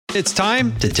It's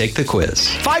time to take the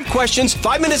quiz. 5 questions,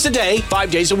 5 minutes a day,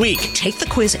 5 days a week. Take the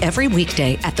quiz every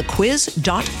weekday at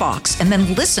thequiz.fox and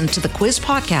then listen to the quiz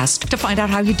podcast to find out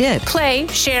how you did. Play,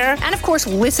 share, and of course,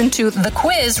 listen to the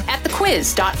quiz at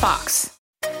thequiz.fox.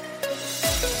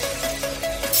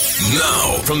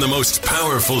 Now, from the most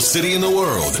powerful city in the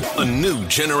world, a new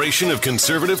generation of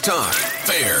conservative talk.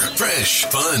 Fair, fresh,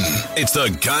 fun. It's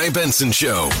the Guy Benson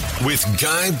Show with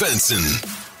Guy Benson.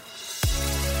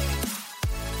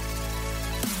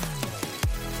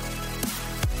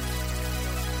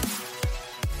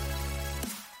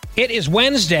 It is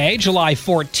Wednesday, July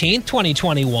 14th,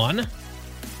 2021.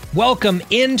 Welcome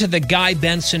into the Guy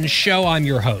Benson Show. I'm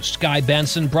your host, Guy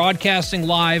Benson, broadcasting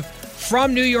live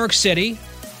from New York City,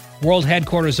 world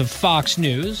headquarters of Fox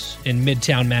News in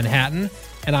Midtown Manhattan,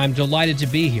 and I'm delighted to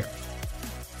be here.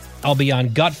 I'll be on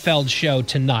Gutfeld's show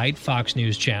tonight, Fox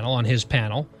News Channel, on his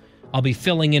panel. I'll be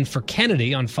filling in for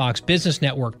Kennedy on Fox Business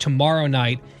Network tomorrow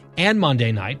night and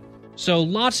Monday night, so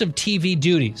lots of TV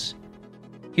duties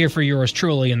here for yours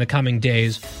truly in the coming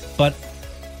days, but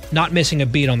not missing a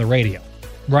beat on the radio,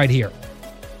 right here.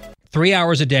 3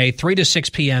 hours a day, 3 to 6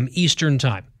 p.m. Eastern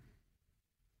Time.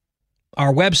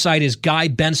 Our website is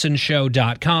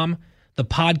GuyBensonShow.com. The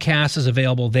podcast is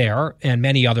available there and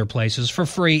many other places for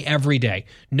free every day.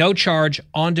 No charge,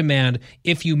 on demand,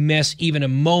 if you miss even a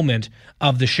moment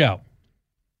of the show.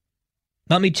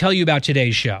 Let me tell you about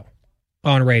today's show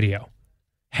on radio.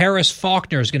 Harris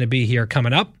Faulkner is going to be here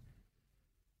coming up.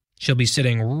 She'll be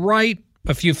sitting right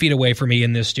a few feet away from me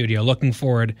in this studio. Looking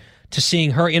forward to seeing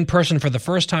her in person for the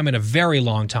first time in a very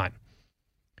long time.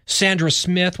 Sandra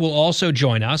Smith will also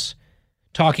join us,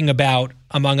 talking about,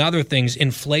 among other things,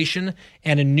 inflation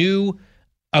and a new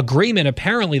agreement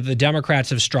apparently the Democrats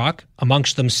have struck,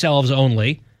 amongst themselves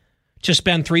only, to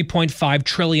spend $3.5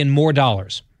 trillion more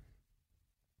dollars.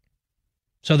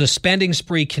 So the spending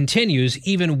spree continues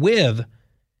even with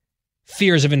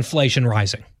fears of inflation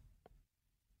rising.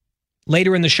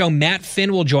 Later in the show, Matt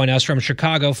Finn will join us from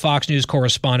Chicago, Fox News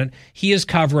correspondent. He is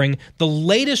covering the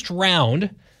latest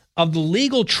round of the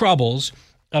legal troubles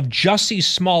of Jussie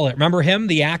Smollett. Remember him,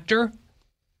 the actor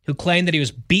who claimed that he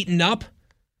was beaten up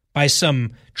by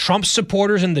some Trump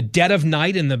supporters in the dead of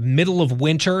night in the middle of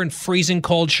winter in freezing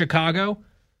cold Chicago?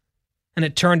 And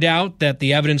it turned out that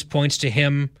the evidence points to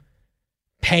him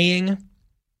paying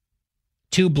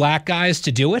 2 black guys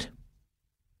to do it.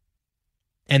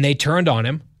 And they turned on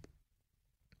him.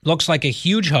 Looks like a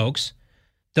huge hoax.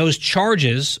 Those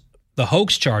charges, the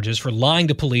hoax charges for lying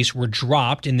to police, were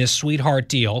dropped in this sweetheart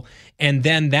deal, and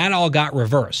then that all got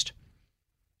reversed.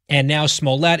 And now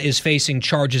Smollett is facing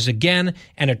charges again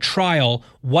and a trial.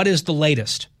 What is the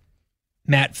latest?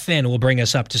 Matt Finn will bring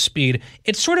us up to speed.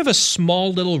 It's sort of a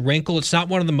small little wrinkle. It's not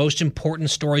one of the most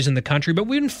important stories in the country, but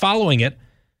we've been following it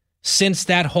since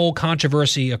that whole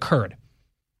controversy occurred,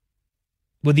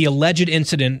 with the alleged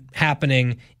incident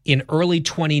happening in early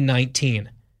 2019.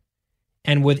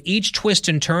 And with each twist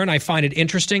and turn, I find it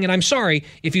interesting. And I'm sorry,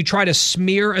 if you try to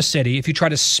smear a city, if you try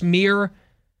to smear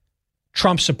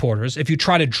Trump supporters, if you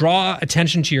try to draw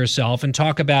attention to yourself and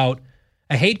talk about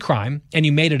a hate crime and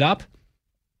you made it up,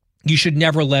 you should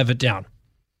never live it down.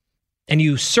 And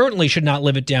you certainly should not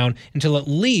live it down until at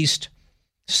least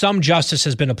some justice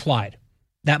has been applied.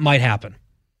 That might happen.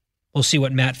 We'll see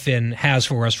what Matt Finn has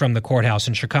for us from the courthouse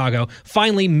in Chicago.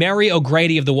 Finally, Mary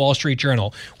O'Grady of the Wall Street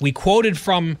Journal. We quoted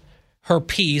from her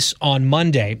piece on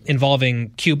Monday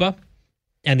involving Cuba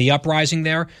and the uprising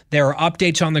there. There are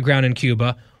updates on the ground in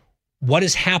Cuba. What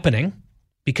is happening?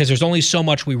 Because there's only so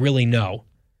much we really know.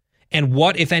 And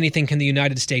what, if anything, can the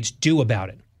United States do about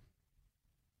it?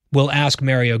 We'll ask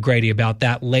Mary O'Grady about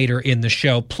that later in the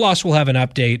show. Plus, we'll have an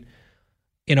update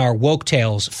in our Woke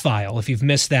Tales file. If you've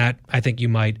missed that, I think you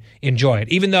might enjoy it.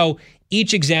 Even though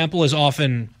each example is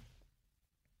often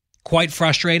quite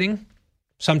frustrating,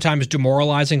 sometimes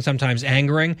demoralizing, sometimes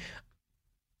angering,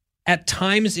 at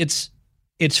times it's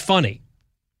funny.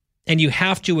 And you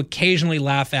have to occasionally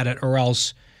laugh at it, or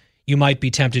else you might be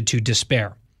tempted to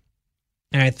despair.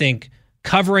 And I think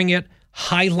covering it,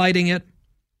 highlighting it,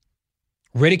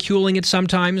 ridiculing it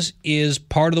sometimes is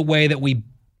part of the way that we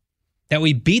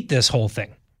beat this whole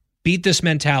thing, beat this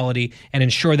mentality, and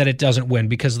ensure that it doesn't win,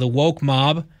 because the woke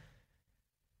mob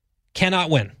cannot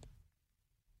win.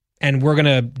 And we're going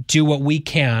to do what we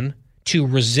can to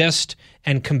resist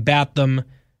and combat them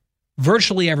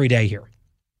virtually every day here.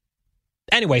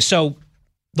 Anyway, so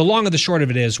the long and the short of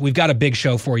it is we've got a big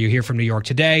show for you here from New York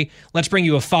today. Let's bring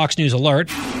you a Fox News alert.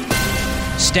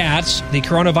 Stats, the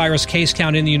coronavirus case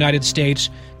count in the United States,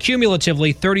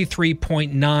 cumulatively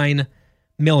 33.9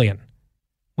 million,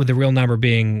 with the real number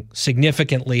being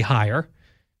significantly higher.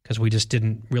 because we just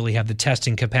didn't really have the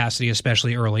testing capacity,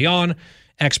 especially early on.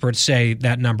 Experts say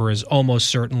that number is almost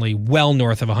certainly well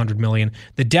north of 100 million.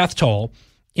 The death toll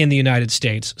in the United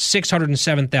States,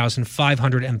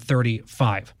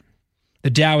 607,535. The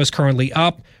Dow is currently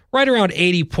up right around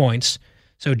 80 points,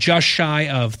 so just shy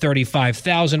of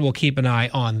 35,000. We'll keep an eye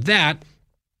on that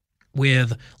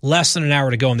with less than an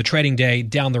hour to go on the trading day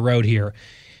down the road here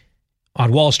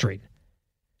on Wall Street.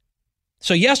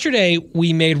 So yesterday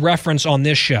we made reference on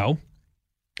this show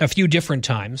a few different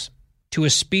times to a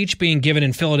speech being given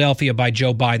in Philadelphia by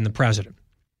Joe Biden, the president,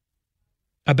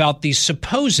 about the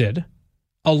supposed,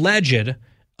 alleged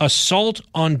assault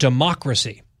on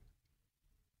democracy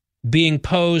being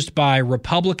posed by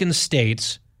Republican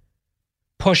states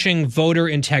pushing voter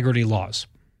integrity laws.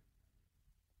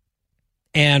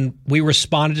 And we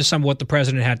responded to some of what the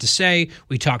president had to say.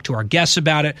 We talked to our guests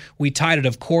about it. We tied it,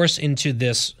 of course, into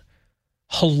this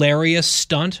hilarious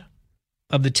stunt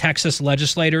of the Texas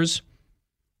legislators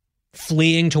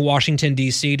fleeing to Washington,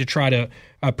 D.C. to try to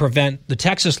prevent the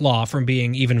Texas law from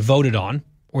being even voted on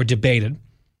or debated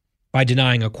by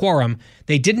denying a quorum.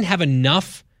 They didn't have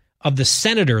enough of the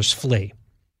senators flee.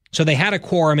 So they had a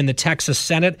quorum in the Texas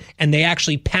Senate, and they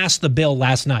actually passed the bill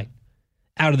last night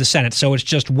out of the Senate. So it's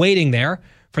just waiting there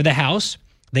for the House.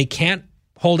 They can't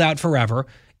hold out forever.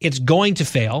 It's going to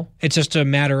fail. It's just a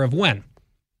matter of when.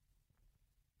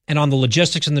 And on the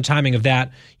logistics and the timing of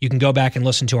that, you can go back and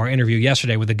listen to our interview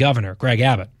yesterday with the governor, Greg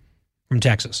Abbott, from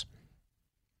Texas.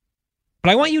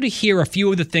 But I want you to hear a few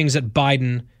of the things that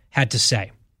Biden had to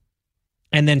say.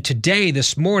 And then today,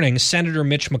 this morning, Senator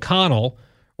Mitch McConnell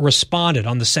responded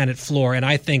on the Senate floor, and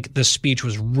I think the speech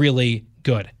was really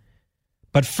good.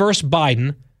 But first,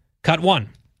 Biden, cut one.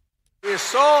 The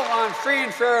assault on free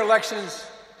and fair elections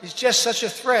is just such a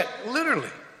threat, literally.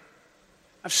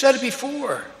 I've said it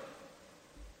before.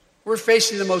 We're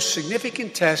facing the most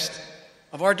significant test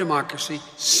of our democracy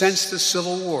since the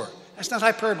Civil War. That's not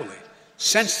hyperbole.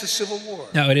 Since the Civil War.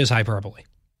 No, it is hyperbole.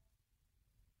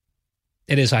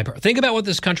 It is hyperbole. Think about what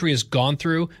this country has gone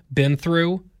through, been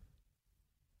through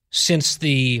since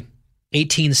the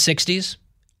 1860s.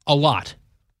 A lot.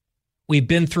 We've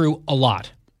been through a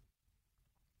lot.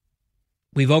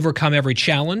 We've overcome every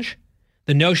challenge.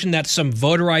 The notion that some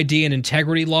voter ID and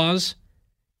integrity laws,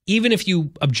 even if you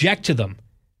object to them,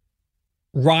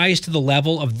 rise to the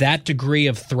level of that degree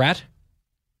of threat.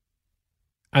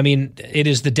 I mean, it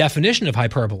is the definition of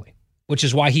hyperbole, which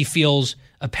is why he feels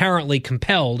apparently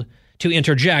compelled to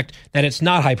interject that it's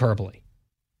not hyperbole.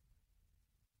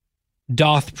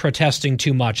 Doth protesting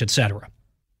too much, etc.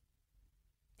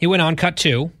 He went on, cut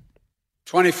two.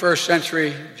 21st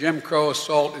century Jim Crow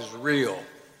assault is real.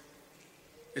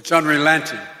 It's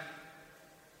unrelenting.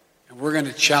 And we're going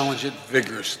to challenge it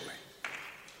vigorously.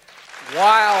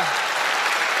 While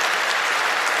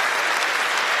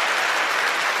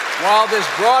this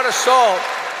broad assault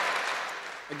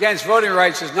against voting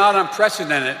rights is not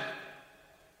unprecedented,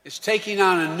 it's taking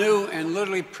on a new and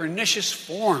literally pernicious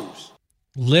forms.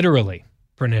 Literally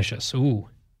pernicious. Ooh.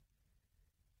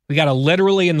 We got a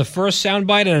literally in the first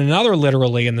soundbite and another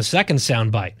literally in the second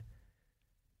soundbite.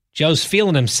 Joe's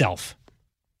feeling himself.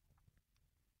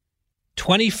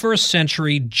 21st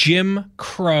century Jim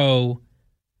Crow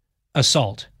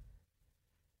assault.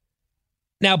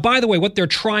 Now, by the way, what they're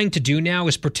trying to do now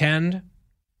is pretend,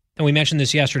 and we mentioned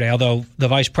this yesterday, although the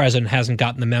vice president hasn't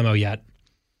gotten the memo yet,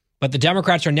 but the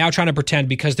Democrats are now trying to pretend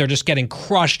because they're just getting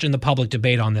crushed in the public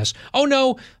debate on this. Oh,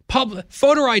 no,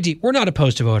 voter ID. We're not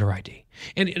opposed to voter ID.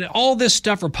 And all this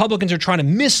stuff, Republicans are trying to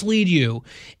mislead you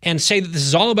and say that this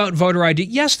is all about voter ID.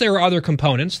 Yes, there are other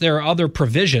components. There are other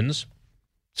provisions.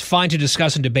 It's fine to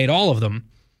discuss and debate all of them.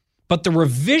 But the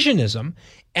revisionism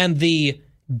and the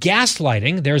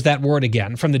gaslighting, there's that word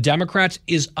again, from the Democrats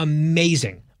is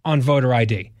amazing on voter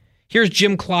ID. Here's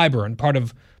Jim Clyburn, part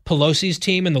of Pelosi's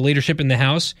team and the leadership in the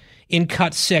House, in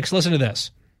cut 6. Listen to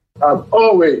this. I've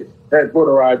always had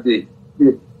voter ID.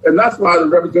 And that's why the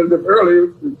representative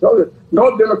earlier told us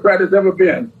no Democrat has ever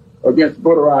been against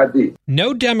voter ID.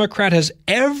 No Democrat has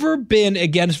ever been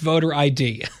against voter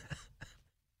ID.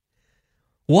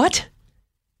 What?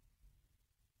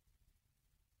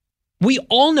 We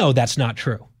all know that's not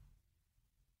true.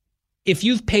 If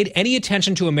you've paid any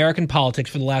attention to American politics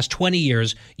for the last 20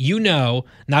 years, you know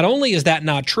not only is that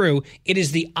not true, it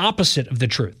is the opposite of the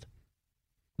truth.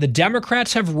 The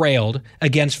Democrats have railed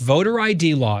against voter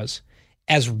ID laws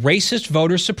as racist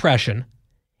voter suppression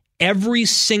every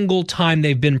single time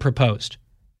they've been proposed.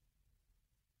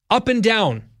 Up and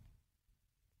down.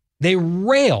 They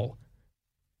rail.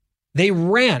 They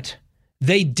rant.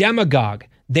 They demagogue.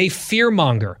 They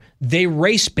fearmonger. They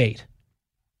race bait.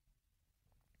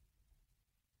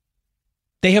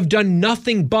 They have done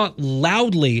nothing but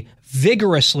loudly,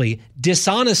 vigorously,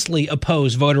 dishonestly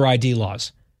oppose voter ID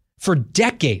laws for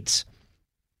decades.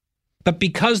 But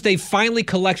because they finally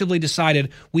collectively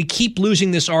decided we keep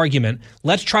losing this argument,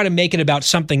 let's try to make it about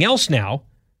something else now,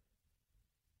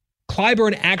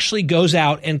 Clyburn actually goes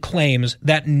out and claims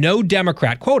that no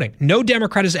Democrat, quoting, no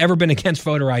Democrat has ever been against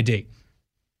voter ID.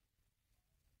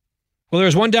 Well, there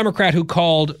was one Democrat who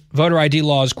called voter ID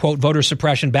laws, quote, voter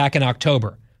suppression back in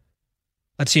October.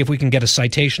 Let's see if we can get a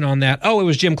citation on that. Oh, it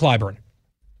was Jim Clyburn.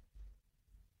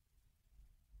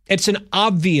 It's an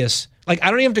obvious, I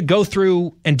don't even have to go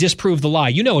through and disprove the lie.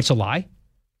 You know it's a lie.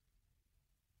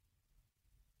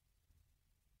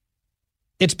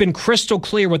 It's been crystal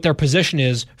clear what their position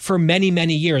is for many,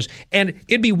 many years. And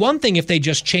it'd be one thing if they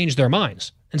just changed their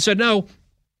minds and said, no,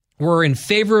 we're in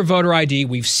favor of voter ID.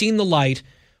 We've seen the light.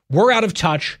 We're out of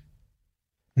touch.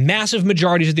 Massive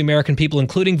majorities of the American people,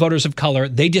 including voters of color,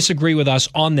 they disagree with us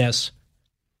on this.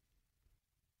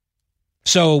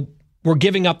 So we're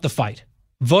giving up the fight.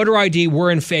 Voter ID we're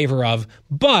in favor of,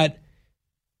 but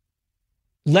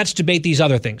let's debate these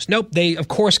other things. Nope, they of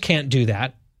course can't do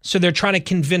that. So they're trying to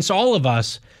convince all of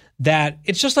us that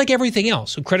it's just like everything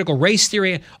else. So critical race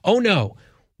theory, oh no,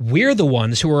 we're the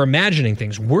ones who are imagining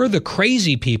things. We're the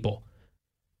crazy people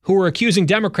who are accusing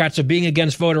Democrats of being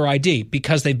against voter ID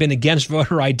because they've been against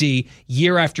voter ID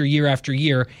year after year after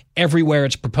year everywhere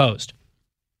it's proposed.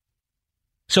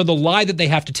 So the lie that they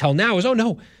have to tell now is, oh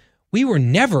no, we were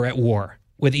never at war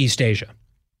with East Asia.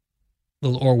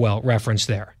 Little Orwell reference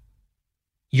there.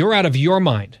 You're out of your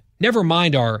mind. Never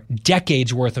mind our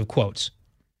decades worth of quotes.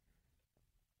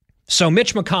 So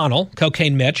Mitch McConnell,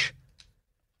 Cocaine Mitch,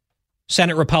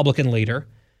 Senate Republican leader,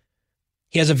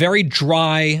 he has a very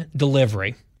dry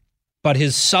delivery, but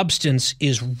his substance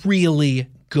is really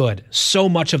good so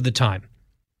much of the time.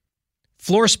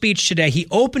 Floor speech today, he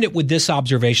opened it with this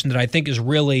observation that I think is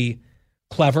really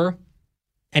clever,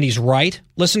 and he's right.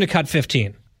 Listen to cut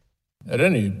 15. At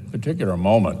any particular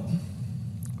moment,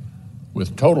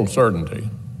 with total certainty,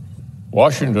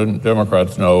 Washington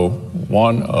Democrats know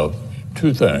one of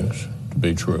two things to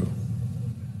be true.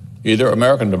 Either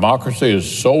American democracy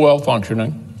is so well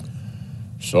functioning,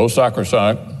 so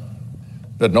sacrosanct,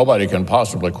 that nobody can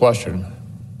possibly question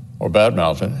or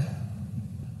badmouth it,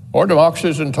 or democracy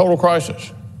is in total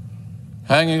crisis,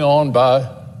 hanging on by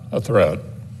a thread,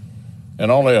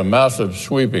 and only a massive,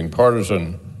 sweeping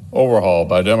partisan overhaul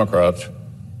by Democrats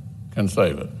can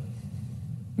save it.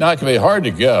 Now, it can be hard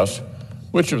to guess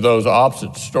which of those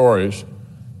opposite stories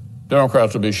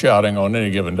Democrats will be shouting on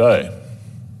any given day.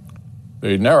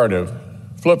 The narrative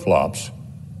flip-flops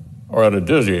are at a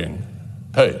dizzying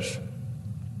pace.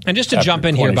 And just to jump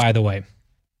in here, by the way,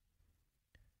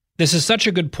 this is such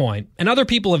a good point, and other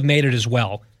people have made it as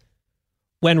well.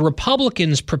 When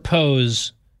Republicans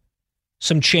propose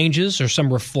some changes or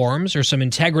some reforms or some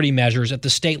integrity measures at the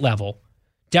state level,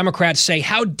 Democrats say,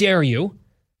 how dare you?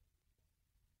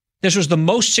 This was the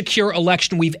most secure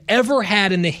election we've ever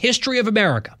had in the history of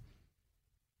America.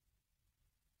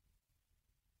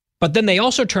 But then they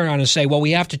also turn around and say, well,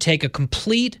 we have to take a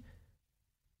complete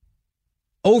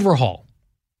overhaul.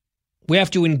 We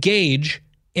have to engage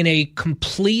in a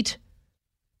complete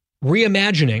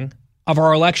reimagining of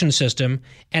our election system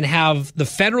and have the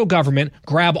federal government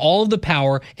grab all of the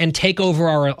power and take over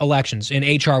our elections in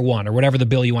H.R. 1 or whatever the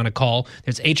bill you want to call.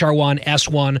 It's H.R. 1,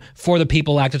 S1, For the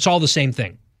People Act. It's all the same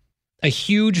thing. A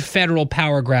huge federal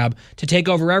power grab to take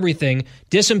over everything,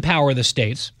 disempower the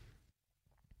states,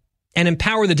 and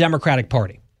empower the Democratic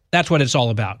Party. That's what it's all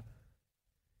about.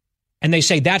 And they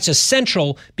say that's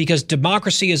essential because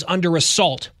democracy is under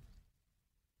assault.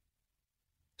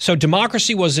 So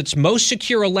democracy was its most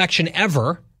secure election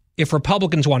ever if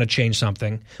Republicans want to change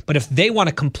something. But if they want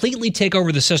to completely take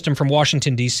over the system from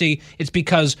Washington, D.C., it's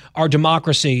because our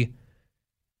democracy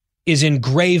is in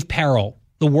grave peril,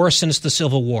 the worst since the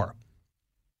Civil War.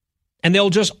 And they'll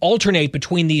just alternate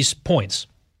between these points,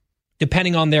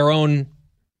 depending on their own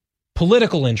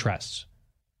political interests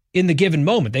in the given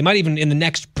moment. They might even, in the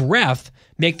next breath,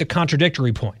 make the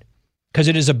contradictory point, because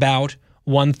it is about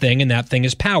one thing, and that thing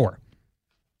is power.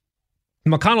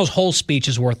 McConnell's whole speech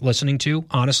is worth listening to,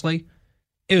 honestly.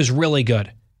 It was really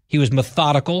good. He was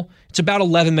methodical. It's about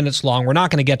 11 minutes long. We're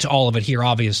not going to get to all of it here,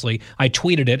 obviously. I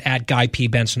tweeted it at Guy P.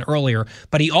 Benson earlier.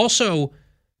 But he also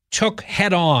took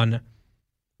head on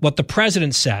what the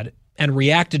president said and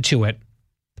reacted to it.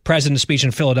 The president's speech in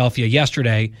Philadelphia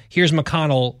yesterday. Here's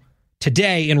McConnell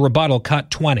today in rebuttal, cut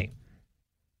 20.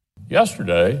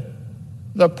 Yesterday,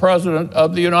 the President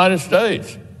of the United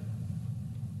States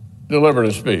delivered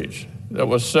a speech that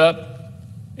was set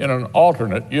in an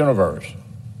alternate universe.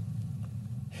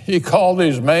 He called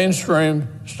these mainstream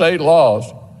state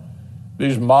laws,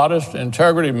 these modest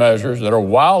integrity measures that are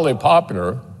wildly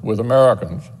popular with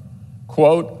Americans,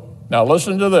 quote, now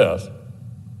listen to this,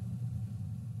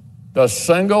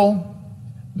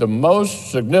 the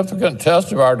most significant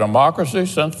test of our democracy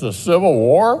since the Civil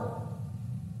War?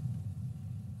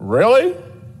 Really?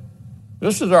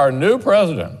 This is our new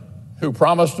president who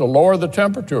promised to lower the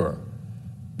temperature,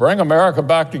 bring America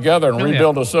back together and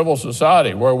rebuild a civil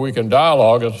society where we can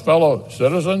dialogue as fellow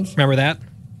citizens. Remember that?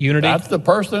 Unity? That's the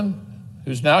person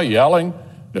who's now yelling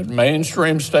that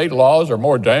mainstream state laws are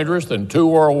more dangerous than 2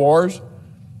 world wars,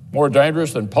 more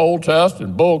dangerous than poll tests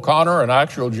and Bull Connor and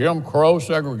actual Jim Crow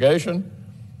segregation,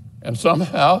 and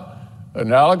somehow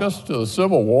analogous to the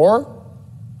Civil War?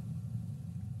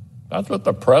 That's what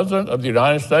the President of the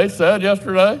United States said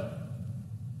yesterday?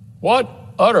 What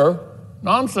utter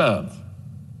nonsense.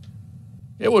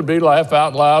 It would be laugh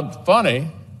out loud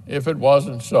funny if it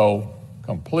wasn't so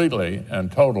completely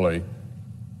and totally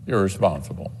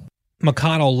irresponsible.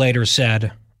 McConnell later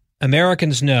said,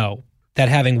 Americans know that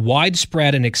having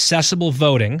widespread and accessible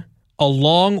voting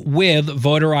along with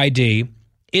voter ID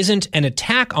isn't an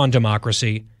attack on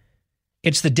democracy,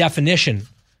 it's the definition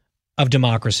of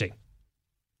democracy.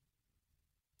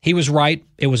 He was right.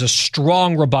 It was a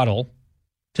strong rebuttal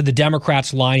to the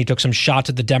Democrats' line. He took some shots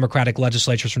at the Democratic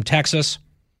legislators from Texas,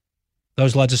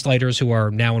 those legislators who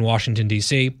are now in Washington,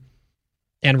 D.C.,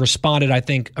 and responded, I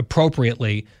think,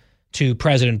 appropriately to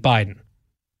President Biden.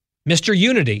 Mr.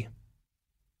 Unity,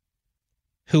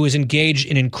 who is engaged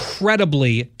in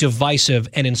incredibly divisive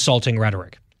and insulting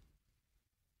rhetoric.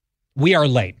 We are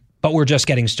late, but we're just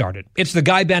getting started. It's the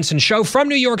Guy Benson Show from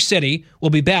New York City. We'll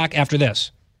be back after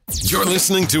this. You're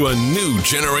listening to a new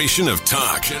generation of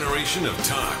talk.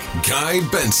 Guy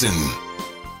Benson.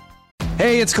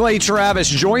 Hey, it's Clay Travis.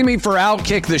 Join me for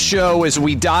Outkick the Show as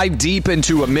we dive deep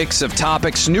into a mix of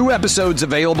topics. New episodes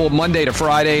available Monday to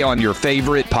Friday on your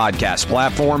favorite podcast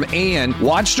platform and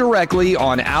watch directly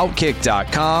on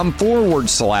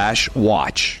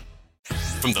Outkick.com/watch.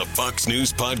 From the Fox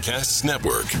News Podcasts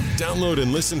Network. Download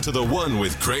and listen to The One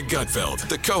with Craig Gutfeld,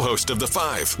 the co-host of The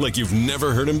Five, like you've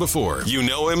never heard him before. You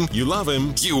know him, you love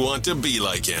him, you want to be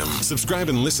like him. Subscribe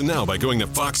and listen now by going to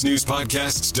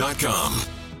foxnewspodcasts.com.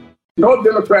 No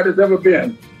Democrat has ever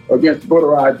been against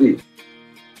voter ID.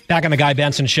 Back on the Guy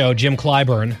Benson Show, Jim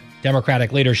Clyburn,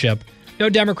 Democratic leadership. No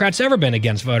Democrat's ever been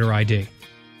against voter ID.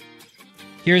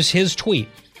 Here's his tweet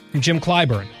from Jim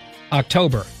Clyburn,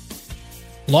 October.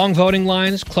 Long voting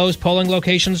lines, closed polling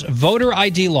locations, voter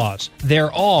ID laws.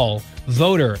 They're all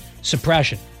voter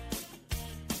suppression.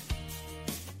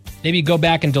 Maybe go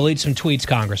back and delete some tweets,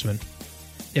 Congressman,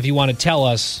 if you want to tell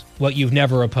us what you've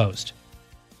never opposed.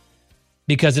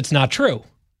 Because it's not true.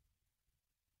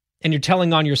 And you're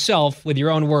telling on yourself with your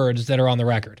own words that are on the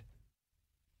record.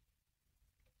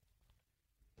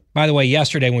 By the way,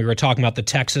 yesterday when we were talking about the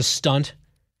Texas stunt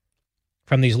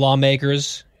from these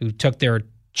lawmakers who took their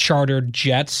chartered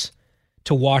jets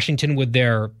to Washington with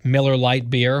their Miller Lite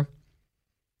beer.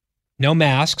 No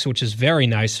masks, which is very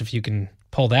nice if you can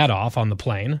pull that off on the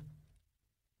plane.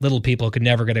 Little people could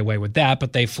never get away with that,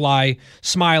 but they fly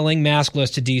smiling,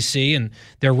 maskless to D.C., and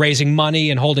they're raising money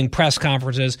and holding press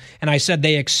conferences. And I said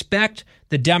they expect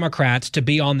the Democrats to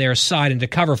be on their side and to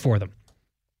cover for them.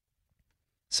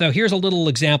 So here's a little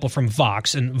example from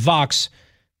Vox. And Vox,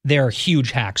 they're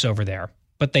huge hacks over there,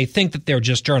 but they think that they're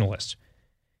just journalists.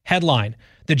 Headline,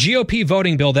 the GOP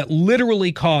voting bill that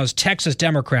literally caused Texas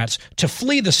Democrats to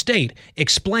flee the state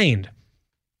explained.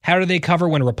 How did they cover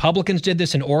when Republicans did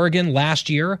this in Oregon last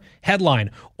year?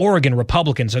 Headline, Oregon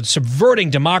Republicans are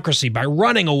subverting democracy by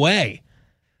running away.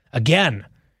 Again,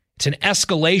 it's an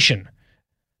escalation,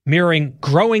 mirroring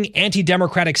growing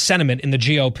anti-democratic sentiment in the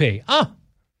GOP.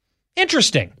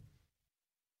 Interesting.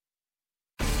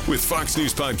 With Fox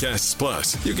News Podcasts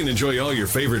Plus, you can enjoy all your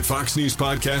favorite Fox News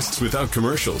podcasts without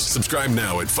commercials. Subscribe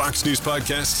now at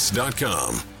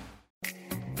foxnewspodcasts.com.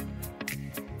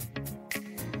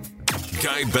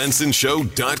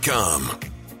 GuyBensonShow.com.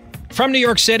 From New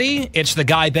York City, it's the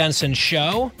Guy Benson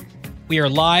Show. We are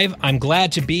live. I'm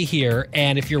glad to be here.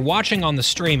 And if you're watching on the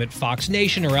stream at Fox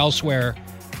Nation or elsewhere,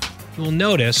 you'll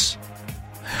notice...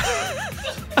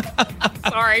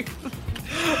 Sorry.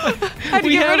 I had to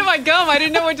get rid of my gum. I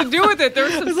didn't know what to do with it. There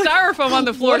was some styrofoam on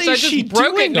the floor, so I just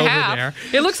broke it in half. There?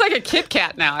 It looks like a Kit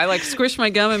Kat now. I squished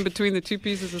my gum in between the two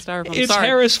pieces of styrofoam. It's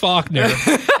Harris Faulkner,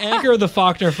 anchor of the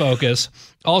Faulkner Focus,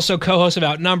 also co-host of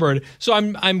Outnumbered. So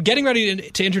I'm getting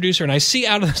ready to introduce her, and I see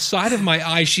out of the side of my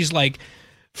eye, she's like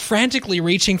frantically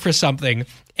reaching for something,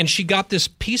 and she got this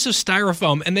piece of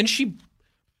styrofoam, and then she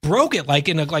broke it like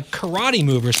in a karate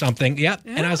move or something. Yep.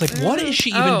 And I was like, what is she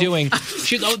even doing?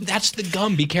 She's, that's the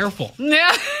gum. Be careful.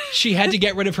 Yeah. She had to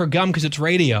get rid of her gum because it's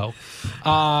radio.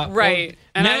 Right.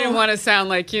 And I didn't want to sound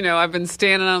like, I've been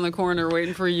standing on the corner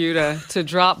waiting for you to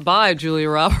drop by, Julia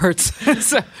Roberts.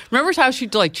 So, remember how she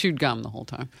chewed gum the whole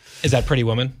time? Is that Pretty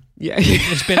Woman? Yeah.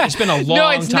 It's been a long time. No,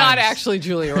 it's not actually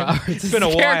Julia Roberts. It's been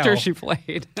a character while she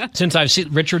played. Since I've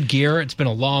seen Richard Gere, it's been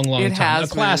a long time. A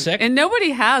classic. And nobody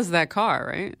has that car,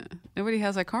 right? Nobody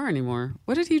has that car anymore.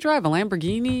 What did he drive? A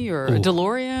Lamborghini or a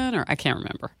DeLorean? Or I can't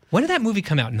remember. When did that movie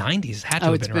come out? 90s. It had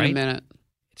to have been, right? It's been a minute.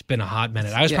 It's been a hot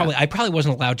minute. I probably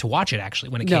wasn't allowed to watch it actually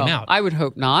when it came out. I would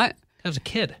hope not. I was a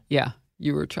kid. Yeah,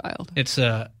 you were a child. It's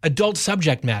adult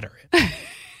subject matter.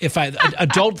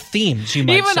 Adult themes, you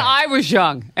might say. Even I was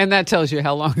young, and that tells you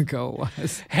how long ago it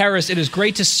was. Harris, it is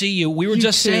great to see you. We were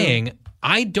just saying,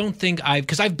 I don't think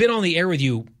because I've been on the air with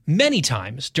you many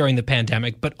times during the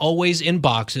pandemic, but always in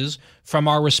boxes from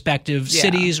our respective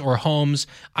cities or homes.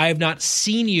 I have not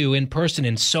seen you in person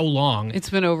in so long. It's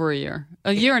been over a year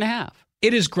and a half.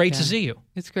 It is great to see you.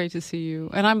 It's great to see you.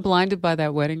 And I'm blinded by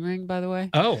that wedding ring, by the way.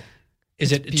 Oh,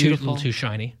 is it too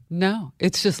shiny? No,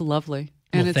 it's just lovely.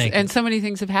 And so many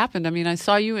things have happened. I mean, I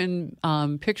saw you in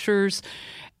pictures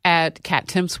at Kat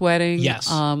Timp's wedding.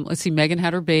 Yes. Let's see, Megan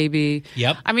had her baby.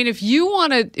 Yep. I mean, if you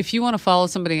want to follow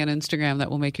somebody on Instagram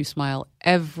that will make you smile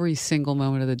every single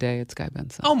moment of the day, it's Guy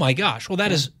Benson. Oh my gosh! Well,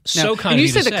 that is so kind. And you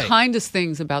say the kindest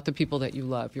things about the people that you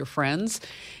love, your friends.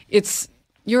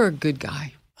 You're a good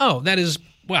guy. Oh, that is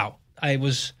wow.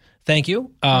 Thank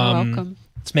you. You're welcome.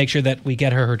 Let's make sure that we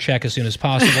get her check as soon as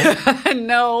possible.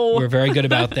 No. We're very good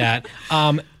about that.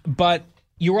 But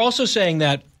you were also saying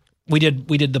that we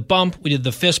did the bump, we did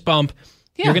the fist bump.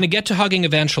 Yeah. You're going to get to hugging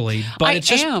eventually, but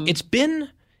it's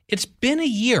been a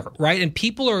year, right? And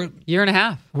people are year and a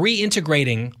half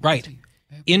reintegrating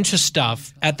into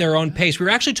stuff at their own pace. We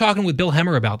were actually talking with Bill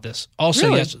Hemmer about this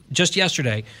also just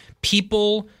yesterday.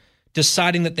 People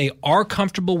deciding that they are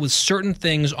comfortable with certain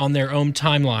things on their own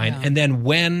timeline, and then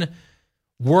when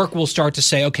work will start to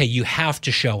say, okay, you have to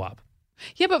show up.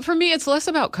 Yeah, but for me, it's less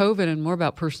about COVID and more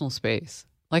about personal space.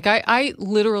 Like I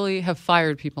literally have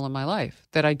fired people in my life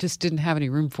that I just didn't have any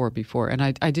room for before. And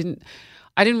I didn't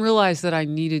realize that I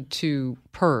needed to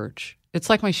purge. It's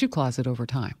like my shoe closet over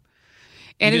time.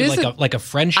 And it is like a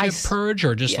friendship purge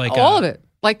or just all of it.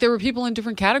 Like there were people in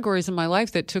different categories in my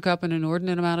life that took up an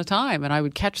inordinate amount of time, and I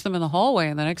would catch them in the hallway,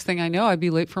 and the next thing I know, I'd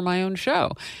be late for my own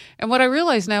show. And what I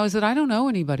realize now is that I don't owe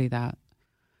anybody that.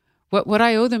 What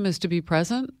I owe them is to be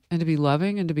present and to be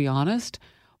loving and to be honest,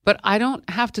 but I don't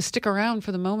have to stick around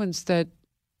for the moments that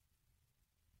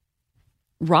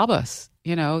rob us.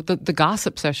 The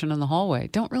gossip session in the hallway.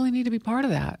 Don't really need to be part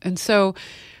of that. And so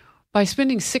by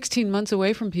spending 16 months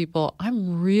away from people,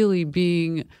 I'm really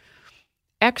being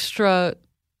extra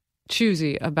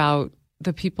choosy about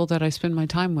the people that I spend my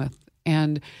time with.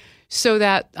 And so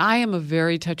that I am a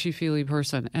very touchy-feely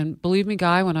person. And believe me,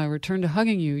 Guy, when I return to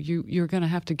hugging you, you're going to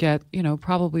have to get,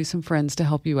 probably some friends to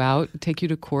help you out, take you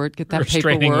to court, get that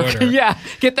paperwork. Yeah,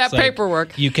 get that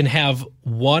paperwork. You can have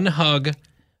one hug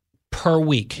per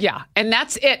week. Yeah, and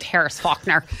that's it, Harris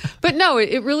Faulkner. But no,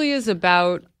 it really is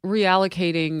about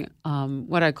reallocating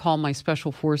what I call my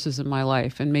special forces in my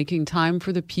life and making time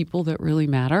for the people that really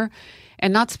matter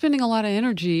and not spending a lot of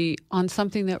energy on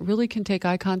something that really can take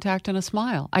eye contact and a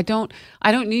smile. I don't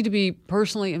need to be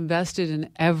personally invested in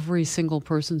every single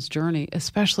person's journey,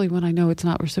 especially when I know it's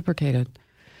not reciprocated.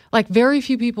 Like very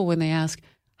few people, when they ask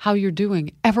how you're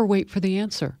doing, ever wait for the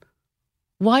answer.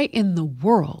 Why in the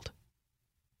world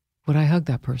would I hug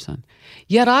that person?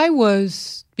 Yet I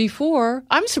was before.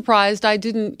 I'm surprised I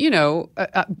didn't,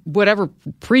 whatever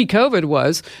pre-COVID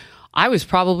was, I was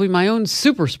probably my own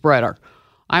super spreader.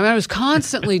 I was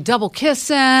constantly double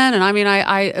kissing. And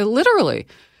I literally,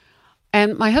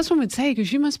 and my husband would say,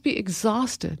 because you must be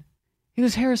exhausted. He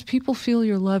goes, Harris, people feel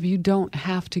your love. You don't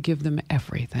have to give them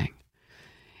everything.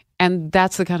 And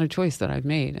that's the kind of choice that I've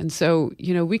made. And so,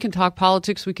 we can talk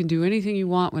politics. We can do anything you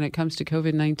want when it comes to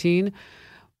COVID-19.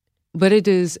 But it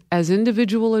is as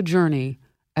individual a journey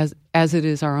as it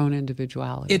is our own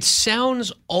individuality. It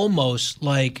sounds almost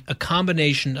like a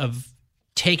combination of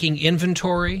taking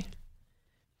inventory,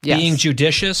 being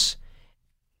judicious,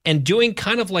 and doing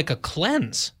kind of like a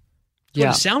cleanse. That's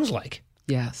what it sounds like.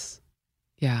 Yes.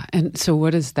 Yeah. And so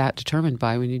what is that determined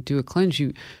by? When you do a cleanse,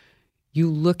 you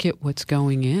look at what's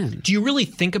going in. Do you really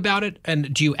think about it?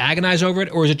 And do you agonize over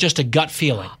it? Or is it just a gut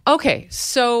feeling? Okay.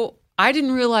 So I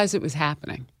didn't realize it was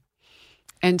happening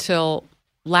until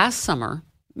last summer.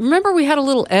 Remember we had a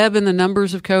little ebb in the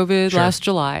numbers of COVID last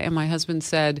July, and my husband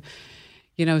said,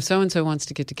 so-and-so wants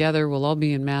to get together. We'll all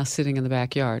be in masks sitting in the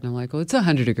backyard. And I'm like, well, it's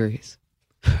 100 degrees.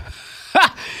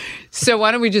 So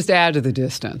why don't we just add to the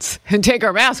distance and take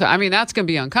our masks off? I mean, that's going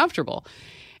to be uncomfortable.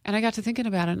 And I got to thinking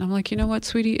about it, and I'm like, you know what,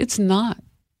 sweetie? It's not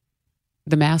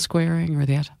the mask wearing or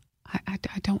that. I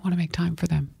don't want to make time for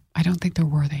them. I don't think they're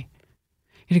worthy.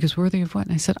 And he goes, worthy of what?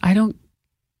 And I said, I don't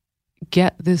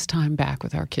get this time back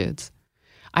with our kids.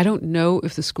 I don't know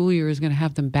if the school year is going to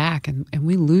have them back, and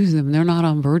we lose them. They're not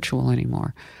on virtual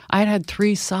anymore. I had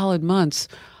 3 solid months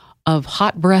of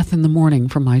hot breath in the morning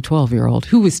from my 12-year-old,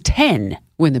 who was 10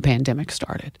 when the pandemic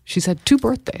started. She's had 2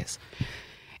 birthdays.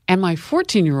 And my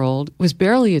 14-year-old was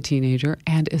barely a teenager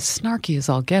and as snarky as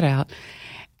all get out.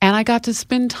 And I got to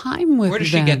spend time with them. Where did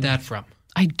she get that from?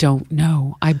 I don't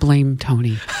know. I blame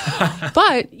Tony.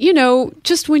 But,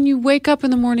 just when you wake up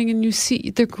in the morning and you see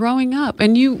they're growing up,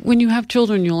 and when you have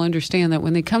children, you'll understand that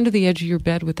when they come to the edge of your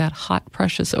bed with that hot,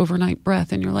 precious overnight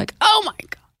breath, and you're like, oh my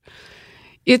God.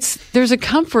 There's a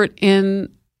comfort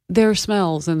in their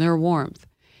smells and their warmth.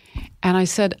 And I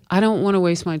said, I don't want to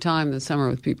waste my time this summer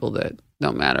with people that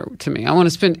don't matter to me. I want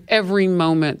to spend every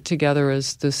moment together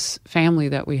as this family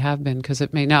that we have been, because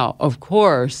it may now, of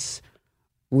course,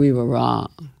 we were wrong.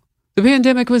 The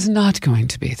pandemic was not going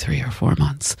to be 3 or 4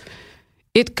 months.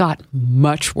 It got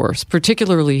much worse,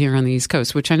 particularly here on the East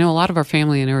Coast, which I know a lot of our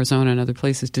family in Arizona and other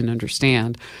places didn't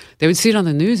understand. They would see it on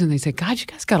the news and they'd say, God, you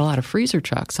guys got a lot of freezer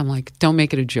trucks. I'm like, don't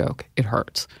make it a joke. It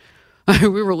hurts. We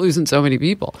were losing so many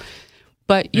people.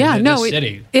 But yeah,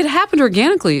 it happened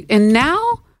organically. And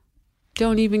now,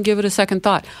 don't even give it a second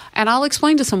thought. And I'll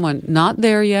explain to someone, not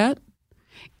there yet.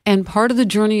 And part of the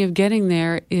journey of getting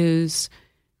there is,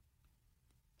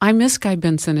 I miss Guy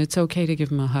Benson. It's okay to give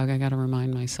him a hug. I got to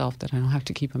remind myself that I don't have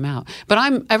to keep him out.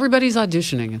 But everybody's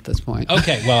auditioning at this point.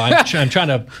 Okay, well, I'm trying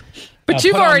to but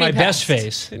you've put already on my passed.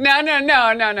 best face. No.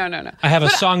 I have a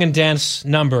song and dance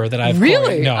number that I've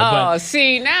really.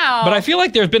 See now. But I feel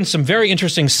like there's been some very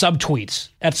interesting subtweets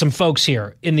at some folks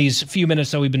here in these few minutes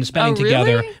that we've been spending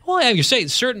together. Really? Well, yeah, you say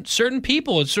certain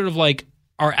people, it's sort of like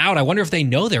are out. I wonder if they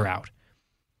know they're out.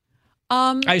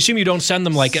 I assume you don't send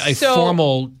them like a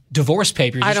formal divorce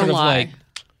paper. I don't sort of lie.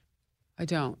 I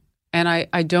don't. And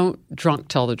I don't drunk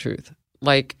tell the truth.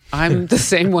 Like, I'm the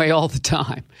same way all the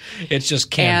time. It's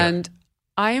just candor. And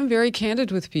I am very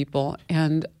candid with people.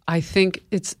 And I think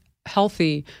it's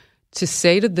healthy to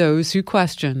say to those who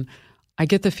question, I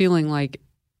get the feeling like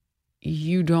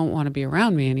you don't want to be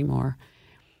around me anymore.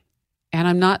 And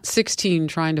I'm not 16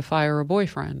 trying to fire a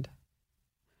boyfriend.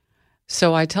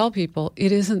 So I tell people,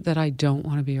 it isn't that I don't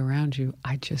want to be around you.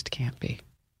 I just can't be.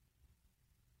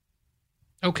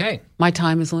 Okay. My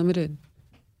time is limited.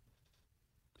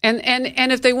 And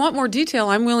if they want more detail,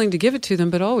 I'm willing to give it to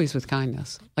them, but always with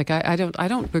kindness. Like I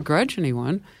don't begrudge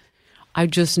anyone. I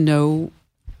just know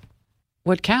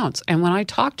what counts. And when I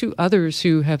talk to others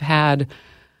who have had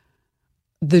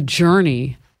the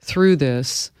journey through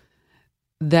this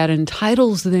that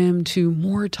entitles them to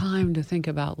more time to think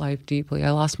about life deeply.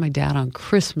 I lost my dad on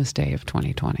Christmas Day of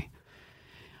 2020.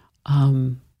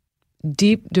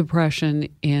 Deep depression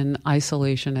in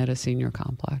isolation at a senior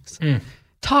complex.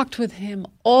 Talked with him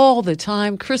all the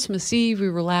time. Christmas Eve, we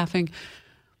were laughing.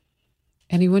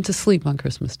 And he went to sleep on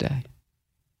Christmas Day.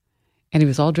 And he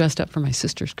was all dressed up for my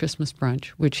sister's Christmas brunch,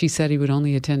 which he said he would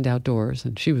only attend outdoors.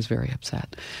 And she was very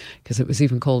upset because it was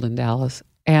even cold in Dallas.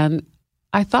 And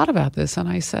I thought about this and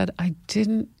I said, I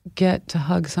didn't get to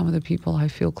hug some of the people I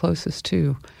feel closest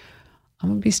to. I'm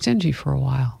going to be stingy for a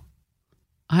while.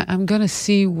 I'm going to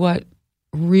see what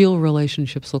real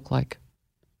relationships look like.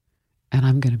 And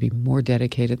I'm going to be more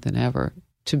dedicated than ever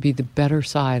to be the better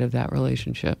side of that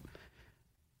relationship.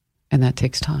 And that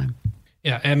takes time.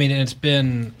 Yeah, I mean, it's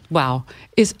been... Wow.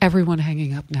 Is everyone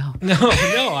hanging up now? No,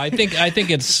 I think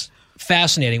it's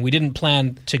fascinating. We didn't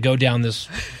plan to go down this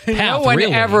path. No one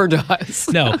ever does.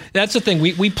 No, that's the thing.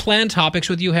 We plan topics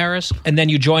with you, Harris, and then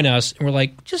you join us, and we're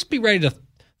like, just be ready to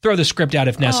throw the script out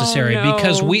if necessary,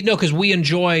 because we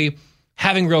enjoy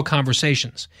having real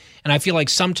conversations. And I feel like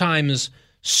sometimes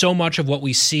so much of what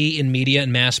we see in media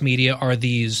and mass media are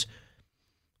these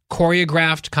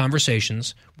choreographed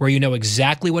conversations where you know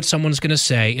exactly what someone's going to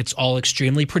say. It's all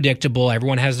extremely predictable.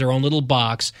 Everyone has their own little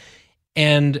box.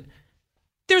 And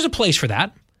there's a place for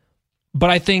that. But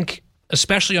I think,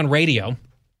 especially on radio,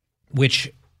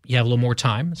 which you have a little more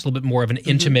time, it's a little bit more of an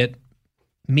intimate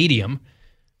medium,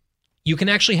 you can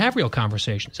actually have real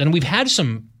conversations. And we've had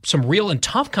some real and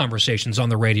tough conversations on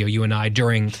the radio, you and I,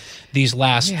 during these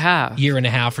last year and a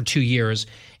half or 2 years.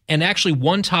 And actually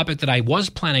one topic that I was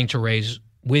planning to raise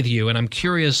with you, and I'm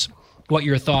curious what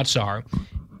your thoughts are,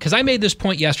 because I made this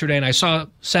point yesterday, and I saw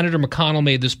Senator McConnell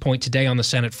made this point today on the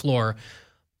Senate floor,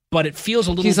 but it feels a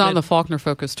little He's bit... on the Faulkner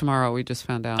Focus tomorrow, we just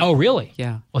found out. Oh, really?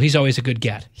 Yeah. Well, he's always a good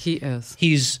get. He is.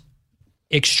 He's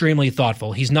extremely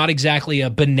thoughtful. He's not exactly a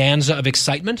bonanza of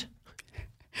excitement.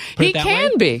 He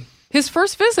can be. His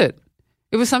first visit,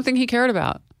 it was something he cared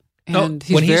about. And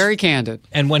he's very candid.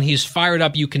 And when he's fired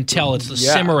up, you can tell it's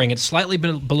simmering. It's slightly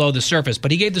below the surface.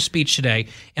 But he gave the speech today,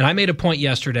 and I made a point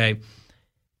yesterday.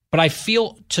 But I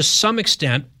feel to some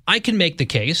extent I can make the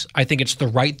case. I think it's the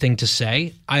right thing to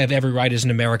say. I have every right as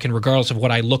an American, regardless of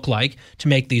what I look like, to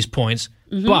make these points.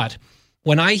 Mm-hmm. But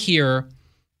when I hear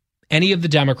any of the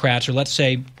Democrats, or let's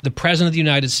say the President of the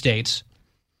United States,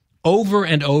 over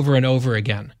and over and over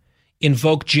again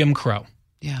invoke Jim Crow.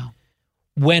 Yeah.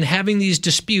 When having these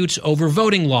disputes over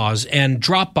voting laws and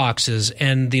drop boxes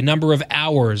and the number of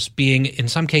hours being, in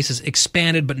some cases,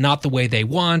 expanded but not the way they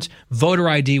want, voter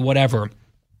ID, whatever.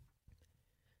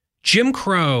 Jim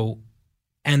Crow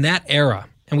and that era,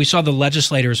 and we saw the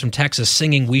legislators from Texas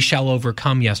singing "We Shall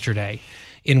Overcome" yesterday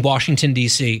in Washington,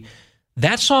 D.C.,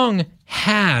 that song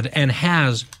had and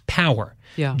has power.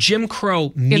 Yeah. Jim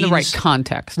Crow means... in the right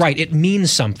context. Right, it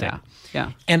means something.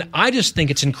 Yeah. And I just think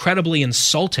it's incredibly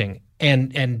insulting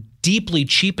and deeply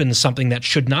cheapens something that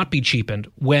should not be cheapened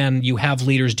when you have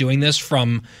leaders doing this,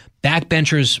 from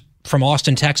backbenchers from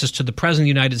Austin, Texas, to the President of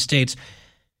the United States.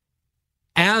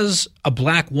 As a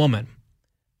black woman,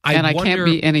 I can't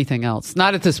be anything else.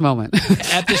 Not at this moment.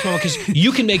 At this moment, because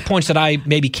you can make points that I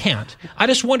maybe can't. I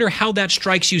just wonder how that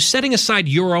strikes you, setting aside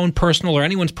your own personal or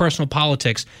anyone's personal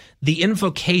politics, the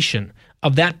invocation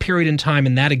of that period in time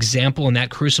and that example and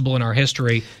that crucible in our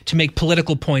history to make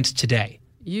political points today.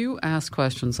 You ask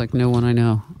questions like no one I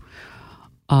know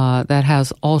that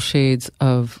has all shades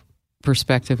of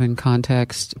perspective and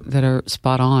context that are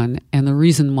spot on. And the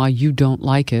reason why you don't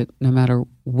like it, no matter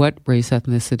what race,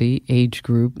 ethnicity, age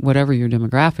group, whatever your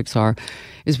demographics are,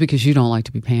 is because you don't like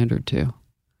to be pandered to.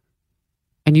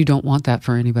 And you don't want that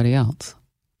for anybody else.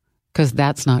 Because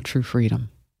that's not true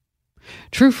freedom.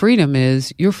 True freedom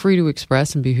is you're free to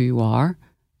express and be who you are,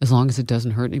 as long as it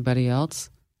doesn't hurt anybody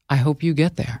else. I hope you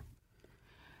get there.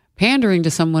 Pandering to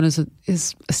someone is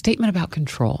a statement about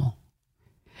control.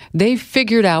 They've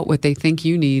figured out what they think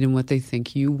you need and what they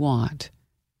think you want.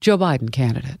 Joe Biden,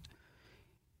 candidate.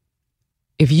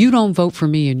 If you don't vote for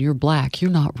me and you're black,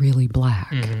 you're not really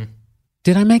black. Mm-hmm.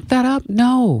 Did I make that up?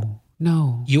 No.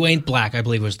 You ain't black, I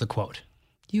believe was the quote.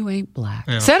 You ain't black.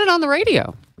 Yeah. Said it on the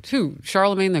radio, too.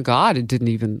 Charlemagne the God didn't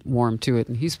even warm to it,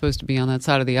 and he's supposed to be on that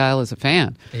side of the aisle as a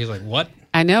fan. He's like, what?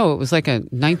 I know. It was like a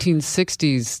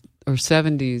 1960s or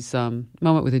 70s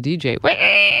moment with a DJ.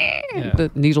 Yeah.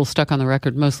 The needle stuck on the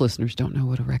record. Most listeners don't know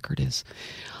what a record is.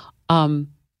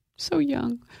 So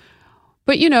young.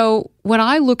 But, when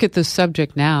I look at this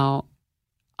subject now,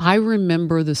 I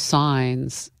remember the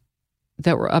signs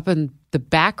that were up in the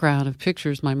background of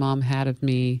pictures my mom had of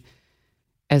me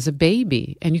as a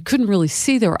baby. And you couldn't really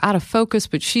see. They were out of focus,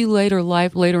 but she later in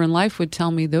life would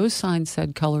tell me those signs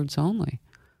said coloreds only.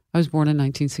 I was born in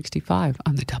 1965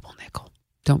 on the double nickel.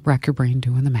 Don't rack your brain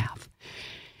doing the math.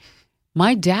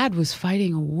 My dad was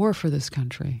fighting a war for this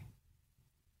country.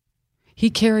 He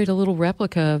carried a little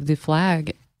replica of the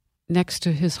flag next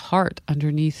to his heart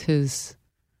underneath his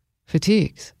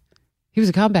fatigues. He was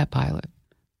a combat pilot,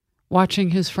 watching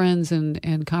his friends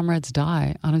and comrades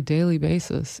die on a daily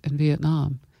basis in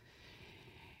Vietnam.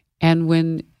 And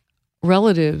when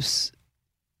relatives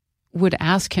would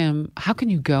ask him, how can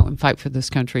you go and fight for this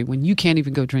country when you can't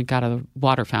even go drink out of the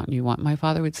water fountain you want? My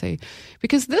father would say,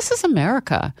 because this is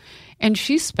America, and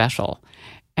she's special,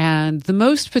 and the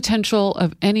most potential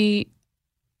of any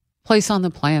place on the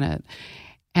planet.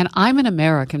 And I'm an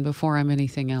American before I'm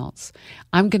anything else.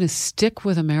 I'm going to stick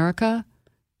with America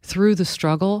through the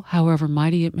struggle, however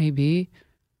mighty it may be,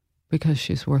 because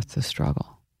she's worth the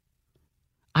struggle.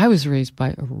 I was raised by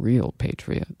a real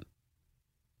patriot.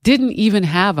 Didn't even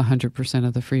have 100%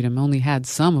 of the freedom, only had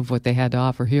some of what they had to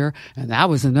offer here, and that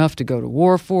was enough to go to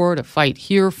war for, to fight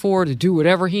here for, to do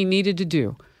whatever he needed to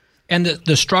do. And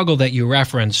the struggle that you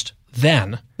referenced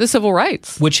then... the civil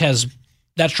rights.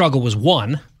 That struggle was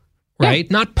won, right?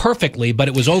 Yeah. Not perfectly, but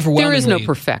it was overwhelmingly There is no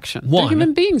perfection. There are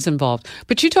human beings involved.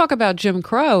 But you talk about Jim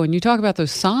Crow, and you talk about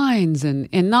those signs, and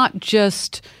not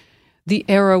just the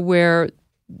era where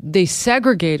they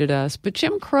segregated us, but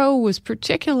Jim Crow was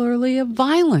particularly a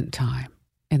violent time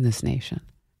in this nation.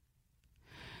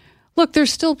 Look,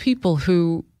 there's still people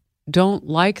who don't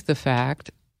like the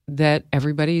fact that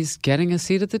everybody's getting a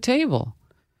seat at the table.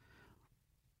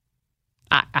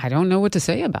 I don't know what to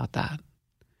say about that.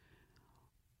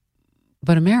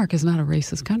 But America's not a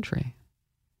racist country.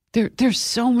 There's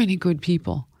so many good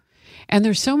people. And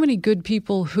there's so many good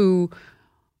people who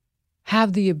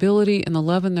have the ability and the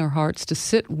love in their hearts to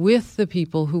sit with the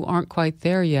people who aren't quite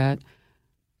there yet,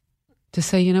 to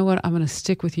say, you know what, I'm going to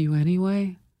stick with you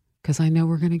anyway, because I know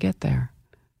we're going to get there.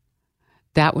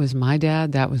 That was my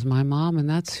dad, that was my mom, and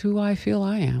that's who I feel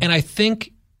I am. And I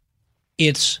think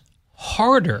it's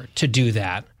harder to do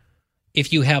that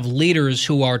if you have leaders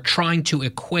who are trying to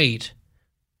equate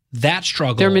that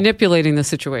struggle. They're manipulating the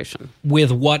situation with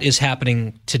what is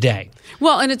happening today.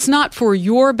 Well, and it's not for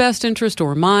your best interest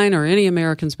or mine or any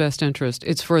American's best interest.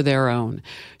 It's for their own.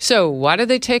 So why did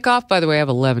they take off? By the way, I have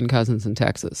 11 cousins in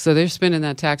Texas. So they're spending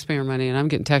that taxpayer money, and I'm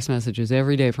getting text messages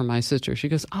every day from my sister. She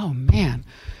goes, oh, man.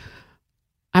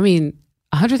 I mean,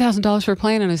 $100,000 for a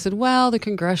plane? And I said, well, the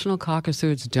Congressional Caucus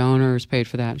through its donors paid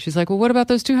for that. And she's like, well, what about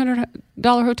those $200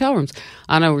 hotel rooms?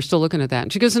 I know, we're still looking at that.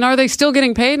 And she goes, and are they still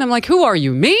getting paid? And I'm like, who are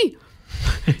you, me?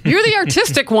 You're the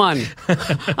artistic one.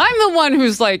 I'm the one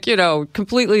who's like,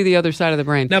 completely the other side of the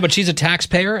brain. No, but she's a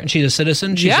taxpayer and she's a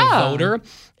citizen. She's a voter.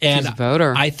 And she's a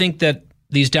voter. I think that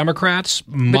these Democrats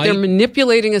But they're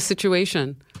manipulating a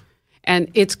situation.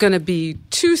 And it's going to be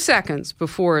 2 seconds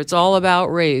before it's all about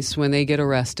race when they get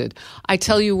arrested. I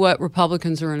tell you what,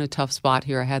 Republicans are in a tough spot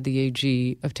here. I had the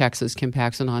AG of Texas, Kim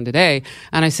Paxton, on today.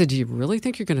 And I said, do you really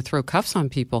think you're going to throw cuffs on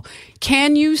people?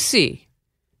 Can you see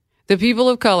the people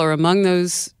of color among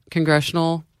those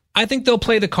congressional? I think they'll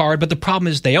play the card, but the problem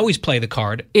is they always play the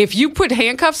card. If you put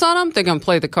handcuffs on them, they're going to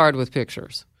play the card with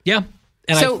pictures. Yeah.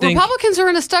 And so Republicans are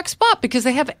in a stuck spot because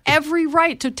they have every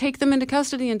right to take them into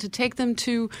custody and to take them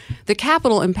to the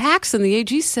Capitol. And Paxton, the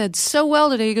AG, said so well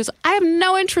today. He goes, I have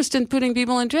no interest in putting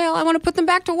people in jail. I want to put them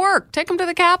back to work. Take them to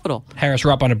the Capitol. Harris,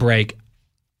 we're up on a break.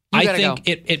 I think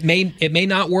it may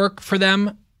not work for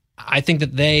them. I think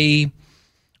that they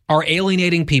are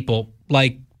alienating people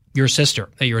like your sister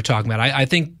that you were talking about. I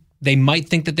think they might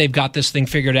think that they've got this thing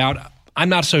figured out. I'm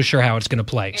not so sure how it's going to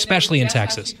play, especially in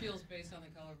Texas.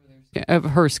 Of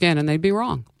her skin, and they'd be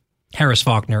wrong. Harris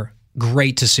Faulkner,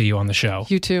 great to see you on the show.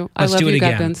 You too. Let's I love do it you,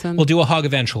 again. Guy Benson. We'll do a hug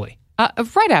eventually.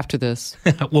 Right after this.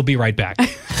 We'll be right back.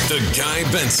 The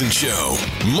Guy Benson Show.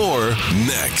 More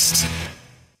next.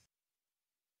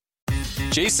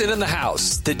 Jason in the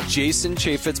House, the Jason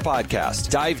Chaffetz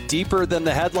podcast. Dive deeper than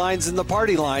the headlines and the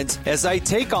party lines as I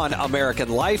take on American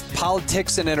life,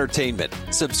 politics, and entertainment.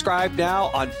 Subscribe now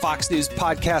on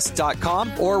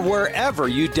foxnewspodcast.com or wherever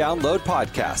you download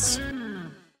podcasts.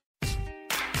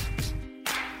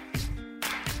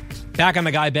 Back on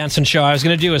the Guy Benson Show, I was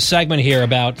going to do a segment here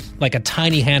about like a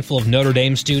tiny handful of Notre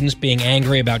Dame students being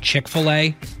angry about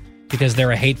Chick-fil-A because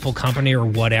they're a hateful company or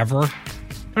whatever.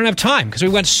 I don't have time because we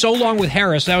went so long with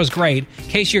Harris. That was great. In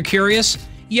case you're curious,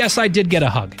 yes, I did get a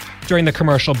hug during the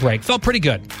commercial break. Felt pretty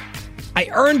good. I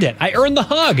earned it. I earned the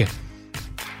hug.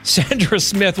 Sandra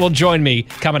Smith will join me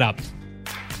coming up.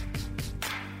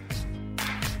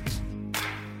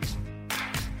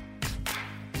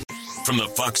 From the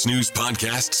Fox News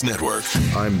Podcasts Network.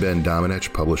 I'm Ben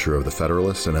Domenech, publisher of The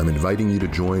Federalist, and I'm inviting you to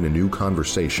join a new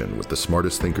conversation with the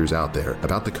smartest thinkers out there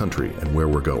about the country and where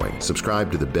we're going. Subscribe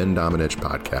to the Ben Domenech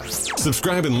Podcast.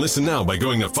 Subscribe and listen now by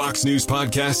going to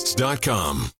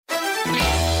foxnewspodcasts.com.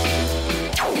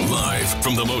 Live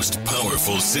from the most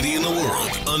powerful city in the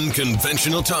world,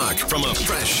 unconventional talk from a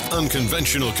fresh,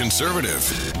 unconventional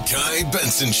conservative. Guy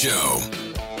Benson Show.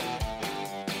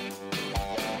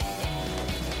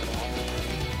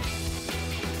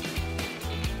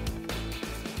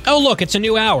 Oh, look, it's a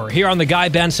new hour here on The Guy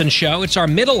Benson Show. It's our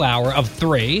middle hour of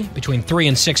 3, between 3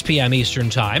 and 6 p.m. Eastern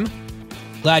Time.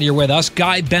 Glad you're with us.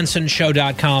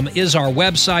 GuyBensonShow.com is our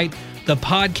website. The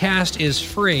podcast is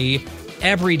free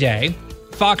every day.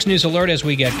 Fox News Alert as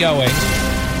we get going.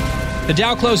 The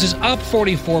Dow closes up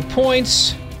 44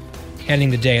 points, ending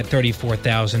the day at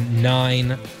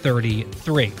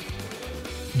 34,933.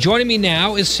 Joining me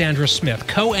now is Sandra Smith,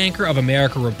 co-anchor of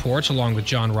America Reports, along with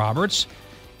John Roberts,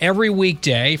 every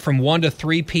weekday from 1 to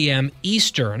 3 p.m.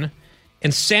 Eastern.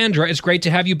 And Sandra, it's great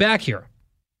to have you back here.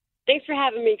 Thanks for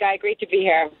having me, Guy. Great to be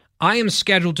here. I am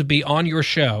scheduled to be on your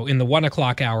show in the 1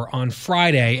 o'clock hour on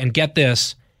Friday, and get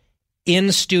this,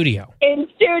 in studio. In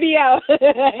studio. I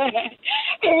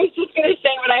was just going to say,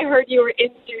 when I heard you were in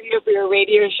studio for your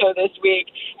radio show this week,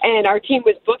 and our team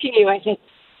was booking you, I said,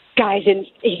 Guy's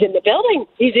he's in the building.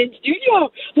 He's in studio.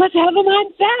 Let's have him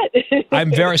on set.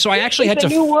 So I actually had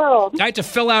to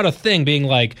fill out a thing being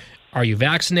like, are you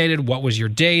vaccinated? What was your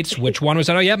dates? Which one was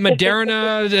that? Oh, yeah,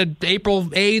 Moderna, April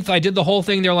 8th. I did the whole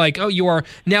thing. They're like, oh, you are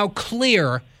now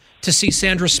clear to see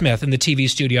Sandra Smith in the TV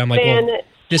studio. I'm like, well,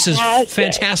 this is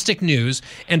fantastic news.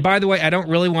 And by the way, I don't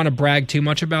really want to brag too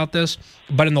much about this,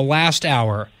 but in the last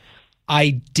hour,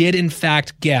 I did in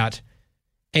fact get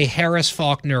a Harris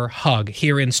Faulkner hug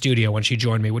here in studio when she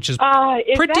joined me, which is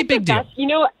pretty big deal. You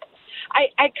know,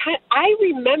 I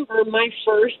remember my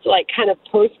first kind of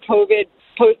post-COVID,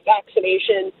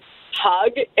 post-vaccination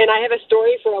hug, and I have a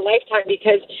story for a lifetime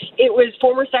because it was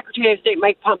former Secretary of State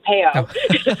Mike Pompeo.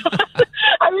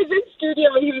 I was in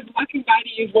studio and he was walking by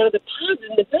to use one of the pods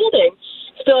in the building.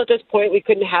 Still at this point, we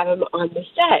couldn't have him on the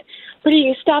set. But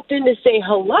he stopped in to say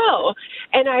hello.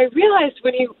 And I realized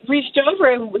when he reached over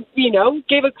and,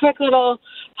 gave a quick little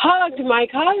hug to my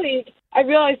colleague, I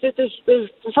realized that this was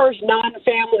the first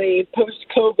non-family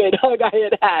post-COVID hug I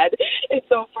had. And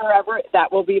so forever,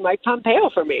 that will be Mike Pompeo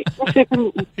for me.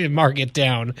 Mark it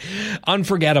down.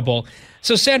 Unforgettable.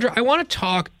 So, Sandra, I want to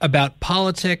talk about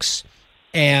politics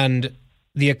and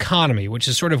the economy, which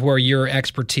is sort of where your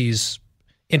expertise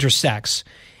intersects.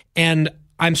 And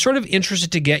I'm sort of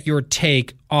interested to get your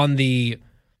take on the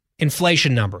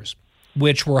inflation numbers,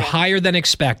 which were higher than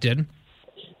expected,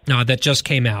 that just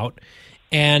came out.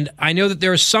 And I know that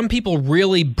there are some people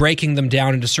really breaking them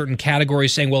down into certain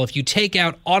categories, saying, well, if you take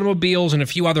out automobiles and a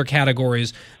few other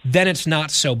categories, then it's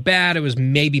not so bad. It was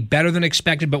maybe better than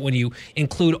expected. But when you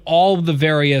include all of the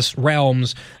various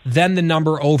realms, then the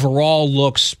number overall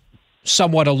looks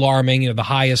somewhat alarming, the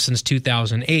highest since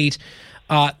 2008.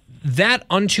 That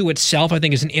unto itself, I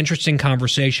think, is an interesting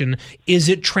conversation. Is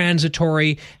it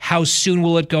transitory? How soon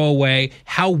will it go away?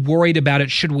 How worried about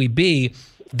it should we be?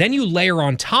 Then you layer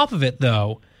on top of it,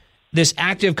 though, this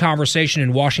active conversation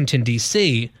in Washington,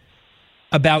 D.C.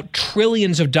 about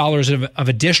trillions of dollars of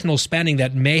additional spending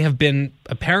that may have been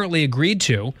apparently agreed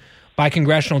to by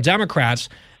congressional Democrats.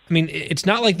 I mean, it's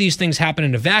not like these things happen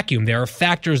in a vacuum. There are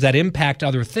factors that impact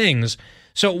other things.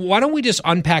 So why don't we just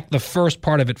unpack the first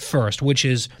part of it first, which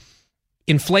is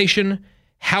inflation.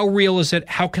 How real is it?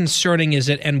 How concerning is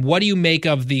it? And what do you make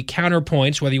of the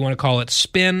counterpoints, whether you want to call it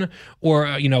spin or,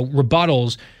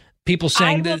 rebuttals, people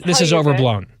saying that this is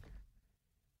overblown?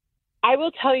 I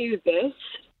will tell you this.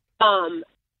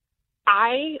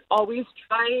 I always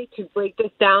try to break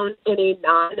this down in a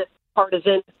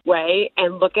non-partisan way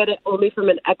and look at it only from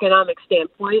an economic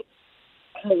standpoint.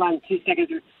 Hold on 2 seconds.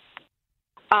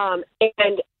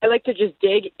 And I like to just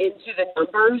dig into the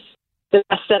numbers the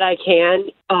best that I can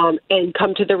and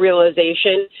come to the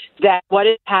realization that what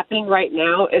is happening right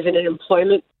now is an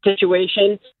employment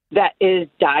situation that is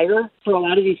dire for a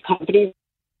lot of these companies.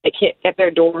 They can't get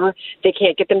their door. They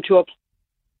can't get them to a...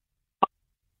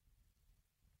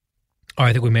 Oh,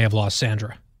 I think we may have lost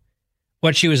Sandra.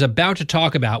 What she was about to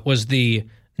talk about was the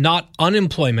not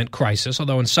unemployment crisis,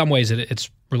 although in some ways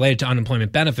it's related to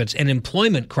unemployment benefits, an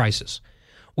employment crisis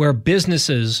where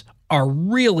businesses are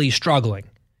really struggling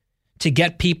to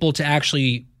get people to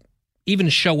actually even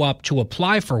show up to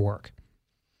apply for work.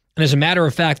 And as a matter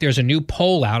of fact, there's a new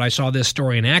poll out. I saw this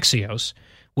story in Axios,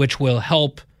 which will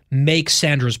help make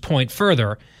Sandra's point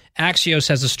further. Axios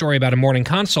has a story about a Morning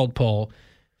Consult poll.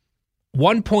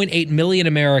 1.8 million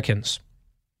Americans,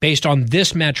 based on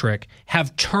this metric,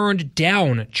 have turned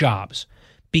down jobs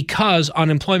because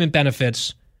unemployment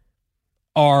benefits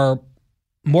are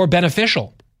more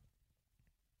beneficial,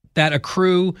 that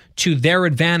accrue to their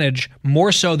advantage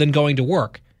more so than going to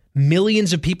work.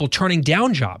 Millions of people turning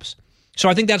down jobs. So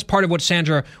I think that's part of what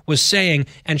Sandra was saying,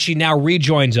 and she now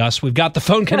rejoins us. We've got the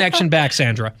phone connection back,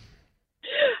 Sandra.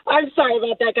 I'm sorry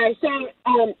about that, guys.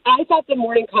 So I thought the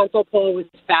Morning Consult poll was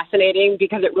fascinating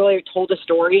because it really told a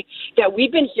story that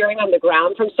we've been hearing on the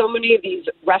ground from so many of these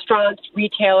restaurants,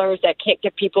 retailers that can't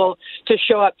get people to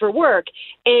show up for work.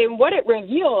 And what it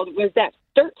revealed was that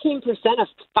 13% of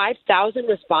 5,000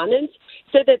 respondents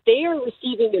said that they are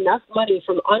receiving enough money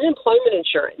from unemployment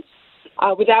insurance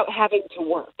without having to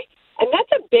work. And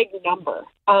that's a big number.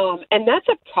 And that's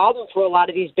a problem for a lot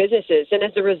of these businesses. And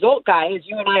as a result, guys,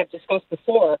 you and I have discussed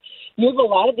before, you have a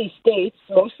lot of these states,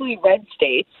 mostly red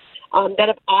states, that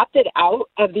have opted out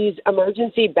of these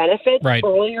emergency benefits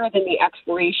earlier than the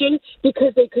expiration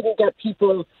because they couldn't get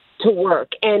people to work.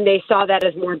 And they saw that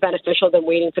as more beneficial than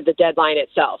waiting for the deadline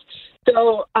itself.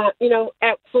 So,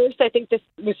 at first, I think this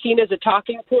was seen as a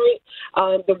talking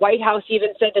point. The White House even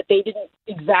said that they didn't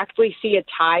exactly see a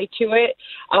tie to it.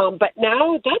 But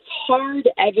now that's hard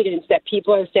evidence that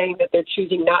people are saying that they're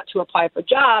choosing not to apply for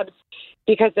jobs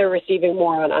because they're receiving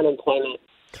more on unemployment.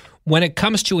 When it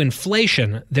comes to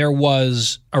inflation, there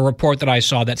was a report that I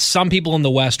saw that some people in the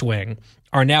West Wing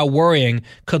are now worrying,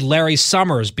 could Larry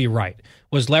Summers be right?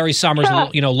 Was Larry Summers,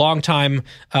 longtime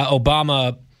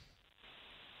Obama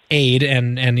aide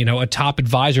and a top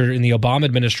advisor in the Obama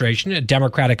administration, a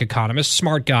Democratic economist,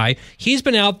 smart guy. He's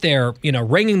been out there,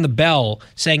 ringing the bell,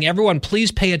 saying, everyone,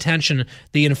 please pay attention.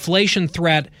 The inflation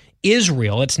threat is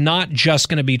real. It's not just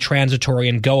going to be transitory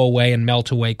and go away and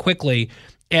melt away quickly.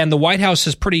 And the White House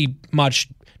has pretty much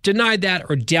denied that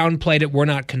or downplayed it. We're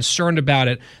not concerned about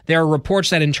it. There are reports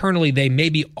that internally they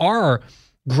maybe are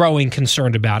growing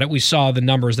concerned about it. We saw the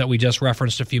numbers that we just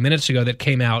referenced a few minutes ago that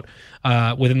came out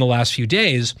within the last few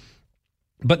days.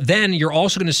 But then you're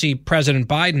also going to see President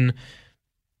Biden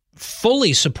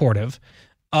fully supportive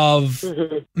of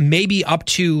maybe up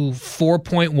to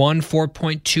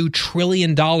 $4.2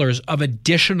 trillion of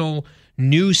additional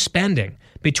new spending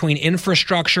between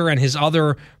infrastructure and his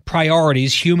other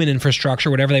priorities, human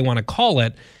infrastructure, whatever they want to call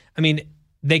it. I mean,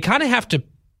 they kind of have to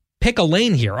pick a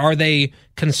lane here. Are they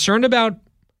concerned about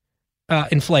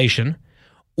inflation,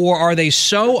 or are they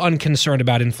so unconcerned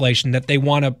about inflation that they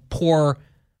want to pour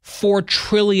 $4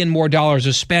 trillion more dollars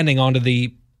of spending onto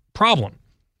the problem?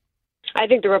 I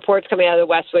think the reports coming out of the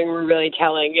West Wing were really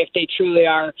telling if they truly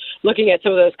are looking at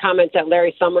some of those comments that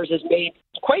Larry Summers has made,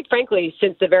 quite frankly,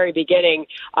 since the very beginning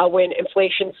when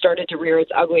inflation started to rear its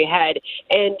ugly head.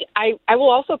 And I will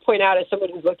also point out, as someone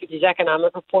who's looked at these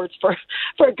economic reports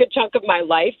for a good chunk of my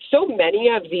life, so many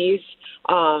of these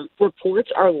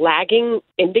reports are lagging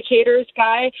indicators,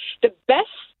 Guy. The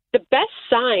best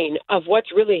sign of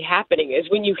what's really happening is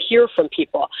when you hear from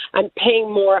people. I'm paying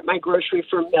more at my grocery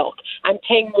for milk. I'm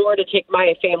paying more to take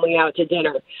my family out to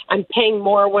dinner. I'm paying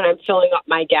more when I'm filling up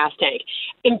my gas tank.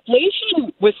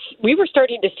 Inflation we were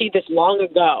starting to see this long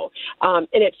ago. And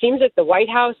it seems that the White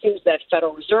House, seems that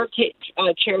Federal Reserve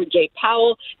Chair Jay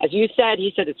Powell, as you said,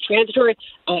 he said it's transitory.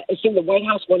 It seemed the White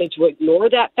House wanted to ignore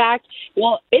that fact.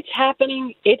 Well, it's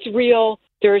happening. It's real.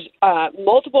 There's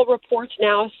multiple reports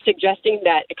now suggesting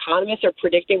that economists are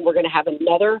predicting we're going to have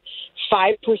another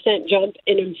 5% jump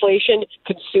in inflation.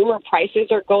 Consumer prices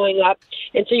are going up.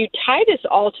 And so you tie this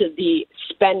all to the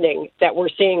spending that we're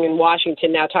seeing in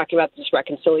Washington now, talking about this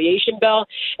reconciliation bill.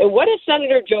 And what does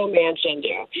Senator Joe Manchin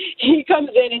do? He comes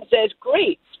in and says,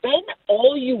 great, spend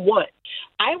all you want.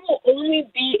 I will only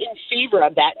be in favor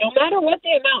of that, no matter what the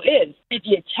amount is, if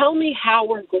you tell me how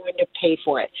we're going to pay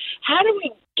for it. How do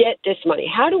we get this money?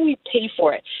 How do we pay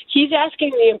for it? He's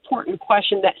asking the important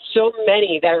question that so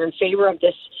many that are in favor of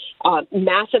this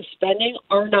massive spending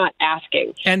are not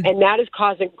asking. And that is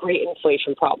causing great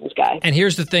inflation problems, Guy. And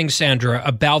here's the thing, Sandra,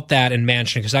 about that and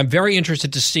Manchin, because I'm very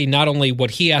interested to see not only what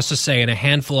he has to say and a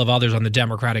handful of others on the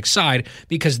Democratic side,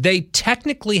 because they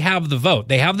technically have the vote.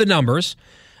 They have the numbers.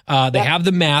 They have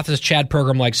the math, as Chad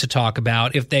Pergram likes to talk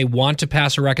about. If they want to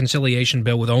pass a reconciliation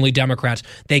bill with only Democrats,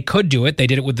 they could do it. They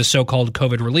did it with the so-called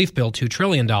COVID relief bill, $2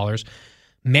 trillion.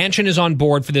 Manchin is on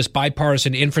board for this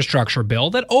bipartisan infrastructure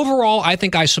bill that overall I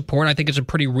think I support. I think it's a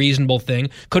pretty reasonable thing.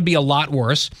 Could be a lot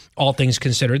worse, all things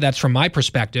considered. That's from my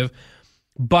perspective.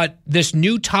 But this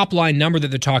new top-line number that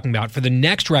they're talking about for the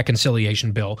next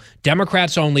reconciliation bill,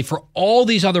 Democrats only, for all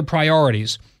these other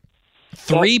priorities,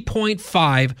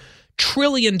 $3.5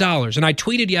 trillion. And I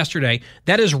tweeted yesterday,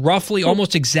 that is roughly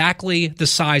almost exactly the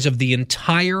size of the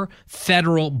entire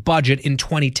federal budget in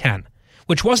 2010,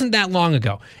 which wasn't that long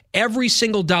ago. Every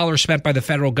single dollar spent by the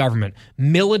federal government,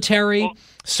 military,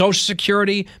 Social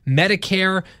Security,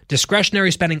 Medicare,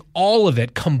 discretionary spending, all of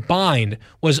it combined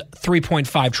was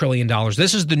 $3.5 trillion.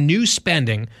 This is the new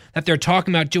spending that they're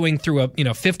talking about doing through a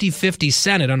 50-50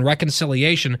 Senate on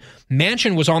reconciliation.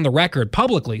 Manchin was on the record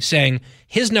publicly saying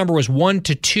his number was $1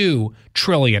 to $2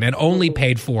 trillion and only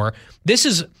paid for. This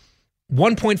is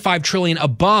 $1.5 trillion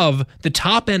above the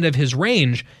top end of his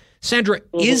range. Sandra,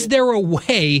 is there a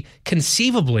way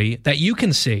conceivably that you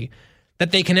can see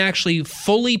that they can actually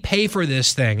fully pay for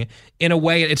this thing in a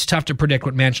way? It's tough to predict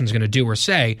what Manchin's going to do or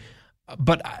say,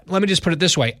 but let me just put it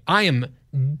this way. I am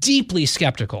deeply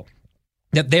skeptical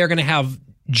that they're going to have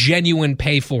genuine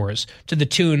pay-fors to the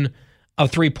tune of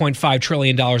 $3.5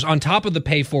 trillion on top of the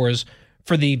pay-fors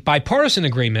for the bipartisan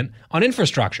agreement on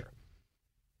infrastructure.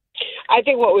 I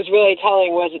think what was really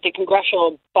telling was that the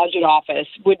Congressional Budget Office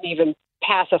wouldn't even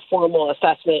pass a formal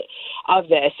assessment of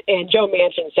this. And Joe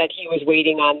Manchin said he was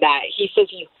waiting on that. He says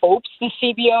he hopes the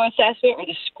CBO assessment, or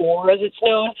the score as it's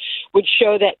known, would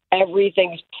show that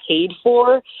everything's paid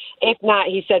for. If not,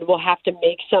 he said we'll have to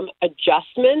make some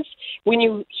adjustments. When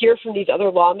you hear from these other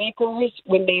lawmakers,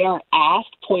 when they are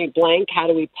asked point blank, how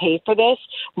do we pay for this?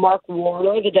 Mark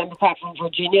Warner, the Democrat from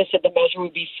Virginia, said the measure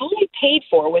would be fully paid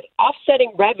for with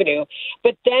offsetting revenue.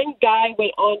 But then Guy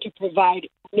went on to provide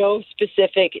no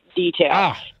specific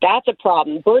detail. That's a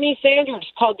problem. Bernie Sanders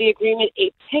called the agreement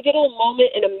a pivotal moment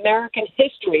in American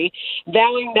history,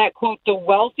 vowing that, quote, the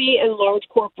wealthy and large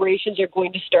corporations are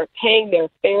going to start paying their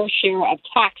fair share of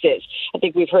taxes. I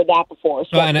think we've heard that before.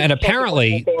 So and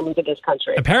apparently, families of this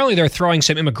country. Apparently they're throwing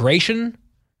some immigration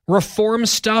reform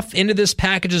stuff into this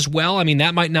package as well. I mean,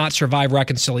 that might not survive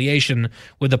reconciliation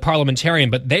with the parliamentarian,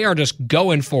 but they are just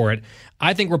going for it.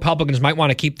 I think Republicans might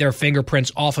want to keep their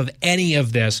fingerprints off of any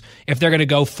of this if they're going to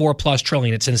go $4+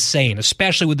 trillion. It's insane,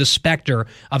 especially with the specter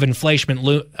of inflation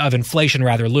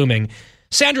looming.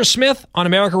 Sandra Smith on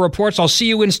America Reports. I'll see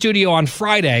you in studio on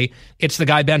Friday. It's the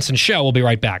Guy Benson Show. We'll be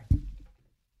right back.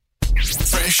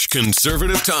 Fresh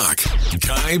conservative talk.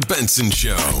 Guy Benson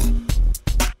Show.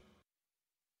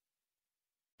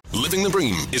 Living the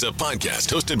Bream is a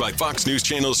podcast hosted by Fox News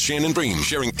Channel's Shannon Bream,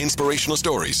 sharing inspirational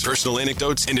stories, personal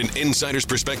anecdotes, and an insider's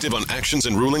perspective on actions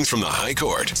and rulings from the High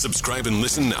Court. Subscribe and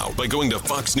listen now by going to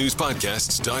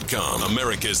foxnewspodcasts.com.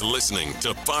 America's listening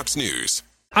to Fox News.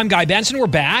 I'm Guy Benson. We're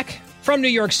back from New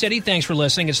York City. Thanks for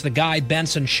listening. It's the Guy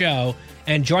Benson Show.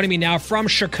 And joining me now from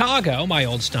Chicago, my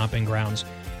old stomping grounds,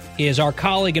 is our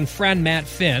colleague and friend Matt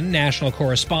Finn, national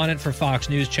correspondent for Fox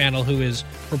News Channel, who is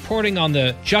reporting on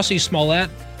the Jussie Smollett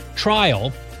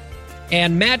trial.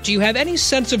 And Matt, do you have any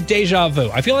sense of deja vu?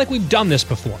 I feel like we've done this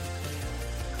before.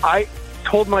 I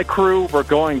told my crew we're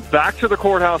going back to the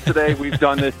courthouse today. We've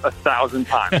done this 1,000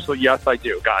 times. So yes, I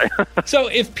do, Guy. So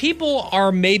if people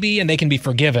are maybe, and they can be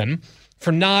forgiven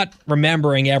for not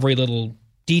remembering every little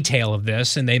detail of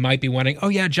this, and they might be wondering, oh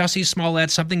yeah, Jussie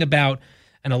Smollett, something about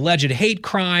an alleged hate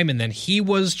crime, and then he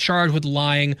was charged with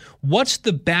lying. What's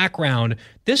the background?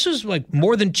 This was like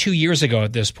more than 2 years ago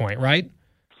at this point, right?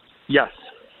 Yes.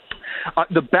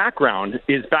 The background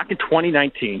is back in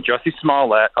 2019, Jussie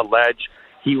Smollett alleged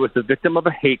he was the victim of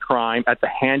a hate crime at the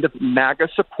hand of MAGA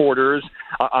supporters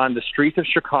on the streets of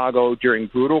Chicago during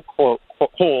brutal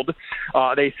cold.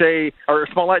 They say, or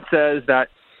Smollett says that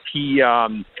he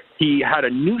had a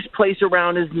noose placed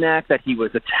around his neck, that he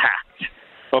was attacked.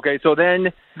 Okay, so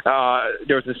then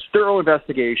there was this thorough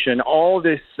investigation, all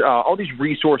these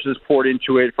resources poured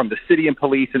into it from the city and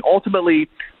police, and ultimately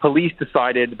police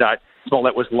decided that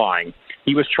Smollett was lying.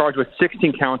 He was charged with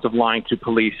 16 counts of lying to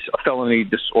police, a felony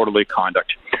disorderly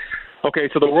conduct. Okay,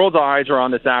 so the world's eyes are on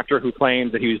this actor who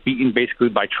claims that he was beaten basically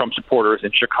by Trump supporters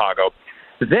in Chicago.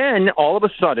 Then, all of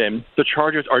a sudden, the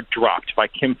charges are dropped by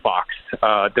Kim Foxx,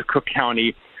 the Cook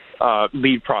County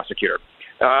lead prosecutor.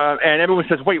 And everyone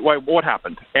says, wait, what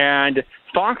happened? And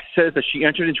Fox says that she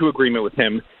entered into agreement with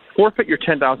him, forfeit your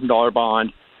 $10,000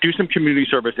 bond, do some community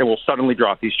service, and we'll suddenly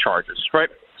drop these charges, right?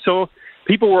 So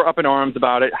people were up in arms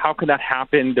about it. How could that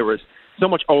happen? There was so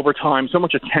much overtime, so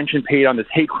much attention paid on this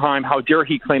hate crime. How dare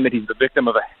he claim that he's the victim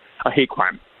of a hate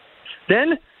crime?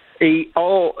 Then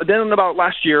about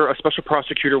last year, a special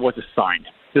prosecutor was assigned.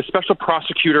 The special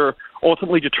prosecutor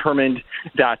ultimately determined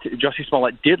that Jussie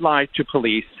Smollett did lie to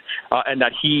police and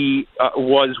that he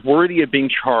was worthy of being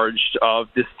charged of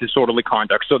this disorderly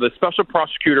conduct. So the special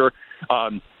prosecutor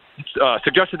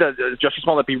suggested that Jussie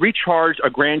Smollett be recharged. A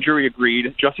grand jury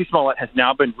agreed. Jussie Smollett has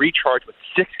now been recharged with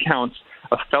 6 counts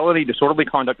of felony disorderly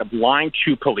conduct of lying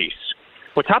to police.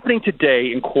 What's happening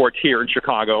today in court here in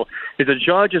Chicago is a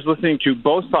judge is listening to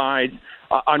both sides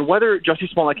on whether Jussie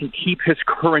Smollett can keep his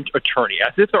current attorney.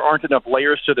 As if there aren't enough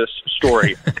layers to this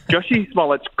story, Jussie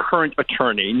Smollett's current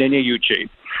attorney, Nene Uchi,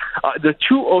 the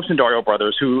 2 Osundario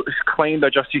brothers who claim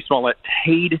that Jussie Smollett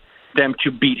paid them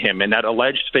to beat him in that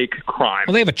alleged fake crime.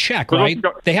 Well, they have a check, right?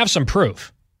 They have some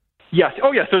proof. Yes.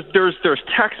 Oh, yes. There's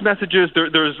text messages.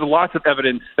 There's lots of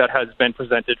evidence that has been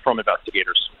presented from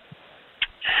investigators.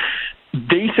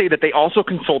 They say that they also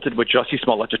consulted with Jussie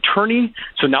Smollett's attorney.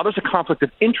 So now there's a conflict of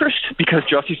interest because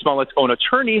Jussie Smollett's own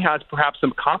attorney has perhaps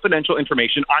some confidential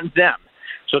information on them.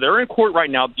 So they're in court right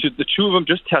now. The 2 of them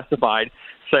just testified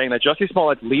saying that Jussie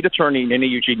Smollett's lead attorney, Nene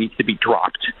Uchi, needs to be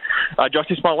dropped.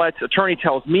 Jussie Smollett's attorney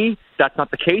tells me that's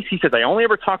not the case. He says, I only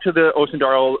ever talked to the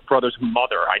Osundario brothers'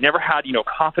 mother. I never had,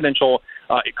 confidential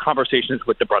conversations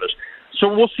with the brothers.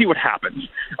 So we'll see what happens.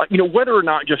 Whether or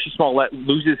not Jussie Smollett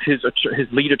loses his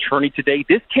lead attorney today,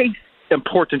 this case,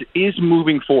 important, is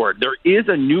moving forward. There is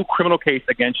a new criminal case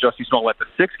against Jussie Smollett, the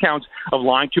 6 counts of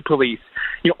lying to police.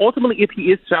 Ultimately, if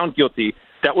he is found guilty,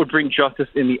 that would bring justice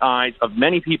in the eyes of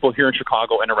many people here in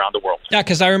Chicago and around the world. Yeah,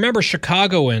 because I remember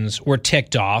Chicagoans were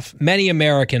ticked off. Many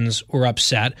Americans were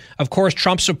upset. Of course,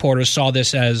 Trump supporters saw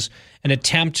this as an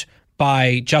attempt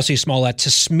by Jussie Smollett to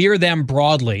smear them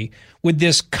broadly with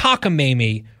this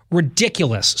cockamamie,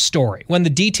 ridiculous story. When the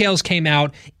details came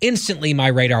out, instantly my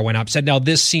radar went up, said, no,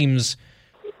 this seems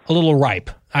a little ripe.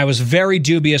 I was very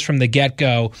dubious from the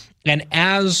get-go. And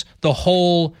as the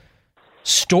whole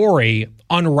story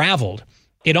unraveled,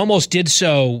 it almost did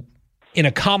so in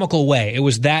a comical way. It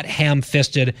was that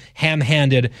ham-fisted,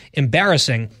 ham-handed,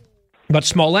 embarrassing. But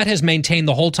Smollett has maintained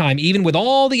the whole time, even with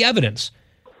all the evidence,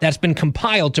 that's been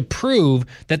compiled to prove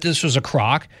that this was a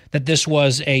crock, that this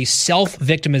was a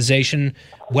self-victimization,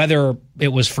 whether it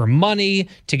was for money,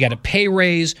 to get a pay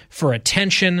raise, for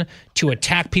attention, to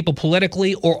attack people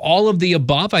politically, or all of the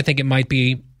above. I think it might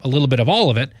be a little bit of all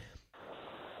of it.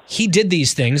 He did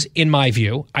these things, in my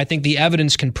view. I think the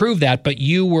evidence can prove that, but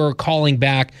you were calling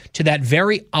back to that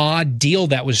very odd deal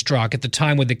that was struck at the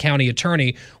time with the county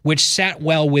attorney, which sat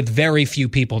well with very few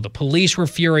people. The police were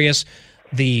furious.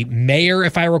 The mayor,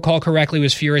 if I recall correctly,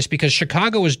 was furious because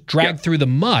Chicago was dragged through the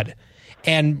mud.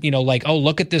 And, like, oh,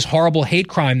 look at this horrible hate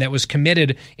crime that was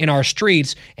committed in our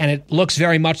streets. And it looks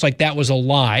very much like that was a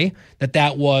lie,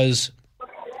 that was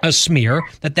a smear,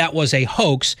 that was a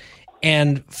hoax.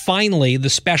 And finally, the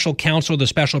special counsel, the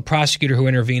special prosecutor who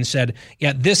intervened said,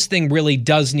 yeah, this thing really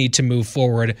does need to move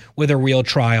forward with a real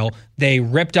trial. They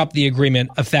ripped up the agreement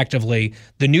effectively.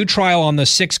 The new trial on the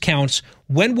 6 counts,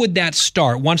 when would that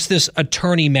start? Once this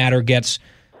attorney matter gets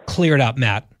cleared up,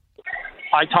 Matt?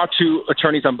 I talked to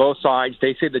attorneys on both sides.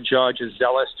 They say the judge is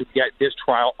zealous to get this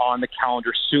trial on the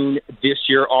calendar soon this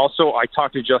year. Also, I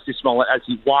talked to Justice Smollett as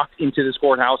he walked into this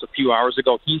courthouse a few hours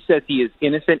ago. He says he is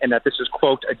innocent and that this is,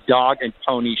 quote, a dog and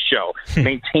pony show.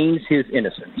 Maintains his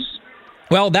innocence.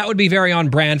 Well, that would be very on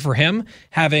brand for him,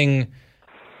 having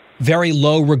very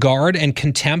low regard and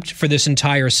contempt for this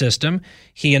entire system.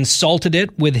 He insulted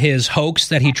it with his hoax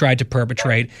that he tried to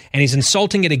perpetrate, and he's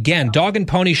insulting it again. Dog and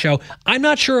pony show. I'm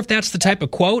not sure if that's the type of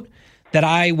quote that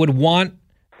I would want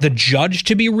the judge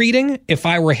to be reading if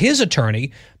I were his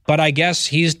attorney, but I guess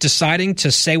he's deciding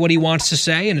to say what he wants to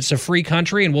say, and it's a free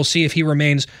country, and we'll see if he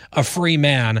remains a free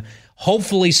man.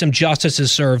 Hopefully some justice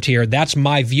is served here. That's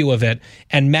my view of it.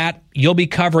 And Matt, you'll be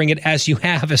covering it as you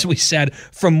have, as we said,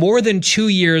 for more than 2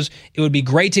 years. It would be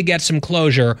great to get some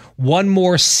closure. One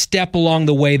more step along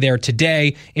the way there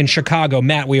today in Chicago.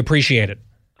 Matt, we appreciate it.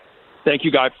 Thank you,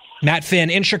 Guy. Matt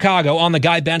Finn in Chicago on The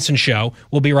Guy Benson Show.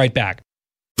 We'll be right back.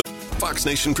 Fox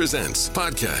Nation presents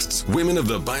podcasts Women of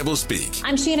the Bible Speak.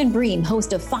 I'm Shannon Bream,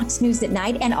 host of Fox News at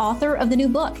Night and author of the new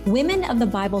book, Women of the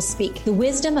Bible Speak, the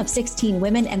wisdom of 16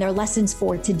 women and their lessons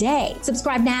for today.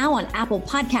 Subscribe now on Apple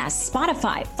Podcasts,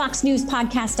 Spotify,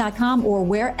 foxnewspodcast.com, or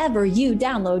wherever you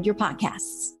download your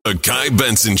podcasts. The Guy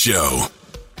Benson Show.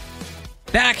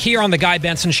 Back here on The Guy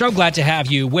Benson Show. Glad to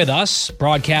have you with us,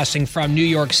 broadcasting from New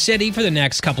York City for the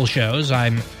next couple shows.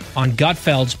 I'm on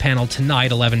Gutfeld's panel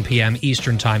tonight, 11 p.m.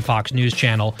 Eastern Time, Fox News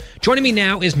Channel. Joining me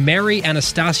now is Mary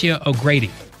Anastasia O'Grady,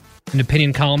 an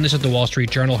opinion columnist at the Wall Street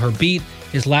Journal. Her beat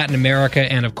is Latin America,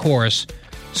 and of course,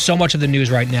 so much of the news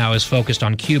right now is focused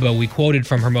on Cuba. We quoted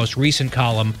from her most recent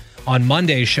column on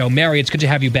Monday's show. Mary, it's good to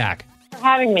have you back. Thanks for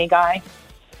having me, Guy.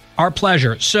 Our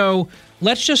pleasure. So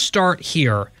let's just start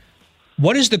here.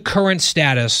 What is the current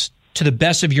status, to the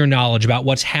best of your knowledge, about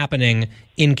what's happening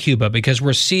in Cuba? Because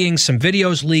we're seeing some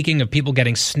videos leaking of people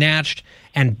getting snatched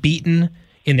and beaten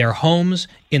in their homes,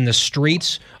 in the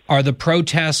streets. Are the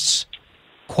protests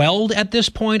quelled at this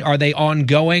point? Are they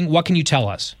ongoing? What can you tell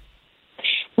us?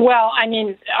 Well, I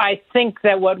mean, I think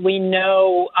that what we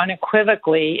know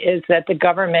unequivocally is that the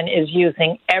government is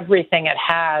using everything it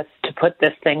has to put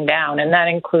this thing down, and that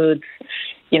includes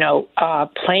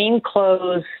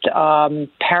plainclothes,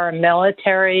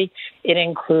 paramilitary. It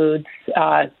includes,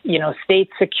 state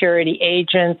security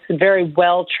agents, very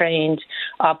well-trained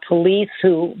police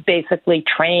who basically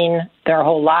train their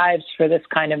whole lives for this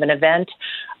kind of an event,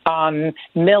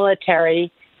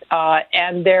 military,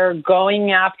 and they're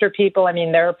going after people. I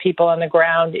mean, there are people on the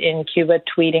ground in Cuba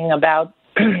tweeting about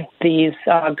these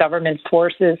government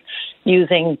forces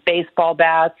using baseball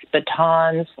bats,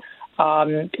 batons,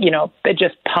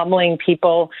 just pummeling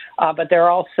people. But there are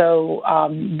also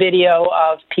video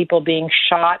of people being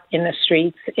shot in the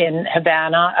streets in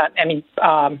Havana.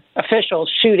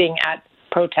 Officials shooting at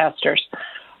protesters.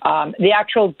 The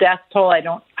actual death toll,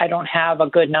 I don't have a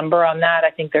good number on that.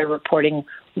 I think they're reporting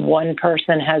one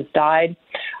person has died.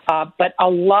 But a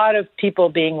lot of people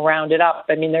being rounded up.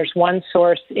 I mean, there's one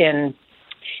source in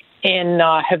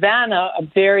Havana, a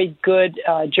very good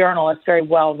journalist, very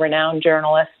well-renowned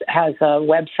journalist, has a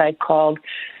website called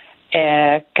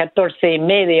 14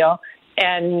 Medio,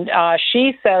 and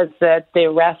she says that the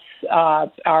arrests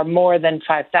are more than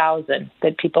 5,000,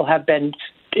 that people have been,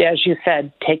 as you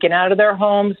said, taken out of their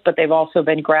homes, but they've also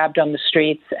been grabbed on the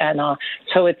streets. And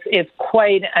so it's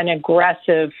quite an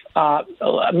aggressive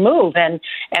move. And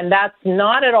that's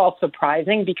not at all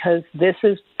surprising, because this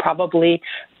is probably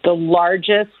the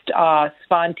largest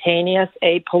spontaneous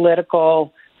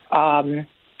apolitical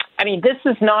I mean, this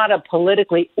is not a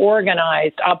politically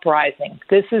organized uprising.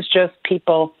 This is just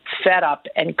people fed up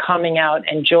and coming out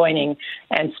and joining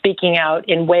and speaking out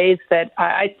in ways that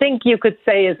I think you could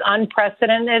say is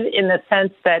unprecedented in the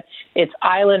sense that it's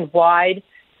island-wide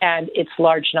and it's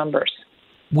large numbers.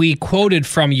 We quoted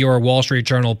from your Wall Street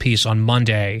Journal piece on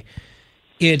Monday.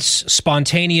 It's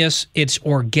spontaneous, it's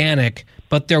organic,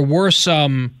 but there were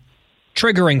some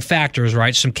triggering factors,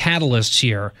 right? Some catalysts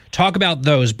here. Talk about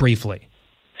those briefly.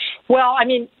 Well, I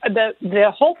mean,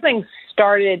 the whole thing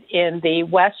started on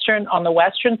the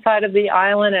western side of the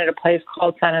island at a place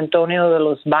called San Antonio de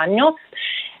los Baños,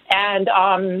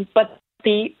 and but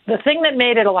the thing that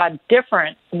made it a lot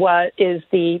different is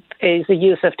the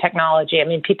use of technology. I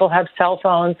mean, people have cell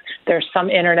phones. There's some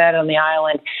internet on the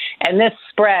island, and this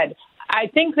spread. I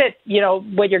think that,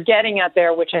 what you're getting at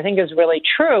there, which I think is really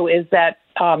true, is that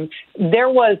there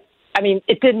was, I mean,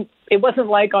 it wasn't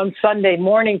like on Sunday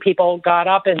morning people got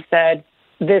up and said,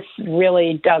 this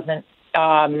really doesn't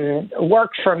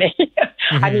work for me.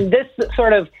 Mm-hmm. I mean, this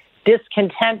sort of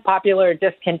popular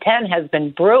discontent has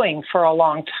been brewing for a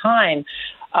long time.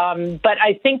 But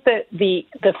I think that the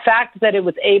fact that it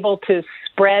was able to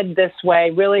spread this way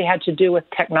really had to do with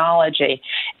technology.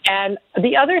 And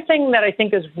the other thing that I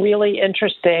think is really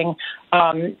interesting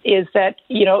is that,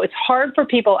 it's hard for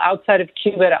people outside of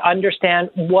Cuba to understand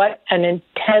what an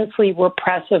intensely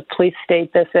repressive police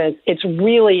state this is. It's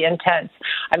really intense.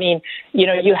 I mean,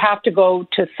 you have to go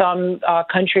to some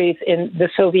countries in the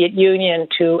Soviet Union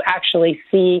to actually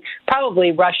see,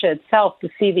 probably Russia itself, to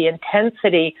see the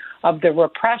intensity of the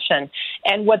repression.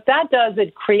 And what that does,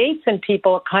 it creates in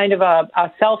people a kind of a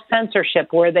self-censorship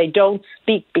where they don't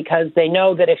speak because they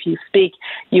know that if you speak,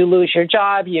 you lose your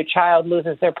job, your child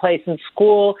loses their place in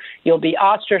school, you'll be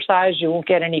ostracized, you won't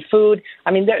get any food.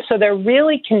 I mean, they're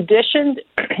really conditioned,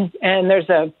 and there's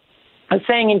a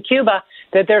saying in Cuba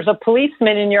that there's a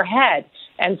policeman in your head,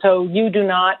 and so you do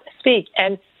not speak.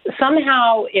 And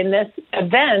somehow in this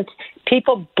event,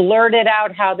 people blurted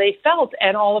out how they felt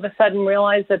and all of a sudden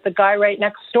realized that the guy right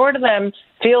next door to them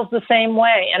feels the same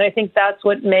way. And I think that's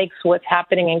what makes what's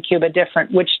happening in Cuba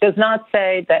different, which does not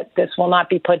say that this will not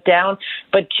be put down,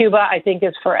 but Cuba, I think,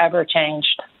 is forever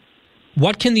changed.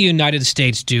 What can the United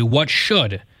States do? What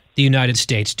should the United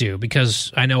States do?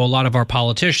 Because I know a lot of our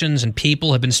politicians and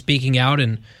people have been speaking out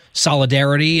in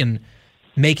solidarity and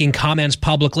making comments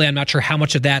publicly. I'm not sure how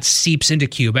much of that seeps into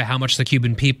Cuba, how much the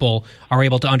Cuban people are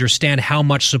able to understand how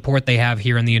much support they have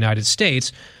here in the United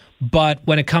States. But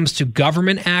when it comes to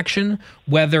government action,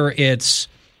 whether it's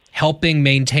helping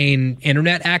maintain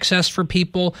internet access for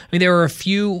people, I mean, there are a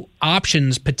few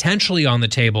options potentially on the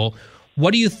table.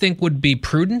 What do you think would be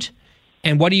prudent,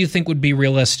 and what do you think would be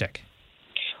realistic?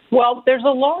 Well, there's a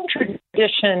long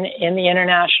tradition in the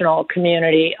international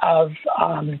community of,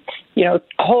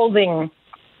 holding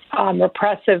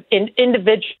repressive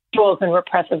individuals and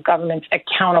repressive governments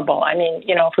accountable. I mean,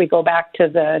 if we go back to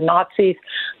the Nazis,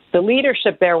 the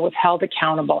leadership there was held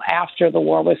accountable after the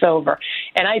war was over.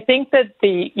 And I think that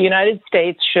the United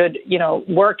States should,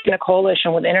 work in a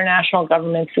coalition with international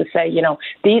governments to say,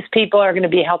 these people are going to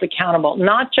be held accountable,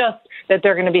 not just that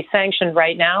they're going to be sanctioned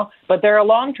right now, but there are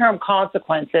long-term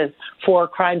consequences for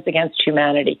crimes against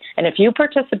humanity. And if you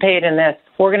participate in this,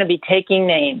 we're going to be taking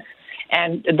names.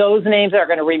 And those names are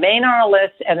going to remain on our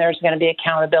list, and there's going to be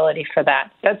accountability for that.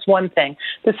 That's one thing.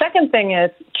 The second thing is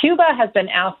Cuba has been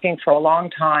asking for a long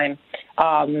time,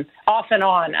 off and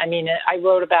on. I mean, I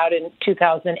wrote about in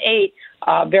 2008,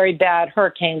 very bad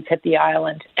hurricanes hit the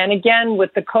island. And again,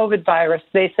 with the COVID virus,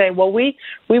 they say, well, we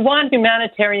want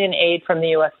humanitarian aid from the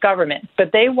U.S. government,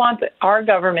 but they want our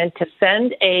government to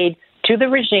send aid to the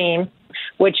regime,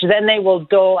 which then they will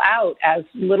dole out as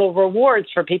little rewards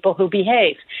for people who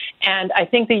behave. And I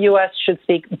think the U.S. should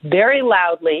speak very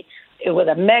loudly with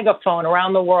a megaphone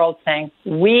around the world saying,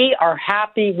 we are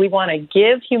happy, we want to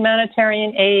give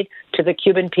humanitarian aid to the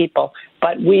Cuban people,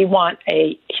 but we want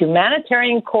a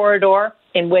humanitarian corridor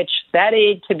in which that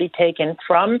aid to be taken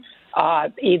from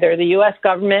either the U.S.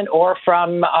 government or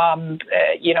from,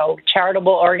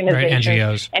 charitable organizations. Right,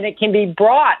 NGOs. And it can be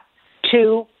brought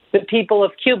to the people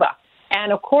of Cuba.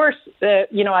 And of course, as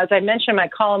I mentioned in my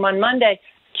column on Monday,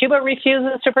 Cuba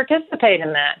refuses to participate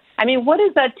in that. I mean, what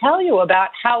does that tell you about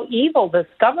how evil this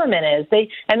government is? They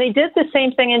did the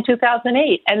same thing in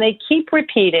 2008, and they keep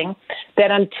repeating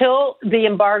that until the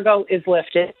embargo is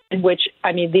lifted, which,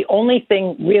 I mean, the only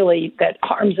thing really that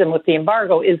harms them with the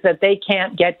embargo is that they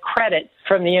can't get credit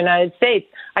from the United States.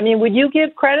 I mean, would you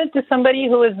give credit to somebody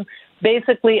who is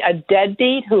basically a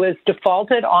deadbeat who has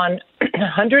defaulted on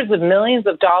hundreds of millions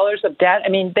of dollars of debt? I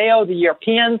mean, they owe the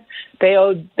Europeans, they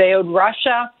owed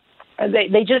Russia,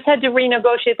 They just had to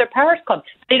renegotiate their Paris Club.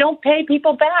 They don't pay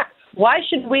people back. Why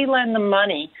should we lend them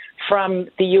money from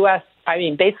the U.S.,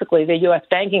 basically the U.S.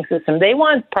 banking system? They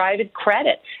want private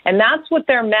credit, and that's what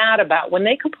they're mad about. When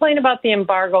they complain about the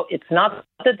embargo, it's not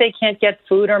that they can't get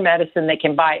food or medicine. They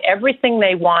can buy everything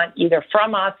they want, either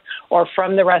from us or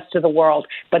from the rest of the world,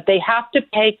 but they have to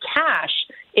pay cash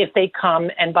if they come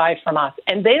and buy from us.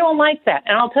 And they don't like that.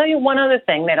 And I'll tell you one other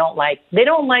thing they don't like. They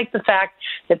don't like the fact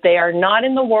that they are not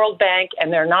in the World Bank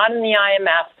and they're not in the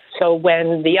IMF. So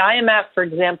when the IMF, for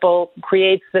example,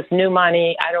 creates this new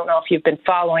money, I don't know if you've been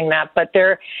following that, but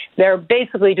they're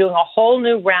basically doing a whole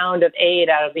new round of aid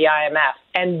out of the IMF.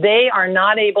 And they are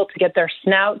not able to get their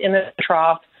snout in the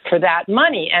trough for that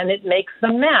money, and it makes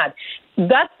them mad.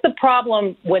 That's the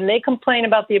problem. When they complain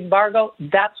about the embargo,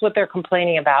 that's what they're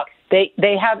complaining about.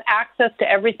 They have access to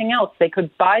everything else. They could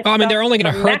buy stuff. They're only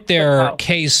going to hurt their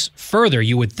case further,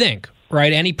 you would think,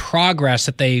 right? Any progress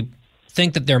that they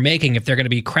think that they're making, if they're going to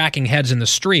be cracking heads in the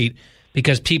street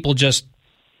because people just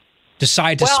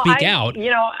decide to speak out.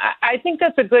 I think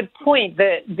that's a good point.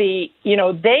 They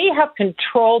have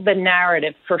controlled the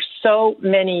narrative for so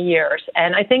many years,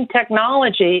 and I think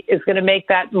technology is going to make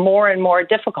that more and more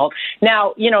difficult.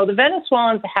 Now, the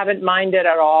Venezuelans haven't minded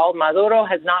at all. Maduro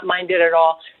has not minded at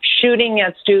all, shooting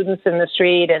at students in the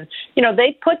street, and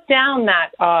they put down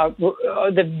that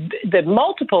the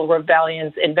multiple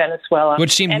rebellions in Venezuela,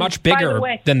 which seemed much bigger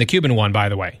than the Cuban one, by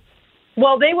the way.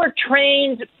 Well, they were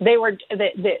trained. The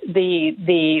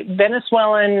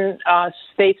Venezuelan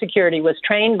state security was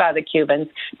trained by the Cubans.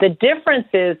 The difference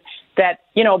is that,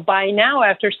 by now,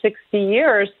 after 60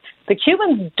 years, the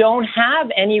Cubans don't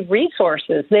have any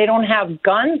resources. They don't have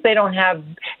guns. They don't have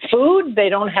food. They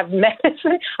don't have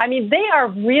medicine. They are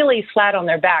really flat on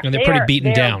their back. And they're pretty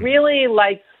beaten down. They are really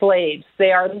like slaves.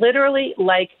 They are literally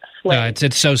like slaves.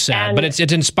 It's so sad. But it's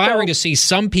inspiring to see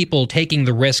some people taking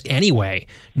the risk anyway,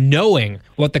 knowing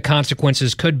what the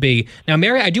consequences could be. Now,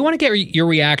 Mary, I do want to get your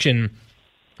reaction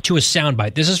to a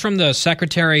soundbite. This is from the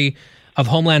Secretary of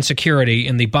Homeland Security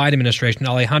in the Biden administration,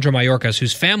 Alejandro Mayorkas,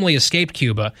 whose family escaped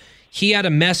Cuba. He had a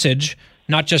message,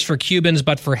 not just for Cubans,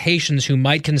 but for Haitians who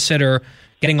might consider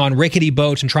getting on rickety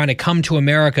boats and trying to come to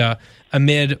America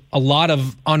amid a lot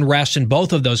of unrest in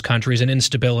both of those countries and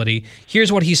instability. Here's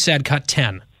what he said, cut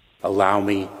 10. Allow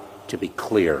me to be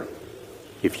clear.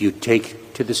 If you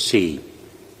take to the sea,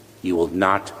 you will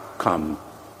not come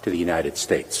to the United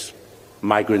States.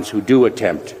 Migrants who do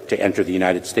attempt to enter the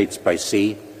United States by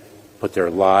sea put their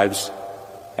lives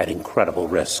at incredible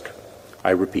risk.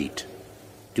 I repeat,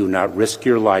 do not risk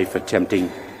your life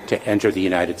attempting to enter the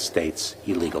United States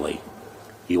illegally.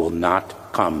 You will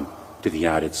not come to the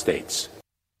United States.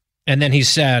 And then he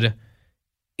said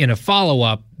in a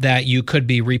follow-up that you could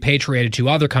be repatriated to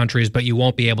other countries, but you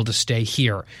won't be able to stay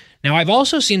here. Now, I've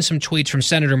also seen some tweets from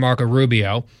Senator Marco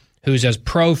Rubio, who's as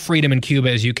pro-freedom in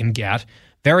Cuba as you can get,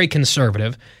 very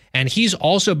conservative, and he's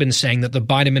also been saying that the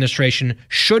Biden administration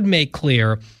should make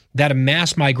clear that a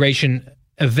mass migration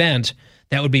event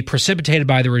that would be precipitated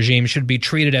by the regime should be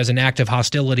treated as an act of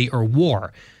hostility or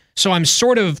war. So I'm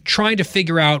sort of trying to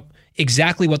figure out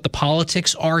exactly what the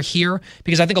politics are here,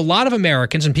 because I think a lot of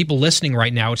Americans and people listening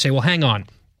right now would say, well, hang on.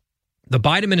 The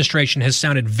Biden administration has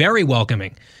sounded very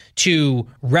welcoming to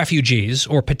refugees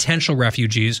or potential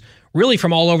refugees, really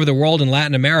from all over the world in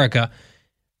Latin America.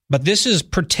 But this is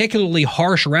particularly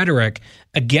harsh rhetoric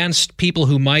against people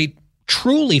who might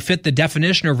truly fit the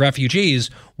definition of refugees.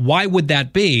 Why would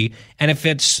that be? And if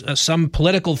it's some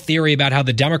political theory about how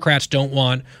the Democrats don't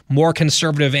want more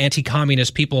conservative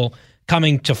anti-communist people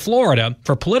coming to Florida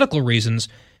for political reasons,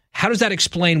 how does that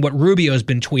explain what Rubio's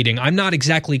been tweeting? I'm not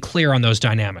exactly clear on those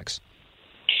dynamics.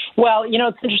 Well,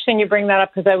 it's interesting you bring that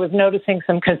up because I was noticing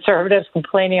some conservatives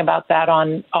complaining about that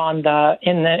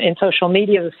in social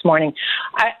media this morning.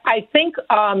 I think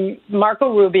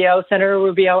Marco Rubio, Senator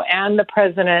Rubio, and the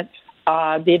president,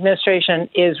 the administration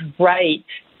is right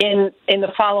in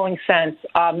the following sense.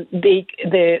 The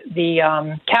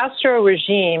Castro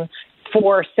regime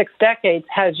for 6 decades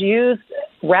has used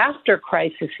rafter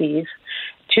crises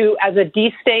as a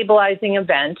destabilizing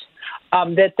event.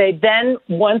 That they then,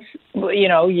 once,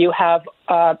 you have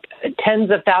tens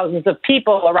of thousands of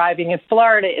people arriving in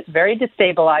Florida, it's very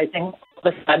destabilizing. All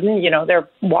of a sudden, they're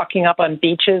walking up on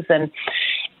beaches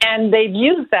and they've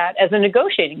used that as a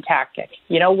negotiating tactic.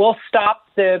 We'll stop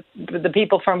the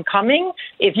people from coming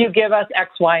if you give us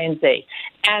X, Y, and Z.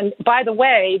 And by the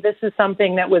way, this is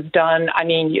something that was done.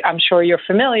 I'm sure you're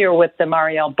familiar with the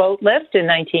Mariel boat lift in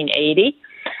 1980.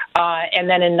 And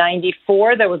then in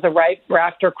 94, there was a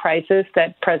rafter crisis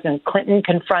that President Clinton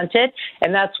confronted.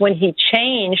 And that's when he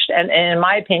changed. And in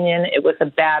my opinion, it was a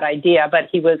bad idea. But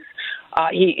he was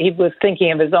he was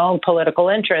thinking of his own political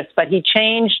interests, but he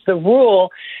changed the rule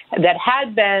that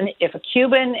had been, if a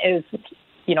Cuban is,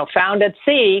 found at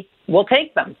sea, we'll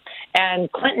take them.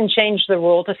 And Clinton changed the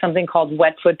rule to something called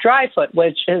wet foot, dry foot,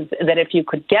 which is that if you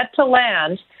could get to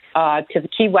land to the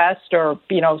Key West or,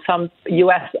 some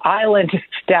U.S. island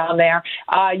down there,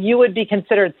 you would be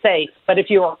considered safe. But if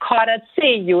you were caught at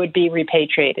sea, you would be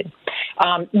repatriated.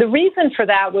 The reason for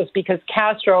that was because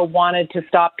Castro wanted to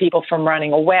stop people from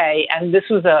running away, and this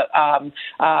was a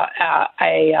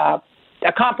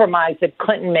compromise that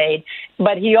Clinton made.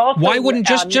 But he also... Why wouldn't,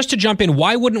 just to jump in,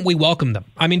 why wouldn't we welcome them?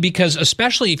 I mean, because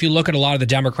especially if you look at a lot of the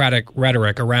Democratic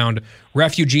rhetoric around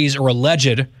refugees or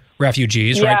alleged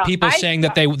refugees, right? People saying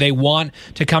that they want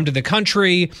to come to the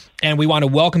country and we want to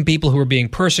welcome people who are being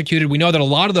persecuted. We know that a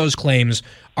lot of those claims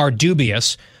are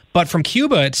dubious. But from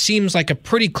Cuba, it seems like a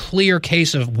pretty clear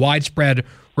case of widespread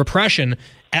repression,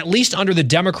 at least under the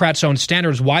Democrats' own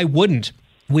standards. Why wouldn't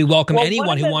we welcome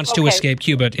anyone who wants to escape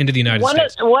Cuba into the United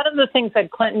States? One of the things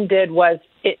that Clinton did was,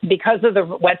 because of the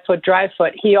wet foot, dry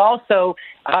foot, he also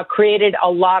created a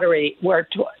lottery where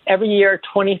every year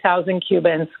 20,000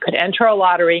 Cubans could enter a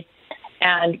lottery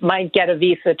and might get a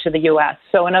visa to the U.S.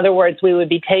 So in other words, we would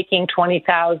be taking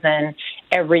 20,000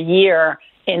 every year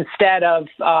instead of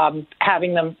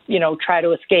having them, try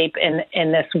to escape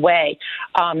in this way.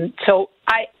 So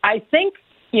I think,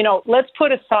 let's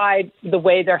put aside the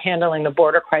way they're handling the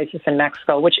border crisis in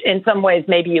Mexico, which in some ways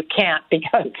maybe you can't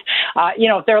because,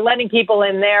 if they're letting people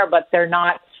in there, but they're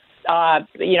not,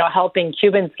 helping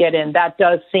Cubans get in, that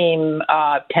does seem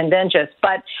tendentious.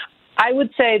 But I would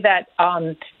say that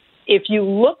if you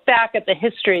look back at the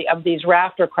history of these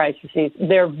rafter crises,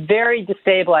 they're very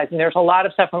destabilizing. There's a lot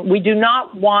of stuff. We do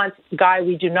not want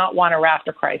a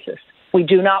rafter crisis. We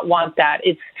do not want that.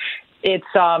 It's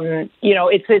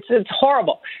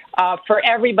horrible for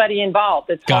everybody involved.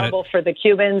 It's horrible for the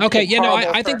Cubans. Okay,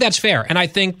 I think that's fair. And I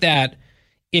think that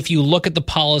if you look at the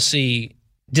policy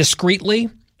discreetly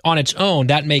on its own,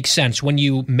 that makes sense. When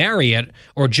you marry it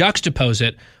or juxtapose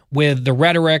it with the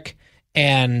rhetoric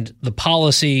and the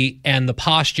policy and the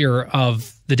posture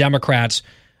of the Democrats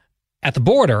at the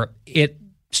border, it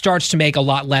starts to make a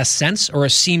lot less sense, or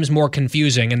it seems more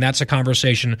confusing, and that's a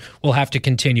conversation we'll have to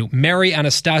continue. Mary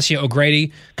Anastasia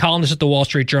O'Grady, columnist at the Wall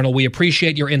Street Journal, we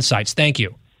appreciate your insights. Thank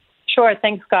you. Sure.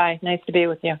 Thanks, Guy. Nice to be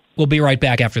with you. We'll be right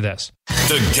back after this.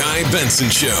 The Guy Benson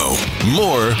Show.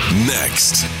 More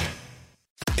next.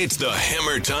 It's the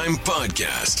Hammer Time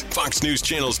Podcast. Fox News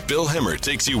Channel's Bill Hemmer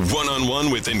takes you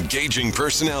one-on-one with engaging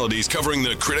personalities covering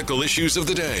the critical issues of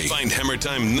the day. Find Hammer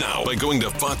Time now by going to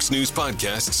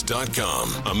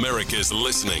foxnewspodcasts.com. America's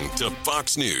listening to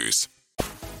Fox News.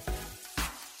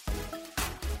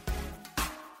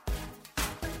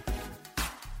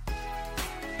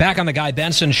 Back on the Guy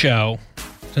Benson Show,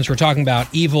 since we're talking about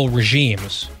evil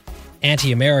regimes,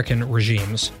 anti-American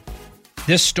regimes,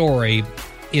 this story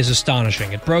is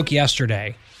astonishing. It broke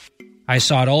yesterday. I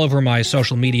saw it all over my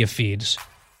social media feeds.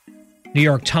 New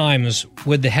York Times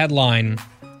with the headline,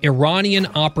 Iranian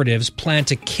operatives plan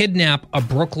to kidnap a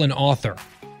Brooklyn author,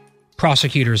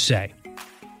 prosecutors say.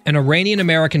 An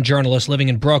Iranian-American journalist living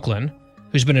in Brooklyn,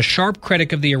 who's been a sharp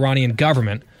critic of the Iranian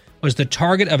government, was the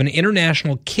target of an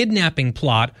international kidnapping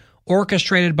plot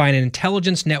orchestrated by an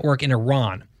intelligence network in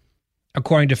Iran,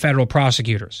 according to federal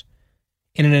prosecutors.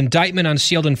 In an indictment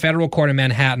unsealed in federal court in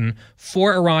Manhattan,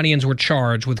 4 Iranians were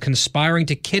charged with conspiring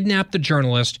to kidnap the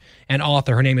journalist and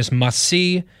author. Her name is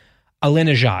Masih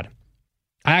Alinejad.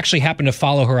 I actually happen to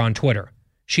follow her on Twitter.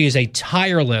 She is a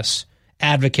tireless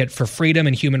advocate for freedom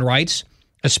and human rights,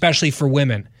 especially for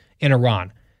women in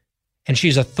Iran. And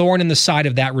she's a thorn in the side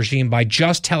of that regime by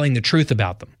just telling the truth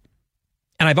about them.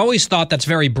 And I've always thought that's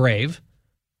very brave.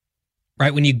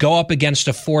 Right? When you go up against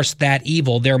a force that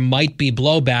evil, there might be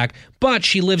blowback, but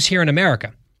she lives here in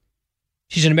America.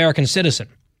 She's an American citizen.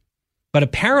 But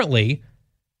apparently,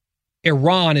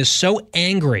 Iran is so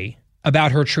angry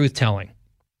about her truth-telling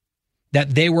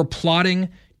that they were plotting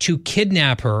to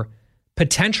kidnap her,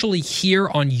 potentially here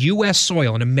on U.S.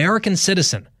 soil, an American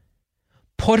citizen,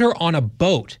 put her on a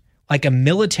boat, like a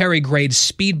military-grade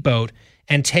speedboat,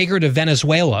 and take her to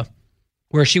Venezuela,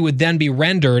 where she would then be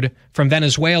rendered from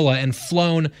Venezuela and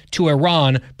flown to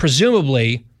Iran,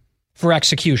 presumably for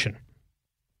execution.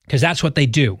 Because that's what they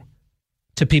do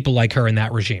to people like her in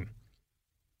that regime.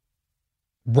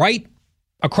 Right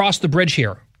across the bridge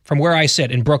here, from where I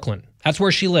sit in Brooklyn, that's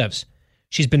where she lives.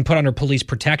 She's been put under police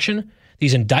protection.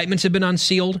 These indictments have been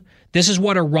unsealed. This is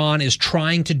what Iran is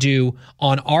trying to do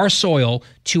on our soil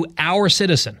to our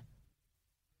citizen,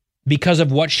 because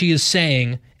of what she is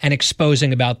saying and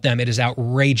exposing about them. It is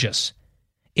outrageous.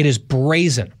 It is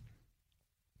brazen.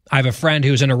 I have a friend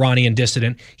who's an Iranian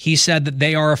dissident. He said that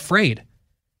they are afraid.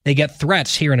 They get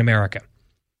threats here in America.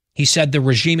 He said the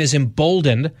regime is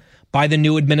emboldened by the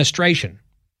new administration,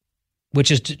 which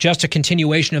is just a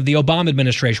continuation of the Obama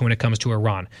administration when it comes to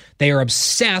Iran. They are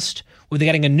obsessed with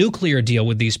getting a nuclear deal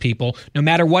with these people, no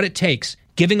matter what it takes,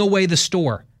 giving away the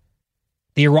store.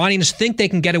 The Iranians think they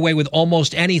can get away with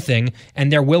almost anything,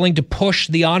 and they're willing to push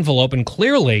the envelope. And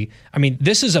clearly, I mean,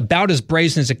 this is about as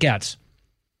brazen as it gets.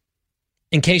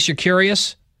 In case you're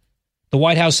curious, the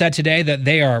White House said today that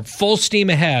they are full steam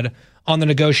ahead on the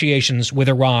negotiations with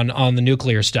Iran on the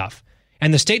nuclear stuff.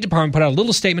 And the State Department put out a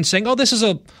little statement saying, oh, this is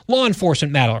a law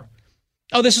enforcement matter.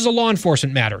 Oh, this is a law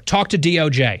enforcement matter. Talk to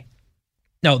DOJ.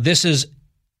 No, this is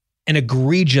an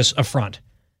egregious affront.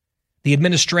 The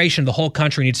administration, the whole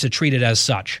country needs to treat it as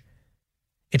such.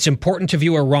 It's important to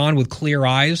view Iran with clear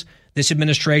eyes. This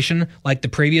administration, like the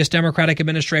previous Democratic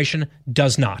administration,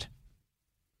 does not.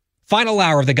 Final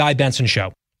hour of the Guy Benson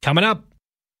Show. Coming up.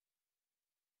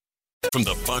 From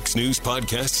the Fox News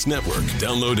Podcasts Network,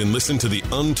 download and listen to The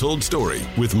Untold Story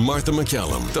with Martha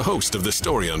McCallum. The host of The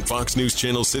Story on Fox News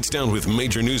Channel sits down with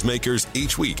major newsmakers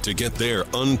each week to get their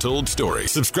untold story.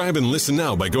 Subscribe and listen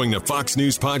now by going to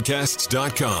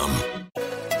foxnewspodcasts.com.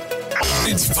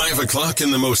 It's 5 o'clock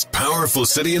in the most powerful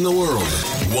city in the world,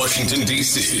 Washington,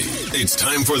 D.C. It's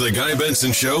time for the Guy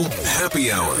Benson Show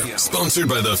Happy Hour, sponsored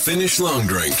by the Finnish Long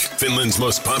Drink. Finland's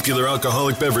most popular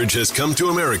alcoholic beverage has come to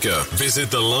America. Visit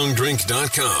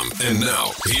thelongdrink.com. And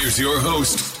now, here's your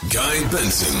host, Guy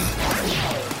Benson.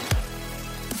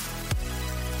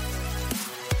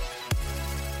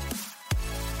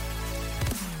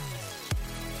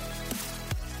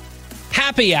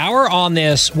 Happy hour on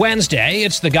this Wednesday.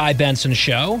 It's the Guy Benson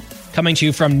Show. Coming to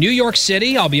you from New York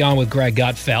City. I'll be on with Greg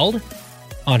Gutfeld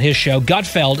on his show,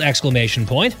 Gutfeld!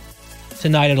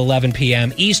 Tonight at 11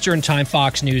 p.m. Eastern Time,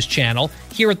 Fox News Channel.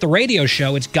 Here at the radio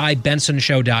show, it's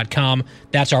GuyBensonShow.com.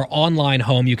 That's our online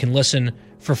home. You can listen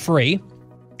for free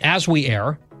as we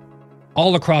air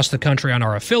all across the country on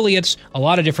our affiliates. A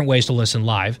lot of different ways to listen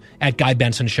live at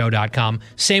GuyBensonShow.com.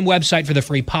 Same website for the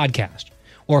free podcast,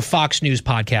 or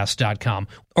foxnewspodcast.com,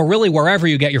 or really wherever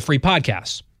you get your free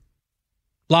podcasts.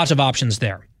 Lots of options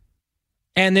there.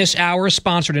 And this hour is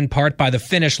sponsored in part by the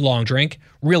Finnish Long Drink.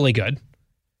 Really good.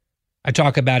 I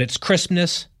talk about its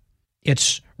crispness,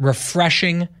 its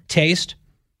refreshing taste.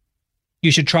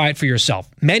 You should try it for yourself.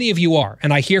 Many of you are,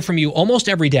 and I hear from you almost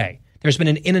every day. There's been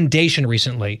an inundation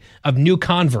recently of new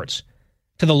converts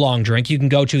to the Long Drink. You can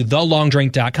go to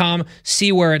thelongdrink.com,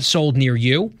 see where it's sold near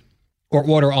you, or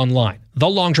order online.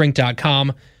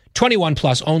 Thelongdrink.com, 21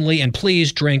 plus only, and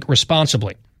please drink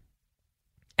responsibly.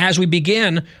 As we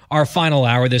begin our final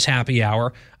hour, this happy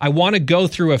hour, I want to go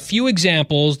through a few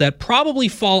examples that probably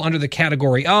fall under the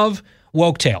category of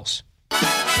woke tales. Woke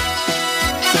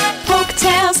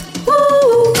tales,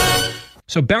 woo!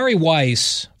 So Barry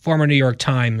Weiss, former New York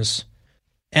Times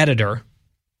editor,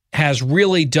 has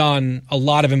really done a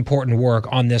lot of important work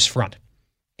on this front.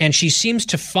 And she seems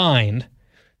to find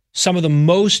some of the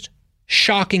most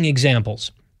shocking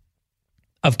examples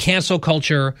of cancel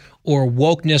culture or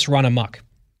wokeness run amok.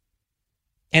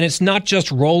 And it's not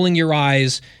just rolling your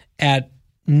eyes at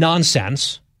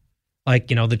nonsense, like,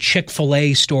 the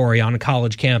Chick-fil-A story on a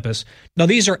college campus. No,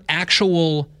 these are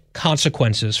actual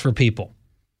consequences for people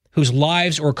whose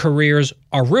lives or careers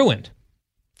are ruined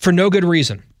for no good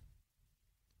reason,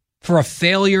 for a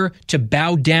failure to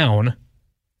bow down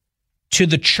to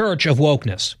the church of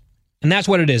wokeness. And that's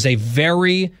what it is, a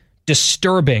very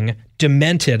disturbing,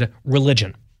 demented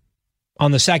religion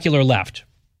on the secular left,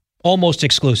 almost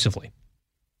exclusively.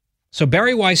 So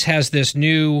Barry Weiss has this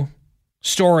new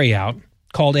story out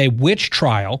called A Witch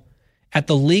Trial at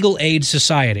the Legal Aid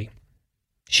Society.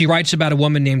 She writes about a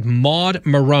woman named Maud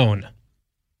Marone,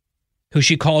 who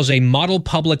she calls a model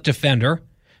public defender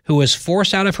who was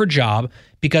forced out of her job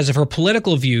because of her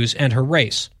political views and her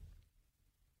race.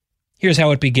 Here's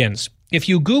how it begins. If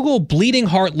you Google bleeding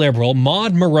heart liberal,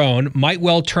 Maud Marone might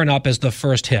well turn up as the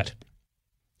first hit.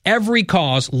 Every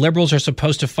cause liberals are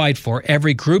supposed to fight for,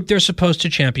 every group they're supposed to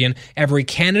champion, every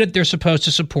candidate they're supposed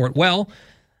to support, well,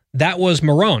 that was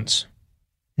Marone's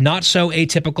not so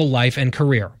atypical life and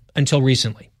career until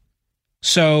recently.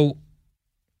 So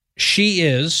she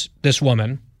is, this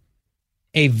woman,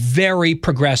 a very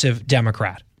progressive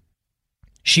Democrat.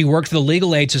 She worked for the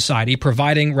Legal Aid Society,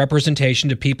 providing representation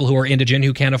to people who are indigent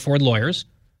who can't afford lawyers.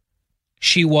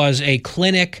 She was a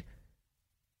clinic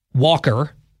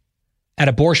walker at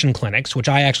abortion clinics, which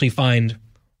I actually find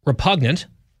repugnant,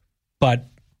 but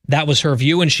that was her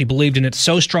view, and she believed in it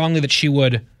so strongly that she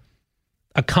would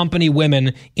accompany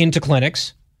women into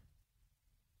clinics.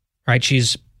 Right?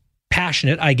 She's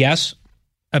passionate, I guess,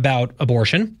 about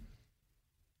abortion,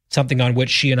 something on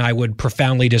which she and I would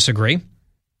profoundly disagree.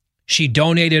 She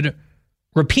donated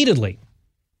repeatedly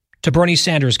to Bernie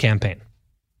Sanders' campaign.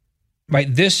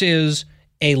 Right? This is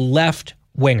a left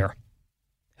winger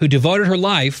who devoted her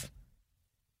life,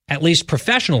 at least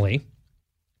professionally,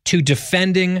 to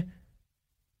defending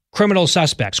criminal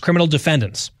suspects, criminal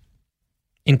defendants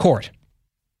in court.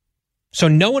 So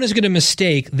no one is going to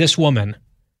mistake this woman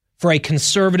for a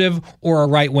conservative or a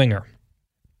right winger.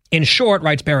 In short,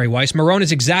 writes Barry Weiss, Marone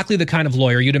is exactly the kind of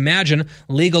lawyer you'd imagine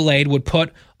Legal Aid would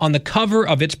put on the cover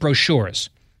of its brochures.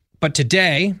 But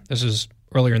today, this is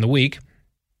earlier in the week,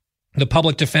 the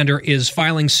public defender is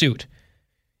filing suit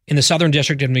in the Southern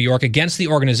District of New York against the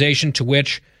organization to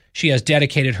which she has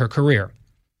dedicated her career.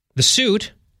 The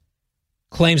suit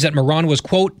claims that Marone was,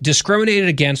 quote, discriminated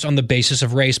against on the basis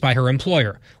of race by her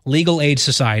employer, Legal Aid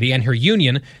Society, and her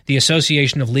union, the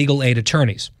Association of Legal Aid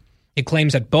Attorneys. It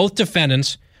claims that both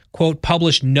defendants, quote,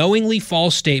 published knowingly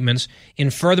false statements in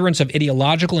furtherance of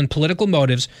ideological and political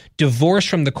motives divorced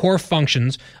from the core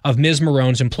functions of Ms.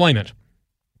 Marone's employment.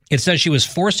 It says she was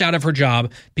forced out of her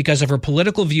job because of her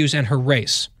political views and her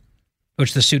race,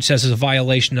 which the suit says is a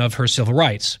violation of her civil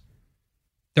rights.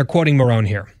 They're quoting Marone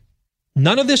here.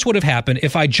 None of this would have happened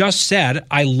if I just said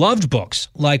I loved books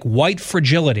like White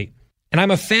Fragility, and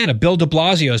I'm a fan of Bill de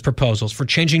Blasio's proposals for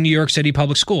changing New York City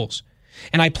public schools,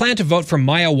 and I plan to vote for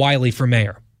Maya Wiley for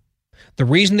mayor. The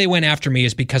reason they went after me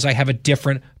is because I have a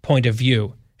different point of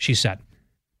view, she said.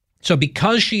 So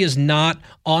because she is not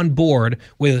on board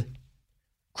with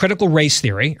critical race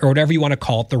theory, or whatever you want to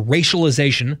call it, the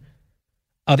racialization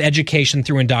of education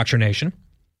through indoctrination,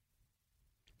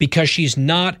 because she's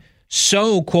not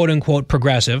so quote-unquote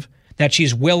progressive that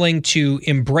she's willing to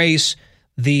embrace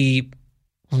the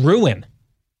ruin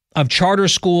of charter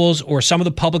schools or some of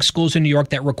the public schools in New York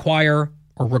that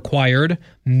required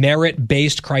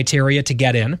merit-based criteria to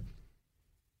get in.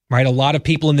 Right? A lot of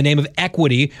people in the name of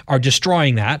equity are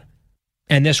destroying that.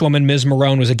 And this woman, Ms.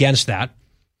 Marone, was against that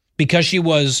because she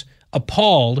was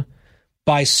appalled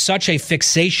by such a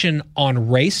fixation on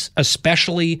race,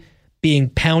 especially being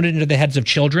pounded into the heads of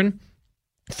children.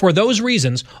 For those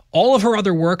reasons, all of her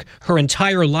other work, her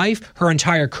entire life, her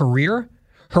entire career,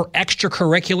 her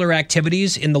extracurricular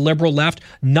activities in the liberal left,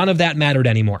 none of that mattered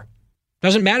anymore.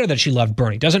 Doesn't matter that she loved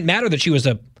Bernie. Doesn't matter that she was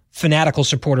a fanatical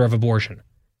supporter of abortion.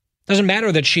 Doesn't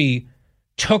matter that she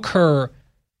took her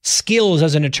skills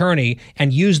as an attorney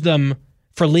and used them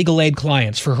for legal aid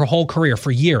clients for her whole career,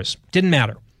 for years. Didn't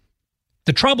matter.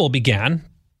 The trouble began,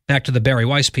 back to the Barry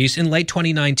Weiss piece, in late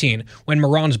 2019 when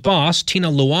Marone's boss, Tina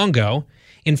Luongo,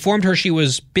 informed her she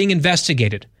was being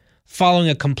investigated following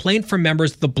a complaint from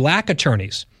members of the black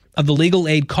attorneys of the Legal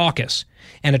Aid Caucus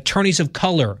and attorneys of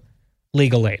color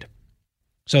legal aid.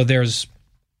 So there's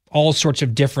all sorts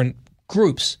of different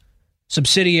groups,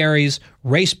 subsidiaries,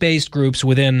 race-based groups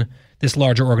within this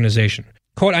larger organization.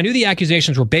 Quote, I knew the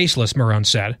accusations were baseless, Marone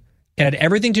said. It had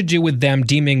everything to do with them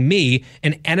deeming me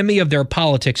an enemy of their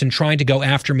politics and trying to go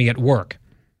after me at work.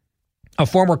 A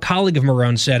former colleague of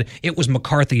Marone said it was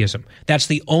McCarthyism. That's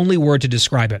the only word to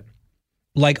describe it.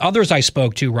 Like others I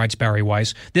spoke to, writes Barry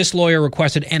Weiss, this lawyer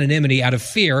requested anonymity out of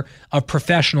fear of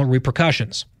professional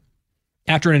repercussions.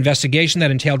 After an investigation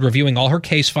that entailed reviewing all her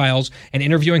case files and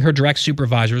interviewing her direct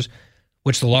supervisors,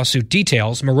 which the lawsuit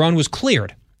details, Marone was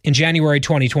cleared in January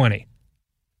 2020.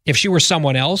 If she were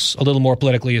someone else, a little more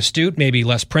politically astute, maybe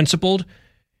less principled,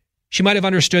 she might have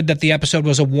understood that the episode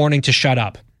was a warning to shut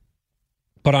up.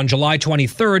 But on July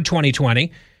 23rd,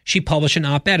 2020, she published an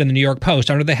op-ed in the New York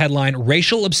Post under the headline,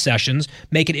 Racial Obsessions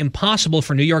Make It Impossible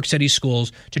for New York City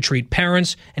Schools to Treat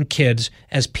Parents and Kids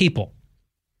as People.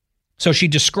 So she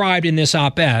described in this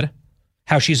op-ed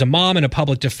how she's a mom and a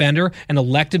public defender, an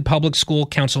elected public school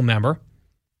council member.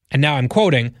 And now I'm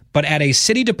quoting, but at a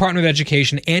City Department of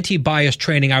Education anti-bias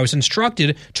training, I was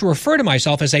instructed to refer to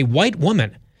myself as a white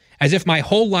woman, as if my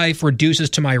whole life reduces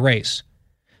to my race.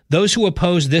 Those who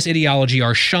oppose this ideology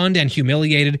are shunned and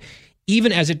humiliated,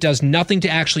 even as it does nothing to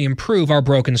actually improve our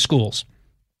broken schools.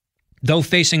 Though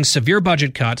facing severe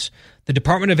budget cuts, the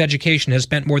Department of Education has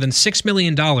spent more than $6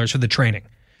 million for the training,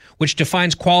 which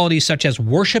defines qualities such as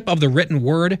worship of the written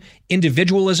word,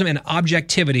 individualism, and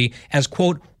objectivity as,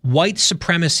 quote, white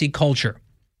supremacy culture.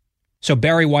 So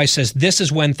Barry Weiss says this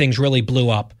is when things really blew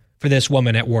up for this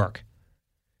woman at work.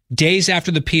 Days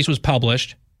after the piece was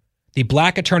published, the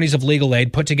black attorneys of legal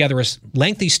aid put together a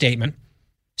lengthy statement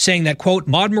saying that, quote,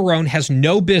 Maud Marone has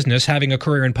no business having a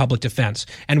career in public defense,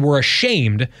 and we're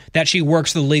ashamed that she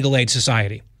works for the Legal Aid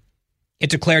Society. It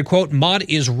declared, quote, Maud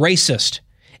is racist,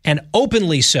 and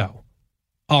openly so,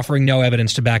 offering no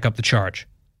evidence to back up the charge.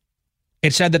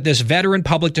 It said that this veteran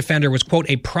public defender was, quote,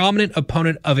 a prominent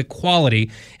opponent of equality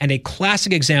and a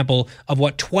classic example of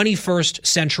what 21st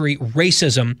century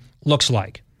racism looks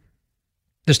like.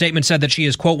 The statement said that she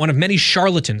is, quote, one of many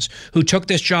charlatans who took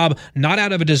this job not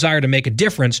out of a desire to make a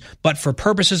difference, but for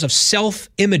purposes of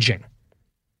self-imaging.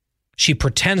 She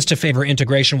pretends to favor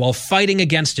integration while fighting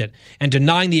against it and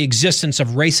denying the existence of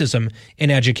racism in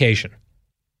education.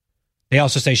 They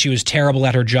also say she was terrible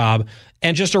at her job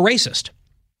and just a racist.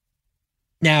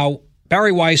 Now,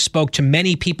 Barry Weiss spoke to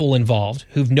many people involved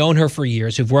who've known her for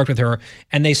years, who've worked with her,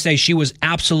 and they say she was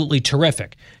absolutely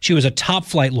terrific. She was a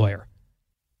top-flight lawyer,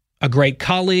 a great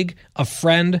colleague, a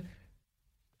friend.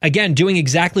 Again, doing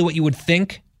exactly what you would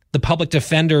think the public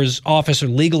defender's office, or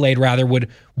legal aid rather, would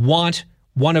want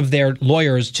one of their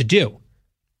lawyers to do.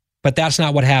 But that's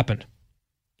not what happened.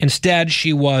 Instead,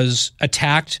 she was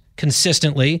attacked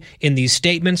consistently in these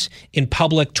statements, in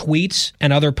public tweets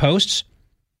and other posts.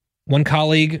 One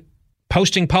colleague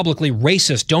posting publicly,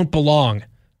 racist, don't belong,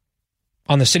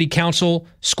 on the city council,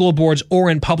 school boards, or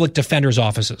in public defender's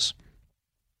offices.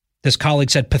 This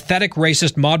colleague said, pathetic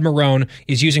racist Maud Marone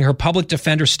is using her public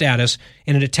defender status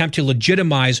in an attempt to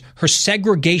legitimize her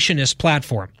segregationist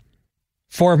platform.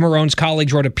 4 of Marone's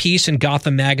colleagues wrote a piece in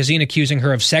Gotham magazine accusing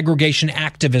her of segregation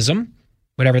activism,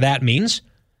 whatever that means,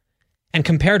 and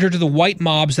compared her to the white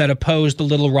mobs that opposed the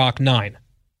Little Rock Nine.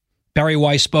 Barry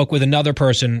Weiss spoke with another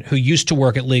person who used to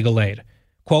work at Legal Aid.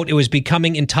 Quote, it was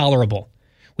becoming intolerable.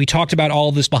 We talked about all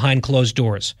of this behind closed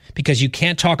doors because you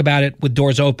can't talk about it with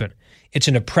doors open. It's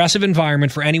an oppressive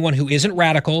environment for anyone who isn't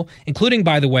radical, including,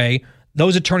 by the way,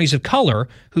 those attorneys of color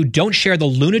who don't share the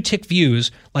lunatic views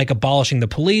like abolishing the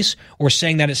police or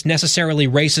saying that it's necessarily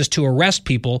racist to arrest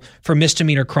people for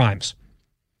misdemeanor crimes.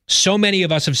 So many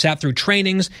of us have sat through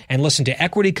trainings and listened to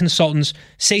equity consultants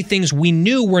say things we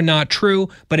knew were not true,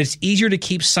 but it's easier to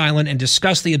keep silent and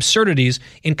discuss the absurdities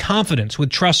in confidence with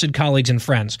trusted colleagues and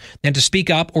friends than to speak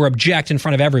up or object in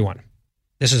front of everyone.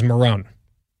 This is Marone.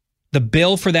 The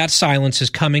bill for that silence is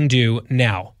coming due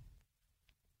now.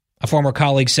 A former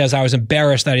colleague says, I was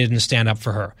embarrassed that I didn't stand up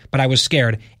for her, but I was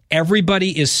scared.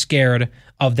 Everybody is scared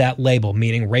of that label,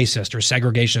 meaning racist or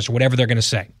segregationist or whatever they're going to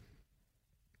say.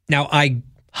 Now, I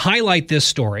highlight this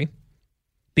story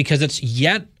because it's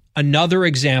yet another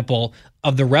example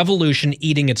of the revolution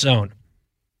eating its own.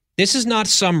 This is not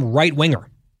some right-winger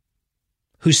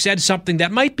who said something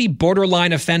that might be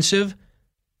borderline offensive,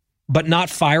 but not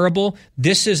fireable.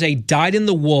 This is a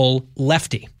dyed-in-the-wool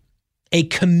lefty, a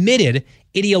committed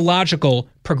ideological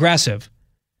progressive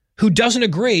who doesn't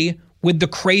agree with the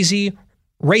crazy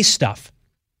race stuff.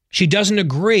 She doesn't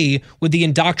agree with the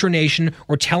indoctrination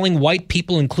or telling white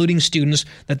people, including students,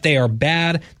 that they are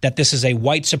bad, that this is a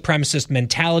white supremacist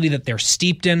mentality that they're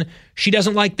steeped in. She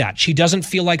doesn't like that. She doesn't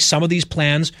feel like some of these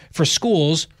plans for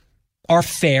schools are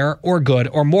fair or good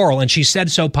or moral, and she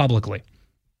said so publicly.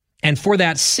 And for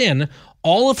that sin,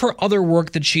 all of her other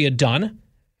work that she had done,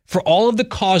 for all of the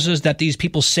causes that these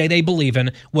people say they believe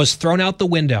in, was thrown out the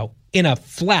window in a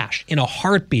flash, in a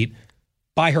heartbeat,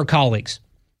 by her colleagues,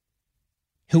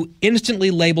 who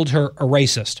instantly labeled her a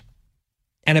racist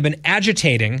and have been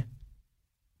agitating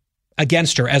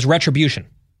against her as retribution.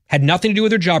 Had nothing to do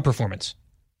with her job performance.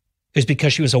 It was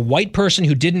because she was a white person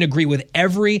who didn't agree with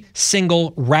every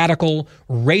single radical,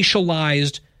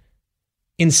 racialized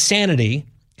insanity,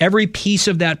 every piece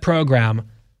of that program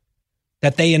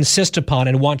that they insist upon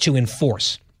and want to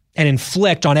enforce and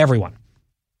inflict on everyone.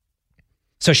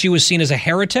 So she was seen as a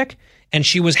heretic, and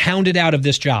she was hounded out of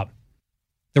this job.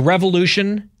 The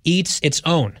revolution eats its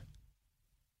own.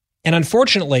 And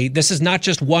unfortunately, this is not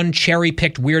just one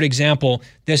cherry-picked weird example.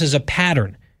 This is a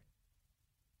pattern.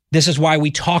 This is why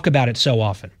we talk about it so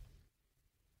often.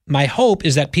 My hope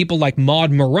is that people like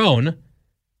Maud Marone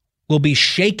will be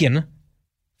shaken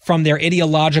from their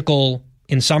ideological,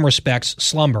 in some respects,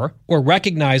 slumber, or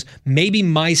recognize maybe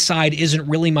my side isn't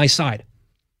really my side.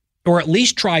 Or at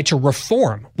least try to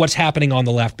reform what's happening on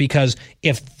the left, because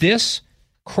if this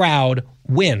crowd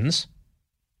wins,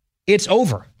 it's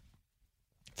over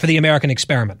for the American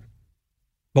experiment.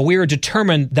 But we are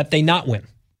determined that they not win.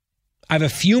 I have a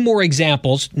few more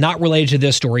examples not related to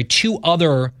this story, 2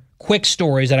 other quick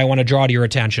stories that I want to draw to your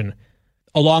attention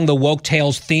along the Woke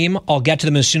Tales theme. I'll get to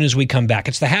them as soon as we come back.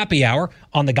 It's the Happy Hour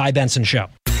on The Guy Benson Show.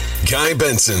 Guy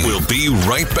Benson will be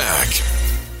right back.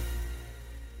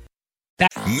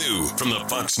 New from the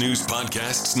Fox News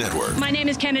Podcasts Network. My name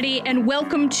is Kennedy, and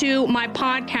welcome to my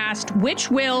podcast, which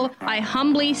will, I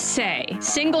humbly say,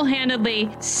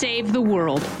 single-handedly save the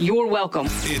world. You're welcome.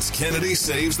 It's Kennedy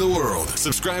Saves the World.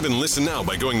 Subscribe and listen now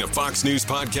by going to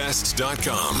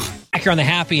foxnewspodcasts.com. Back here on the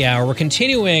Happy Hour, we're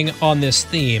continuing on this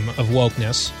theme of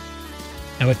wokeness.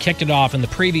 Now, it kicked it off in the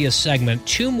previous segment.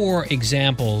 2 more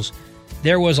examples.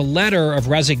 There was a letter of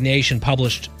resignation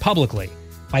published publicly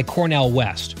by Cornel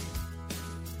West,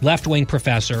 left-wing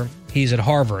professor. He's at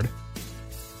Harvard.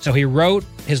 So he wrote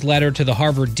his letter to the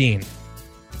Harvard dean,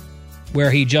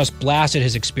 where he just blasted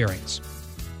his experience.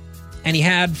 And he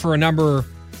had, for a number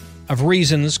of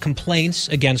reasons, complaints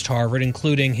against Harvard,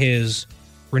 including his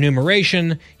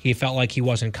remuneration. He felt like he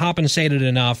wasn't compensated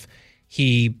enough.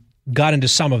 He got into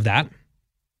some of that.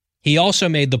 He also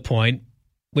made the point,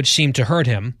 which seemed to hurt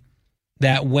him,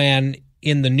 that when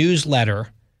in the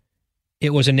newsletter it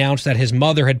was announced that his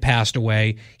mother had passed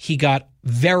away, he got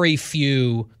very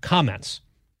few comments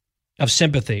of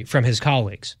sympathy from his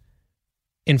colleagues.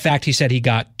 In fact, he said he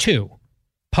got 2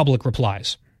 public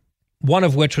replies, one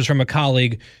of which was from a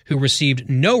colleague who received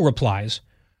no replies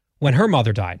when her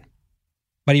mother died.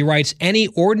 But he writes, any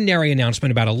ordinary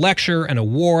announcement about a lecture, an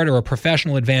award, or a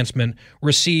professional advancement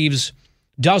receives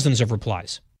dozens of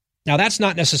replies. Now, that's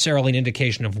not necessarily an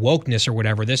indication of wokeness or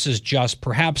whatever. This is just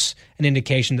perhaps an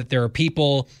indication that there are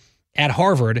people at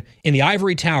Harvard in the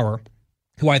ivory tower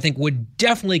who I think would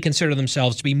definitely consider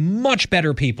themselves to be much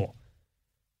better people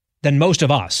than most of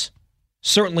us.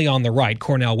 Certainly on the right.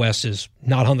 Cornel West is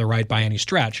not on the right by any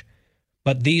stretch.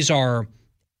 But these are,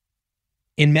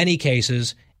 in many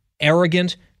cases,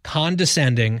 arrogant,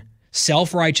 condescending,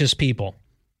 self-righteous people.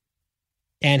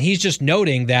 And he's just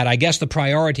noting that I guess the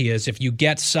priority is if you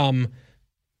get some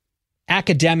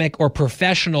academic or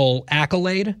professional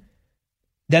accolade,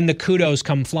 then the kudos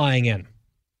come flying in.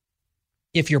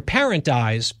 If your parent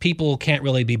dies, people can't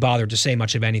really be bothered to say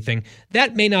much of anything.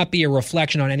 That may not be a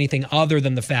reflection on anything other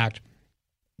than the fact,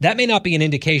 that may not be an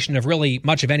indication of really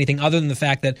much of anything other than the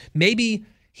fact that maybe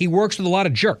he works with a lot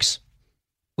of jerks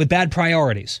with bad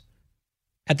priorities.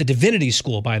 At the divinity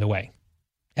school, by the way,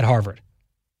 at Harvard.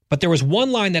 But there was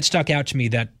one line that stuck out to me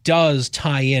that does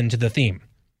tie into the theme.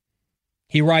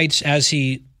 He writes as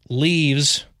he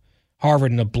leaves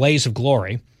Harvard in a blaze of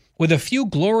glory, with a few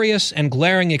glorious and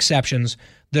glaring exceptions,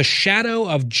 the shadow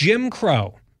of Jim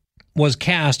Crow was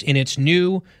cast in its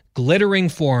new, glittering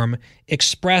form,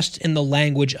 expressed in the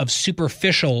language of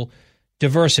superficial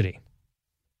diversity.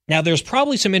 Now, there's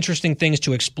probably some interesting things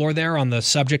to explore there on the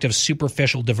subject of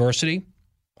superficial diversity.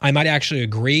 I might actually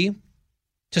agree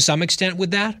to some extent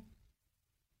with that.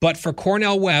 But for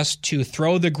Cornel West to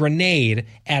throw the grenade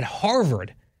at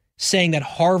Harvard, saying that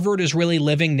Harvard is really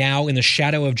living now in the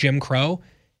shadow of Jim Crow,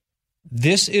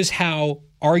 this is how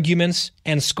arguments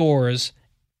and scores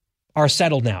are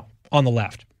settled now on the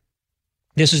left.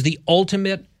 This is the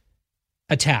ultimate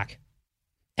attack.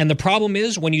 And the problem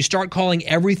is when you start calling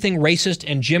everything racist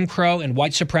and Jim Crow and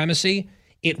white supremacy,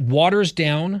 it waters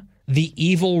down the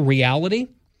evil reality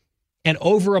and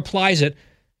over-applies it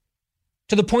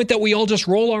to the point that we all just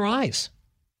roll our eyes.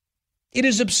 It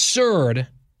is absurd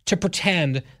to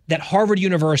pretend that Harvard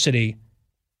University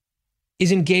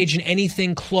is engaged in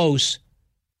anything close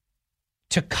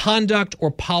to conduct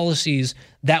or policies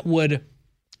that would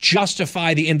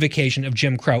justify the invocation of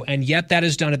Jim Crow. And yet that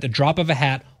is done at the drop of a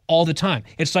hat all the time.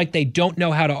 It's like they don't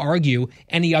know how to argue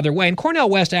any other way. And Cornel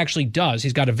West actually does.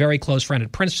 He's got a very close friend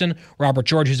at Princeton, Robert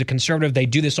George, who's a conservative. They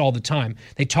do this all the time.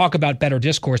 They talk about better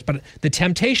discourse, but the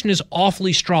temptation is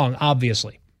awfully strong,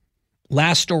 obviously.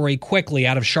 Last story quickly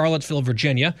out of Charlottesville,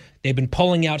 Virginia. They've been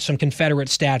pulling out some Confederate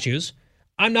statues.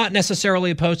 I'm not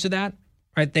necessarily opposed to that,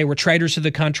 right? They were traitors to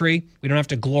the country. We don't have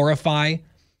to glorify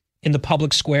in the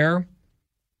public square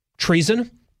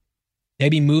treason.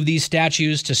 Maybe move these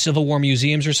statues to Civil War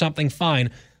museums or something,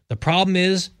 fine. The problem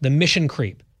is the mission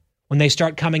creep. When they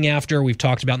start coming after, we've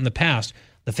talked about in the past,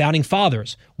 the Founding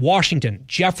Fathers, Washington,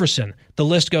 Jefferson, the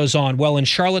list goes on. Well, in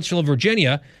Charlottesville,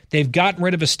 Virginia, they've gotten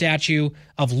rid of a statue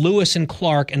of Lewis and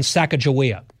Clark and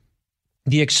Sacagawea,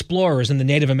 the explorers and the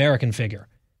Native American figure.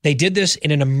 They did this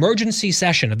in an emergency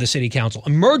session of the city council.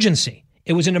 Emergency.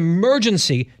 It was an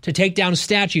emergency to take down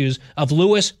statues of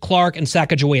Lewis, Clark, and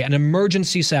Sacagawea, an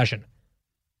emergency session.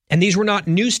 And these were not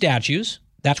new statues.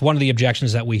 That's one of the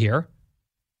objections that we hear.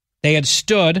 They had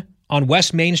stood on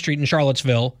West Main Street in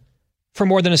Charlottesville for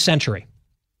more than a century.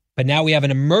 But now we have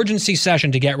an emergency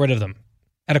session to get rid of them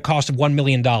at a cost of $1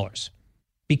 million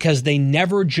because they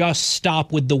never just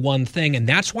stop with the one thing. And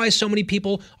that's why so many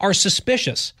people are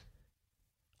suspicious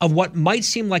of what might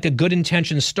seem like a good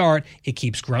intention start. It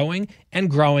keeps growing,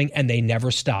 and they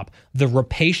never stop. The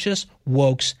rapacious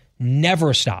wokes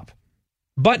never stop.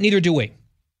 But neither do we.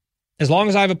 As long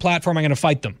as I have a platform, I'm going to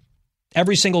fight them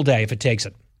every single day if it takes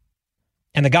it.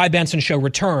 And the Guy Benson Show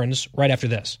returns right after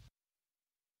this.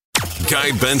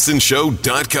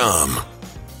 GuyBensonShow.com.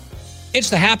 It's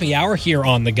the happy hour here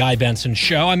on The Guy Benson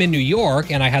Show. I'm in New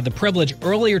York, and I had the privilege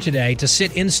earlier today to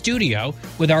sit in studio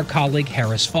with our colleague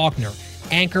Harris Faulkner,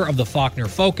 anchor of the Faulkner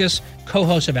Focus,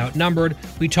 co-host of Outnumbered.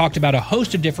 We talked about a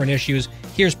host of different issues.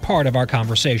 Here's part of our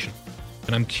conversation.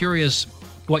 And I'm curious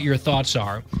what your thoughts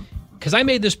are, because I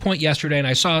made this point yesterday, and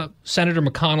I saw Senator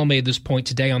McConnell made this point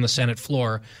today on the Senate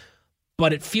floor,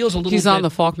 but it feels a little He's bit... on the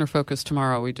Faulkner Focus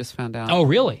tomorrow, we just found out. Oh,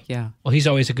 really? Yeah. Well, he's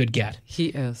always a good get. He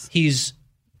is. He's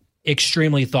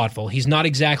extremely thoughtful. He's not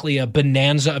exactly a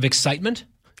bonanza of excitement.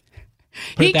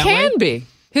 He can be.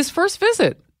 His first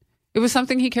visit, it was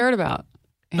something he cared about.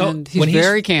 And he's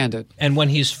very candid. And when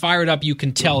he's fired up, you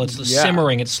can tell it's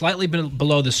simmering. It's slightly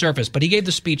below the surface. But he gave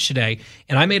the speech today,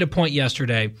 and I made a point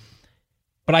yesterday.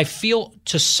 But I feel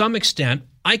to some extent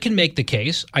I can make the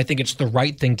case. I think it's the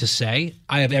right thing to say.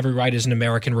 I have every right as an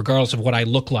American, regardless of what I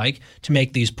look like, to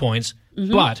make these points.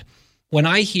 Mm-hmm. But when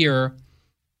I hear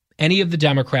any of the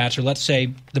Democrats, or let's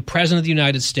say the President of the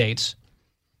United States,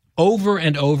 over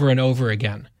and over and over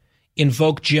again,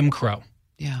 invoke Jim Crow.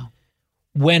 Yeah.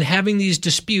 When having these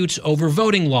disputes over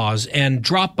voting laws and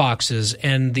drop boxes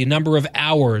and the number of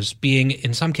hours being,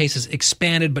 in some cases,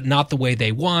 expanded but not the way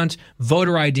they want,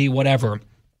 voter ID, whatever.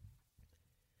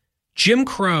 Jim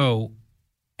Crow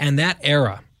and that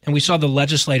era, and we saw the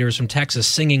legislators from Texas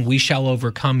singing We Shall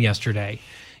Overcome yesterday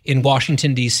in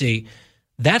Washington, D.C.,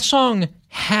 that song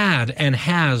had and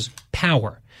has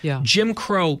power. Yeah. Jim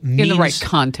Crow means... in the right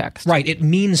context. Right. It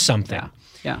means something.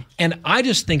 Yeah. And I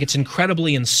just think it's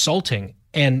incredibly insulting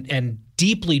and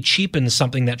deeply cheapens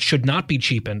something that should not be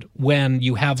cheapened when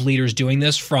you have leaders doing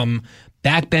this, from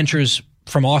backbenchers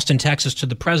from Austin, Texas, to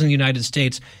the President of the United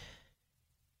States.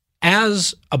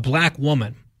 As a black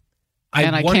woman,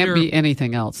 I can't be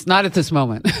anything else. Not at this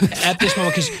moment. At this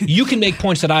moment, because you can make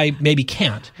points that I maybe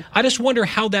can't. I just wonder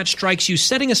how that strikes you,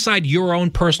 setting aside your own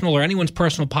personal or anyone's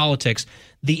personal politics,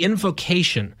 the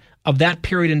invocation of that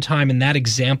period in time and that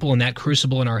example and that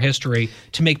crucible in our history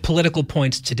to make political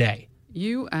points today.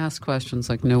 You ask questions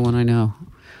like no one I know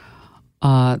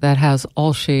that has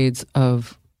all shades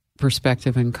of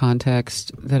perspective and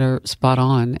context that are spot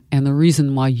on. And the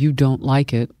reason why you don't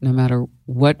like it, no matter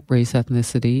what race,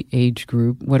 ethnicity, age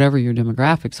group, whatever your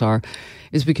demographics are,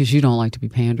 is because you don't like to be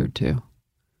pandered to.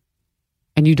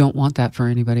 And you don't want that for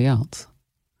anybody else.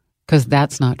 Because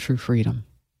that's not true freedom.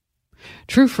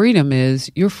 True freedom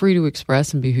is you're free to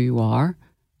express and be who you are,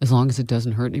 as long as it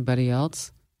doesn't hurt anybody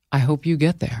else. I hope you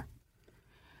get there.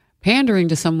 Pandering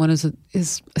to someone is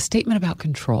a statement about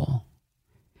control.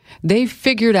 They've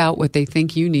figured out what they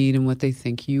think you need and what they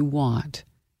think you want.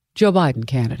 Joe Biden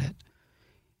candidate.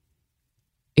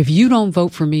 If you don't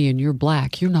vote for me and you're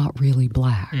black, you're not really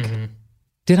black. Mm-hmm.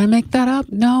 Did I make that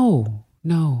up? No.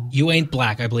 You ain't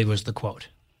black, I believe was the quote.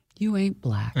 You ain't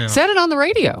black. Yeah. Said it on the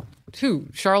radio, too.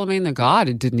 Charlemagne the God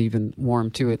didn't even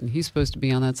warm to it, and he's supposed to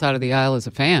be on that side of the aisle as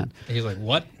a fan. And he's like,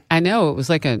 what? I know. It was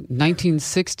like a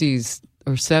 1960s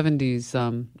or 70s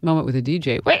moment with a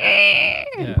DJ.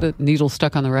 Yeah. The needle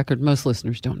stuck on the record. Most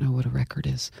listeners don't know what a record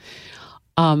is.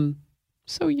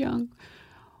 So young.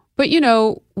 But,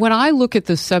 when I look at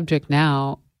this subject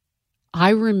now, I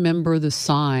remember the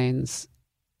signs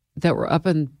that were up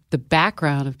in the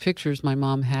background of pictures my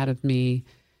mom had of me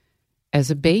as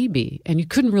a baby. And you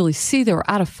couldn't really see. They were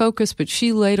out of focus, but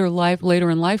she later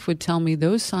in life would tell me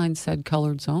those signs said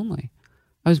coloreds only.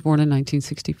 I was born in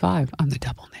 1965. I'm the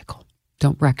double nickel.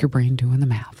 Don't rack your brain doing the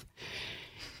math.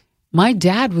 My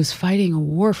dad was fighting a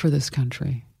war for this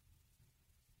country.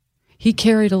 He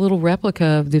carried a little replica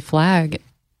of the flag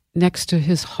next to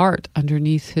his heart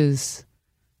underneath his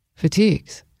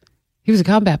fatigues. He was a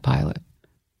combat pilot,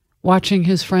 watching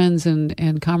his friends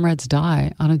and comrades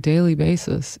die on a daily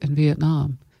basis in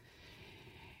Vietnam.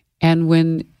 And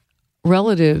when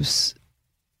relatives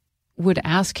would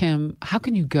ask him, how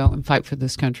can you go and fight for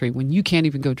this country when you can't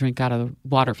even go drink out of the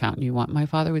water fountain you want? My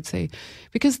father would say,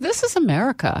 because this is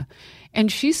America,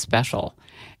 and she's special,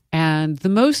 and the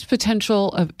most potential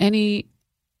of any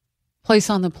place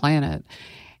on the planet.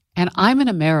 And I'm an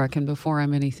American before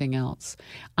I'm anything else.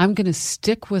 I'm going to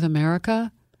stick with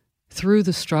America through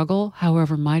the struggle,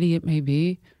 however mighty it may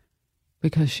be,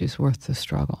 because she's worth the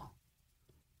struggle.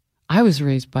 I was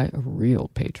raised by a real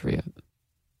patriot.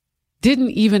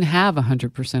 Didn't even have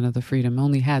 100% of the freedom,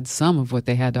 only had some of what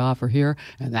they had to offer here,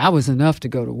 and that was enough to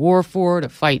go to war for, to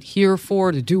fight here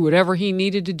for, to do whatever he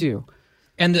needed to do.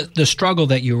 And the struggle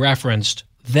that you referenced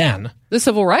then... the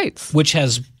civil rights.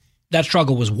 That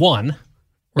struggle was won,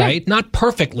 right? Yeah. Not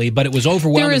perfectly, but it was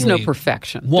overwhelmingly There is no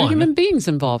perfection. There are human beings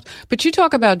involved. But you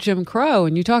talk about Jim Crow,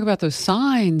 and you talk about those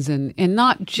signs, and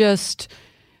not just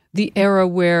the era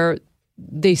where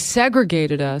they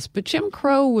segregated us, but Jim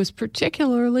Crow was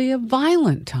particularly a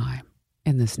violent time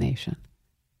in this nation.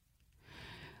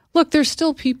 Look, there's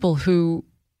still people who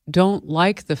don't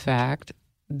like the fact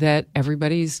that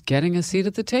everybody's getting a seat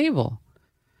at the table.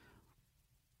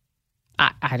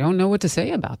 I don't know what to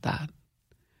say about that.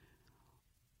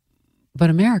 But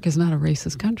America's not a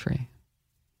racist country.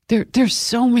 There's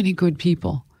so many good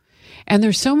people. And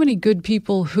there's so many good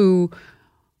people who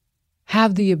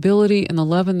have the ability and the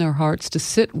love in their hearts to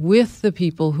sit with the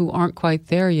people who aren't quite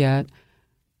there yet,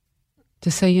 to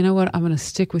say, you know what, I'm going to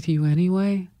stick with you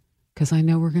anyway, because I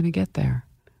know we're going to get there.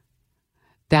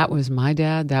 That was my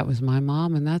dad, that was my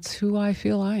mom, and that's who I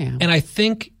feel I am. And I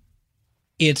think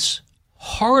it's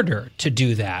harder to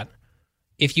do that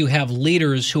if you have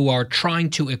leaders who are trying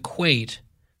to equate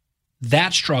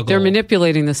that struggle. They're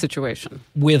manipulating the situation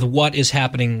with what is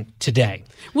happening today.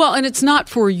 Well, and it's not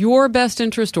for your best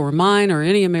interest or mine or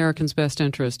any American's best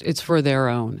interest. It's for their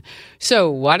own.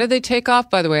 So why did they take off?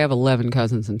 By the way, I have 11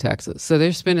 cousins in Texas. So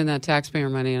they're spending that taxpayer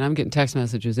money, and I'm getting text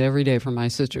messages every day from my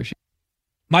sister.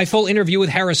 My full interview with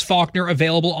Harris Faulkner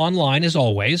available online as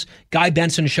always,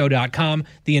 GuyBensonShow.com.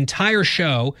 The entire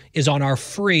show is on our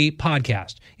free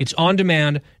podcast. It's on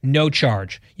demand, no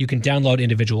charge. You can download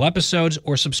individual episodes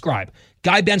or subscribe.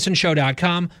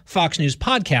 GuyBensonShow.com,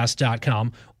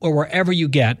 FoxNewsPodcast.com, or wherever you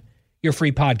get your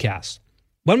free podcasts.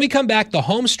 When we come back, the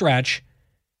home stretch,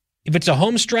 if it's a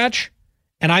home stretch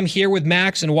and I'm here with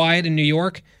Max and Wyatt in New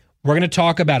York, we're going to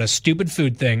talk about a stupid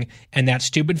food thing, and that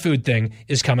stupid food thing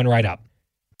is coming right up.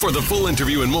 For the full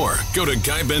interview and more, go to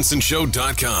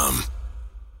GuyBensonShow.com.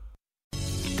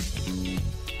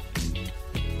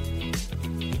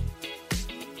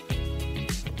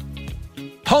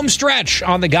 Home stretch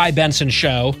on the Guy Benson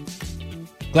Show.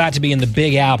 Glad to be in the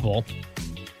Big Apple.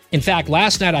 In fact,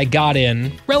 last night I got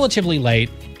in relatively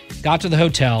late, got to the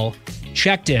hotel,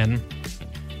 checked in,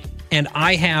 and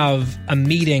I have a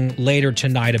meeting later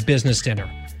tonight, a business dinner.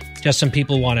 Just some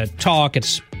people want to talk.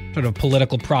 It's sort of a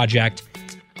political project.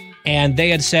 And they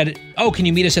had said, oh, can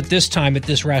you meet us at this time at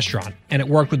this restaurant? And it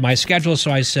worked with my schedule, so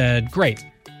I said, great.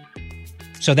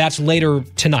 So that's later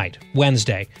tonight,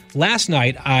 Wednesday. Last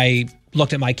night, I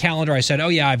looked at my calendar. I said, oh,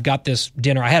 yeah, I've got this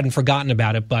dinner. I hadn't forgotten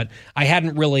about it, but I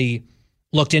hadn't really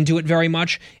looked into it very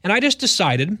much. And I just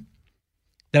decided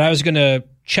that I was going to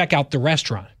check out the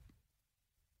restaurant.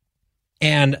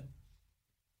 And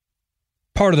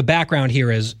part of the background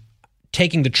here is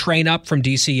taking the train up from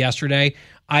D.C. yesterday.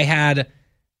 I had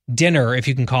dinner, if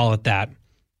you can call it that,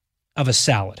 of a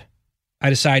salad. I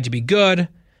decided to be good.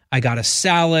 I got a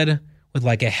salad with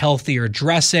like a healthier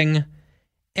dressing.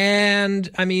 And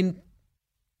I mean,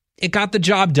 it got the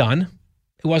job done.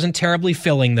 It wasn't terribly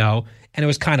filling though, and it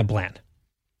was kind of bland.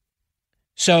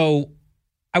 So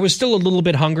I was still a little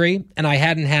bit hungry, and I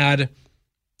hadn't had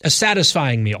a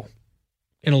satisfying meal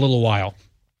in a little while.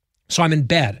 So I'm in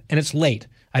bed, and it's late.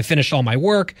 I finished all my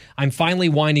work. I'm finally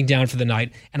winding down for the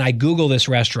night, and I Google this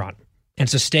restaurant. And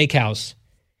it's a steakhouse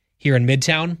here in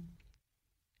Midtown.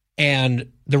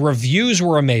 And the reviews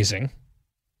were amazing.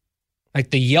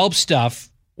 Like the Yelp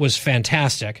stuff was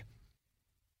fantastic.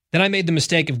 Then I made the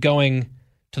mistake of going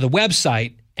to the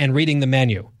website and reading the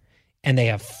menu. And they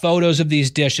have photos of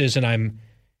these dishes, and I'm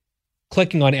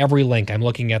clicking on every link. I'm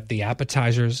looking at the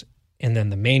appetizers, and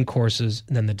then the main courses,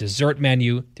 and then the dessert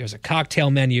menu. There's a cocktail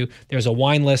menu. There's a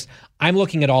wine list. I'm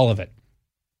looking at all of it.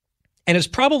 And it's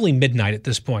probably midnight at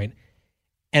this point.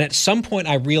 And at some point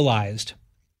I realized,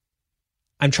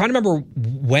 I'm trying to remember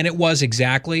when it was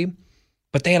exactly,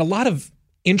 but they had a lot of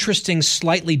interesting,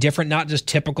 slightly different, not just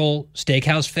typical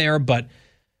steakhouse fare, but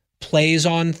plays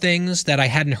on things that I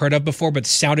hadn't heard of before, but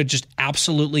sounded just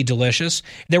absolutely delicious.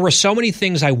 There were so many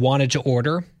things I wanted to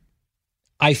order.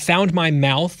 I found my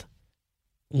mouth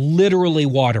literally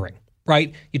watering,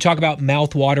 right? You talk about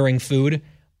mouth-watering food.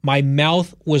 My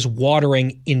mouth was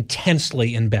watering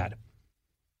intensely in bed.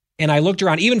 And I looked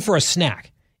around, even for a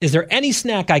snack. Is there any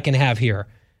snack I can have here?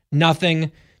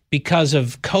 Nothing. Because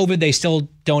of COVID, they still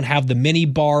don't have the mini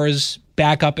bars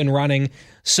back up and running.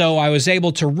 So I was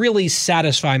able to really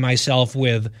satisfy myself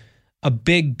with a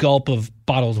big gulp of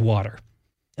bottled water.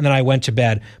 And then I went to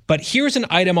bed. But here's an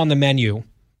item on the menu,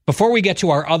 before we get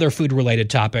to our other food-related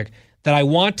topic, that I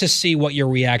want to see what your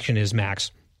reaction is,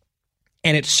 Max.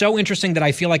 And it's so interesting that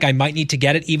I feel like I might need to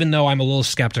get it, even though I'm a little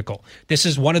skeptical. This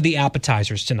is one of the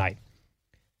appetizers tonight.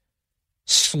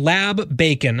 Slab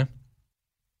bacon,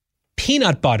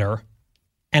 peanut butter,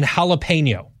 and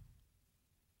jalapeno.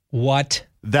 What?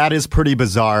 That is pretty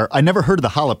bizarre. I never heard of the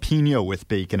jalapeno with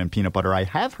bacon and peanut butter. I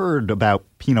have heard about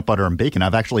peanut butter and bacon.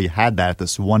 I've actually had that at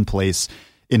this one place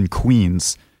in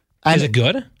Queens. Is it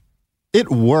good?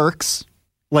 It works.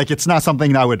 Like, it's not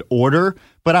something I would order,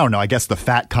 but I don't know. I guess the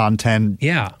fat content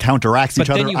counteracts each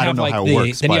other. I don't know how it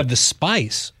works. Then you have the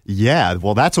spice. Yeah,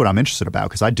 well, that's what I'm interested about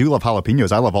because I do love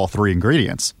jalapenos. I love all three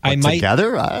ingredients. But I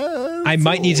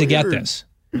might need to get this.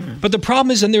 But the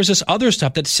problem is then there's this other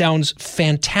stuff that sounds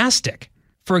fantastic.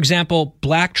 For example,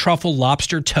 black truffle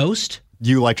lobster toast.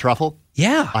 You like truffle?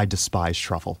 Yeah. I despise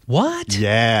truffle. What?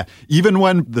 Yeah. Even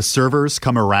when the servers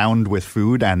come around with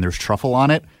food and there's truffle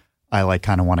on it, I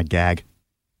kind of want to gag.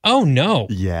 Oh, no.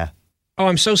 Yeah. Oh,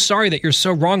 I'm so sorry that you're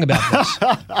so wrong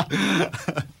about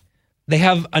this. They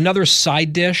have another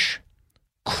side dish,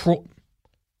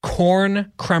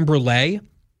 corn creme brulee.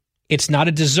 It's not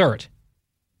a dessert.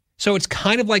 So it's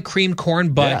kind of like creamed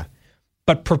corn, but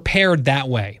prepared that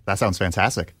way. That sounds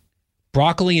fantastic.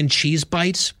 Broccoli and cheese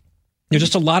bites. There's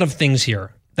just a lot of things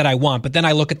here that I want, but then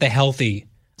I look at the healthy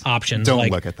options. Don't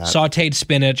like look at that. Sauteed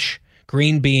spinach,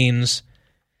 green beans.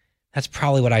 That's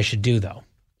probably what I should do, though.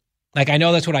 Like, I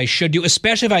know that's what I should do,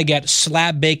 especially if I get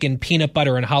slab bacon, peanut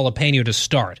butter, and jalapeno to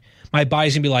start. My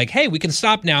body's going to be like, hey, we can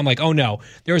stop now. I'm like, oh, no.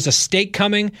 There's a steak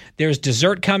coming. There's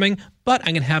dessert coming. But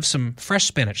I'm going to have some fresh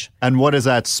spinach. And what is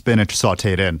that spinach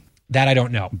sauteed in? That I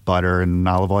don't know. Butter and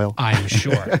olive oil? I'm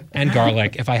sure. And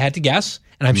garlic, if I had to guess.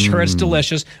 And I'm sure it's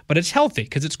delicious, but it's healthy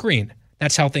because it's green.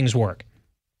 That's how things work.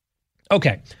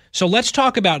 Okay, so let's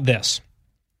talk about this,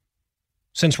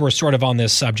 since we're sort of on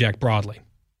this subject broadly,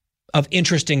 of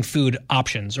interesting food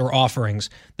options or offerings.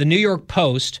 The New York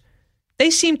Post, they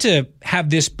seem to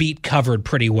have this beat covered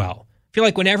pretty well. I feel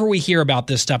like whenever we hear about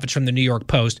this stuff, it's from the New York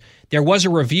Post. There was a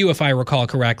review, if I recall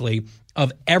correctly,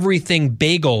 of everything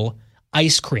bagel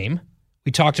ice cream.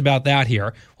 We talked about that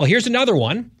here. Well, here's another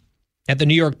one that the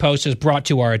New York Post has brought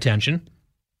to our attention.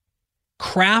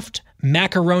 Kraft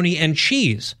macaroni and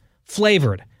cheese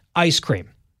flavored ice cream.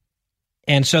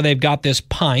 And so they've got this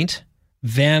pint,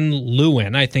 Van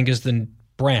Leeuwen, I think is the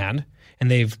brand, and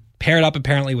they've paired up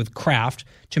apparently with Kraft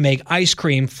to make ice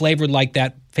cream flavored like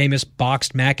that famous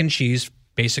boxed mac and cheese,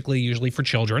 basically usually for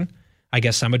children. I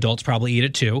guess some adults probably eat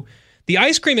it too. The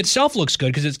ice cream itself looks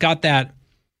good because it's got the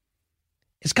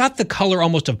color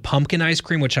almost of pumpkin ice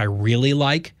cream, which I really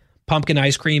like. Pumpkin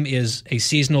ice cream is a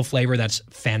seasonal flavor that's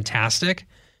fantastic.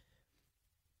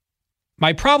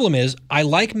 My problem is I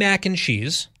like mac and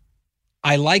cheese.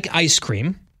 I like ice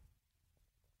cream.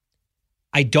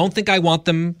 I don't think I want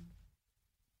them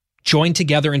joined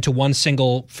together into one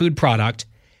single food product.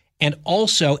 And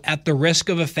also, at the risk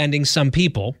of offending some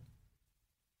people,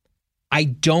 I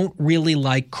don't really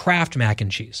like Kraft mac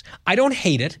and cheese. I don't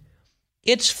hate it.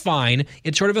 It's fine.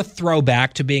 It's sort of a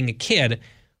throwback to being a kid.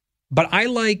 But I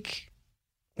like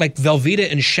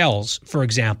Velveeta and shells, for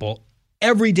example,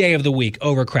 every day of the week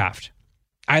over Kraft.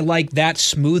 I like that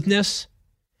smoothness.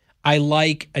 I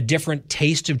like a different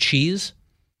taste of cheese.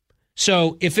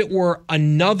 So if it were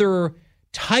another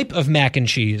type of mac and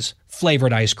cheese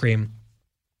flavored ice cream,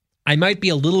 I might be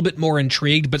a little bit more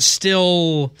intrigued, but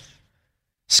still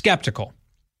skeptical.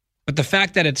 But the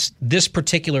fact that it's this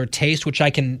particular taste, which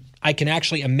I can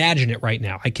actually imagine it right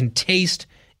now. I can taste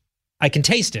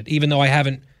it, even though I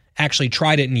haven't actually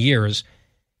tried it in years.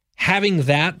 Having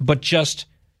that, but just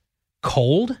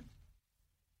cold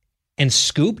and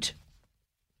scooped,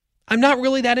 I'm not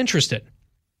really that interested.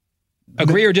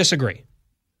 Agree or disagree?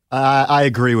 I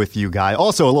agree with you, Guy.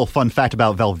 Also, a little fun fact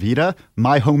about Velveeta.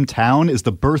 My hometown is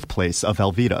the birthplace of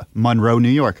Velveeta, Monroe, New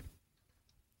York.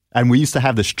 And we used to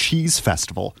have this cheese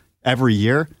festival every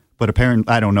year, but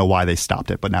apparently, I don't know why they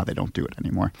stopped it, but now they don't do it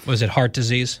anymore. Was it heart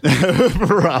disease?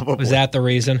 Probably. Was that the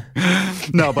reason?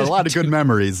 No, but a lot of good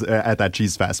memories at that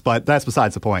cheese fest, but that's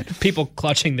besides the point. People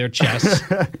clutching their chests.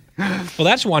 Well,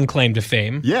 that's one claim to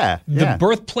fame. Yeah. The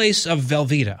birthplace of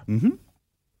Velveeta. Mm-hmm.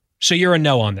 So you're a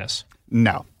no on this?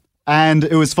 No. And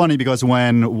it was funny because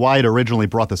when Wyatt originally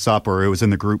brought this up, or it was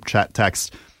in the group chat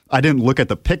text, I didn't look at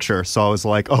the picture, so I was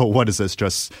like, oh, what is this?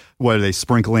 Just, what are they,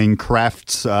 sprinkling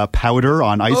Kraft powder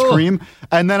on ice cream?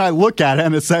 And then I look at it,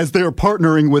 and it says they're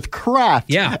partnering with Kraft.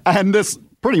 Yeah. And this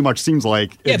pretty much seems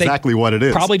like exactly what it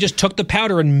is. Probably just took the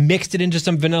powder and mixed it into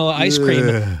some vanilla ice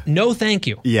cream. No, thank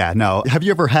you. Yeah, no. Have you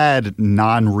ever had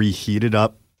non-reheated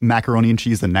up macaroni and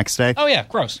cheese the next day? Oh, yeah,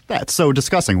 gross. That's so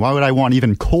disgusting. Why would I want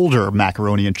even colder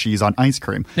macaroni and cheese on ice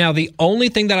cream? Now, the only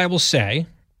thing that I will say,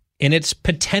 in its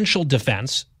potential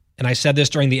defense, and I said this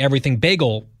during the Everything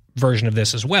Bagel version of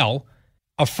this as well,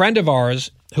 a friend of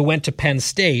ours who went to Penn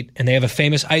State, and they have a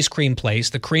famous ice cream place,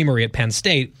 the Creamery at Penn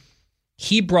State,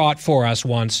 he brought for us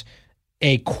once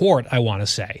a quart, I want to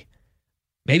say,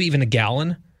 maybe even a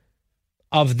gallon,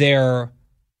 of their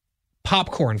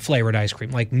popcorn flavored ice cream,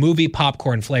 like movie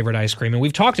popcorn flavored ice cream. And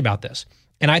we've talked about this.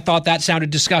 And I thought that sounded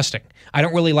disgusting. I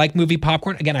don't really like movie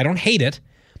popcorn. Again, I don't hate it,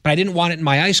 but I didn't want it in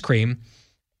my ice cream.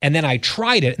 And then I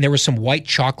tried it, and there was some white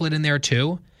chocolate in there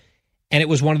too. And it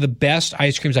was one of the best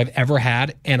ice creams I've ever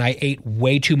had, and I ate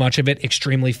way too much of it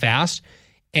extremely fast.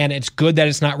 And it's good that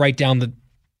it's not right down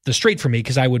the street for me,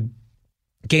 because I would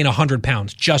gain 100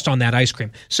 pounds just on that ice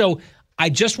cream. So I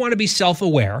just want to be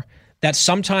self-aware that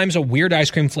sometimes a weird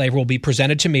ice cream flavor will be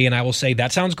presented to me, and I will say,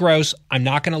 that sounds gross, I'm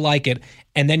not going to like it.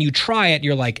 And then you try it, and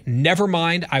you're like, never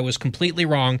mind, I was completely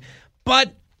wrong.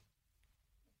 But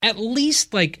at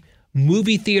least like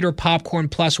movie theater popcorn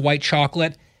plus white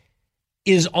chocolate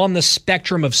is on the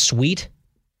spectrum of sweet,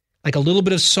 like a little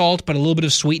bit of salt, but a little bit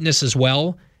of sweetness as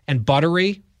well, and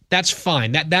buttery. That's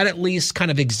fine. That at least kind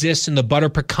of exists in the butter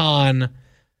pecan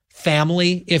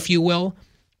family, if you will.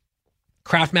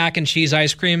 Kraft mac and cheese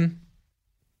ice cream,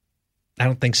 I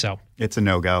don't think so. It's a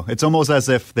no-go. It's almost as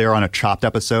if they're on a Chopped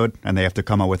episode and they have to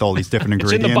come up with all these different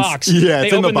ingredients. It's in the box. Yeah,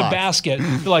 they open the basket.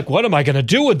 They're like, what am I going to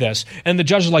do with this? And the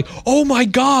judge is like, oh my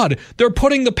God, they're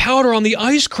putting the powder on the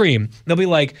ice cream. And they'll be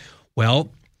like, well,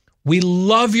 we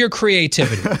love your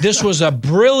creativity. This was a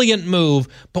brilliant move,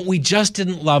 but we just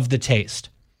didn't love the taste.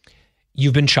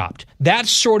 You've been chopped. That's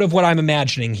sort of what I'm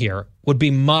imagining here would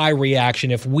be my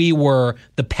reaction if we were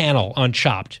the panel on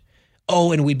Chopped.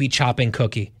 Oh, and we'd be chopping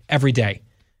Cookie every day.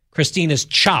 Christine is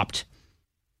chopped.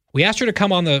 We asked her to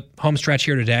come on the home stretch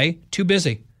here today. Too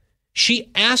busy.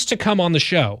 She asked to come on the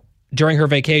show during her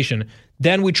vacation.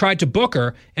 Then we tried to book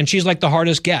her, and she's like the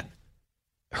hardest get.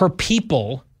 Her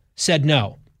people said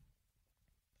no.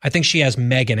 I think she has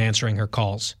Megan answering her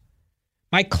calls.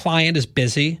 My client is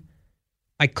busy.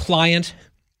 My client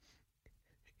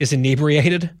is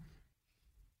inebriated.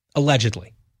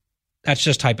 Allegedly. That's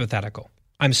just hypothetical.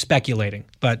 I'm speculating,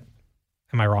 but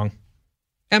am I wrong?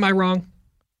 Am I wrong?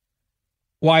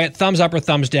 Wyatt, thumbs up or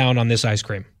thumbs down on this ice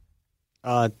cream?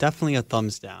 Definitely a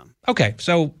thumbs down. Okay,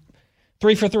 so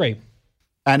 3 for 3.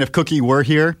 And if Cookie were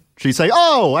here, she'd say,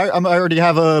 oh, I already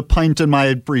have a pint in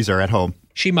my freezer at home.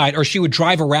 She might, or she would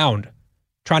drive around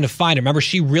trying to find it. Remember,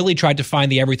 she really tried to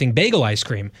find the Everything Bagel ice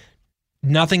cream.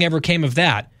 Nothing ever came of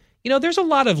that. You know, there's a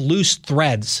lot of loose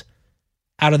threads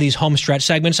out of these home stretch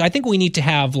segments. I think we need to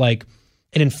have like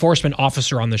an enforcement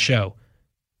officer on the show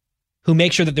who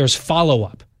makes sure that there's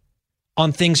follow-up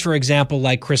on things, for example,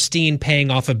 like Christine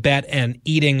paying off a bet and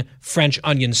eating French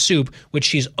onion soup, which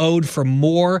she's owed for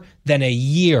more than a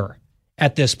year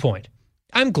at this point.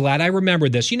 I'm glad I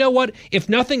remembered this. You know what? If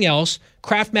nothing else,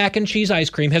 Kraft mac and cheese ice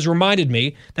cream has reminded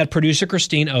me that producer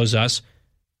Christine owes us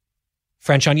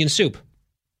French onion soup.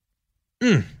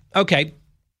 Okay.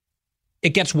 It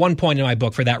gets 1 point in my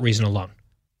book for that reason alone.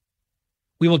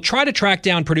 We will try to track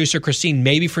down producer Christine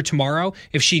maybe for tomorrow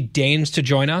if she deigns to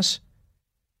join us.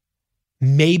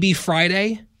 Maybe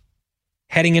Friday,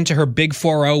 heading into her Big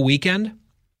 4-0 weekend.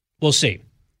 We'll see.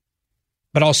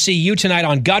 But I'll see you tonight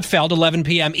on Gutfeld, 11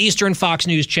 p.m. Eastern, Fox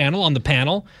News Channel on the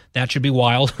panel. That should be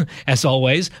wild, as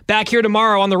always. Back here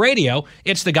tomorrow on the radio,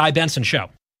 it's The Guy Benson Show.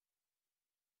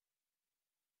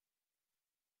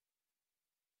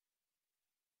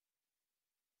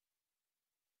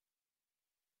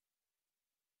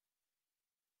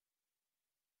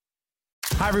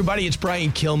 Hi, everybody. It's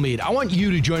Brian Kilmeade. I want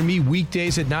you to join me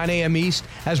weekdays at 9 a.m. East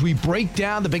as we break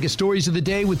down the biggest stories of the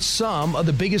day with some of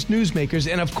the biggest newsmakers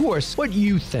and, of course, what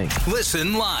you think.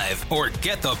 Listen live or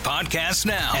get the podcast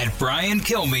now at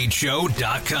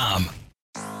BrianKilmeadeShow.com.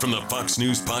 From the Fox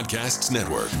News Podcasts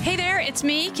Network. Hey there, it's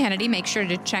me, Kennedy. Make sure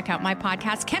to check out my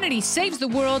podcast, Kennedy Saves the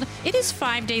World. It is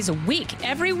 5 days a week,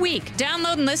 every week.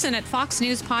 Download and listen at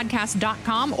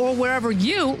foxnewspodcast.com or wherever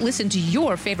you listen to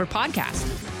your favorite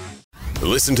podcast.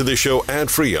 Listen to the show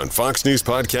ad-free on Fox News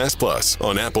Podcast Plus,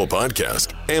 on Apple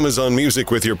Podcast, Amazon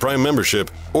Music with your Prime membership,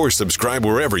 or subscribe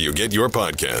wherever you get your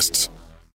podcasts.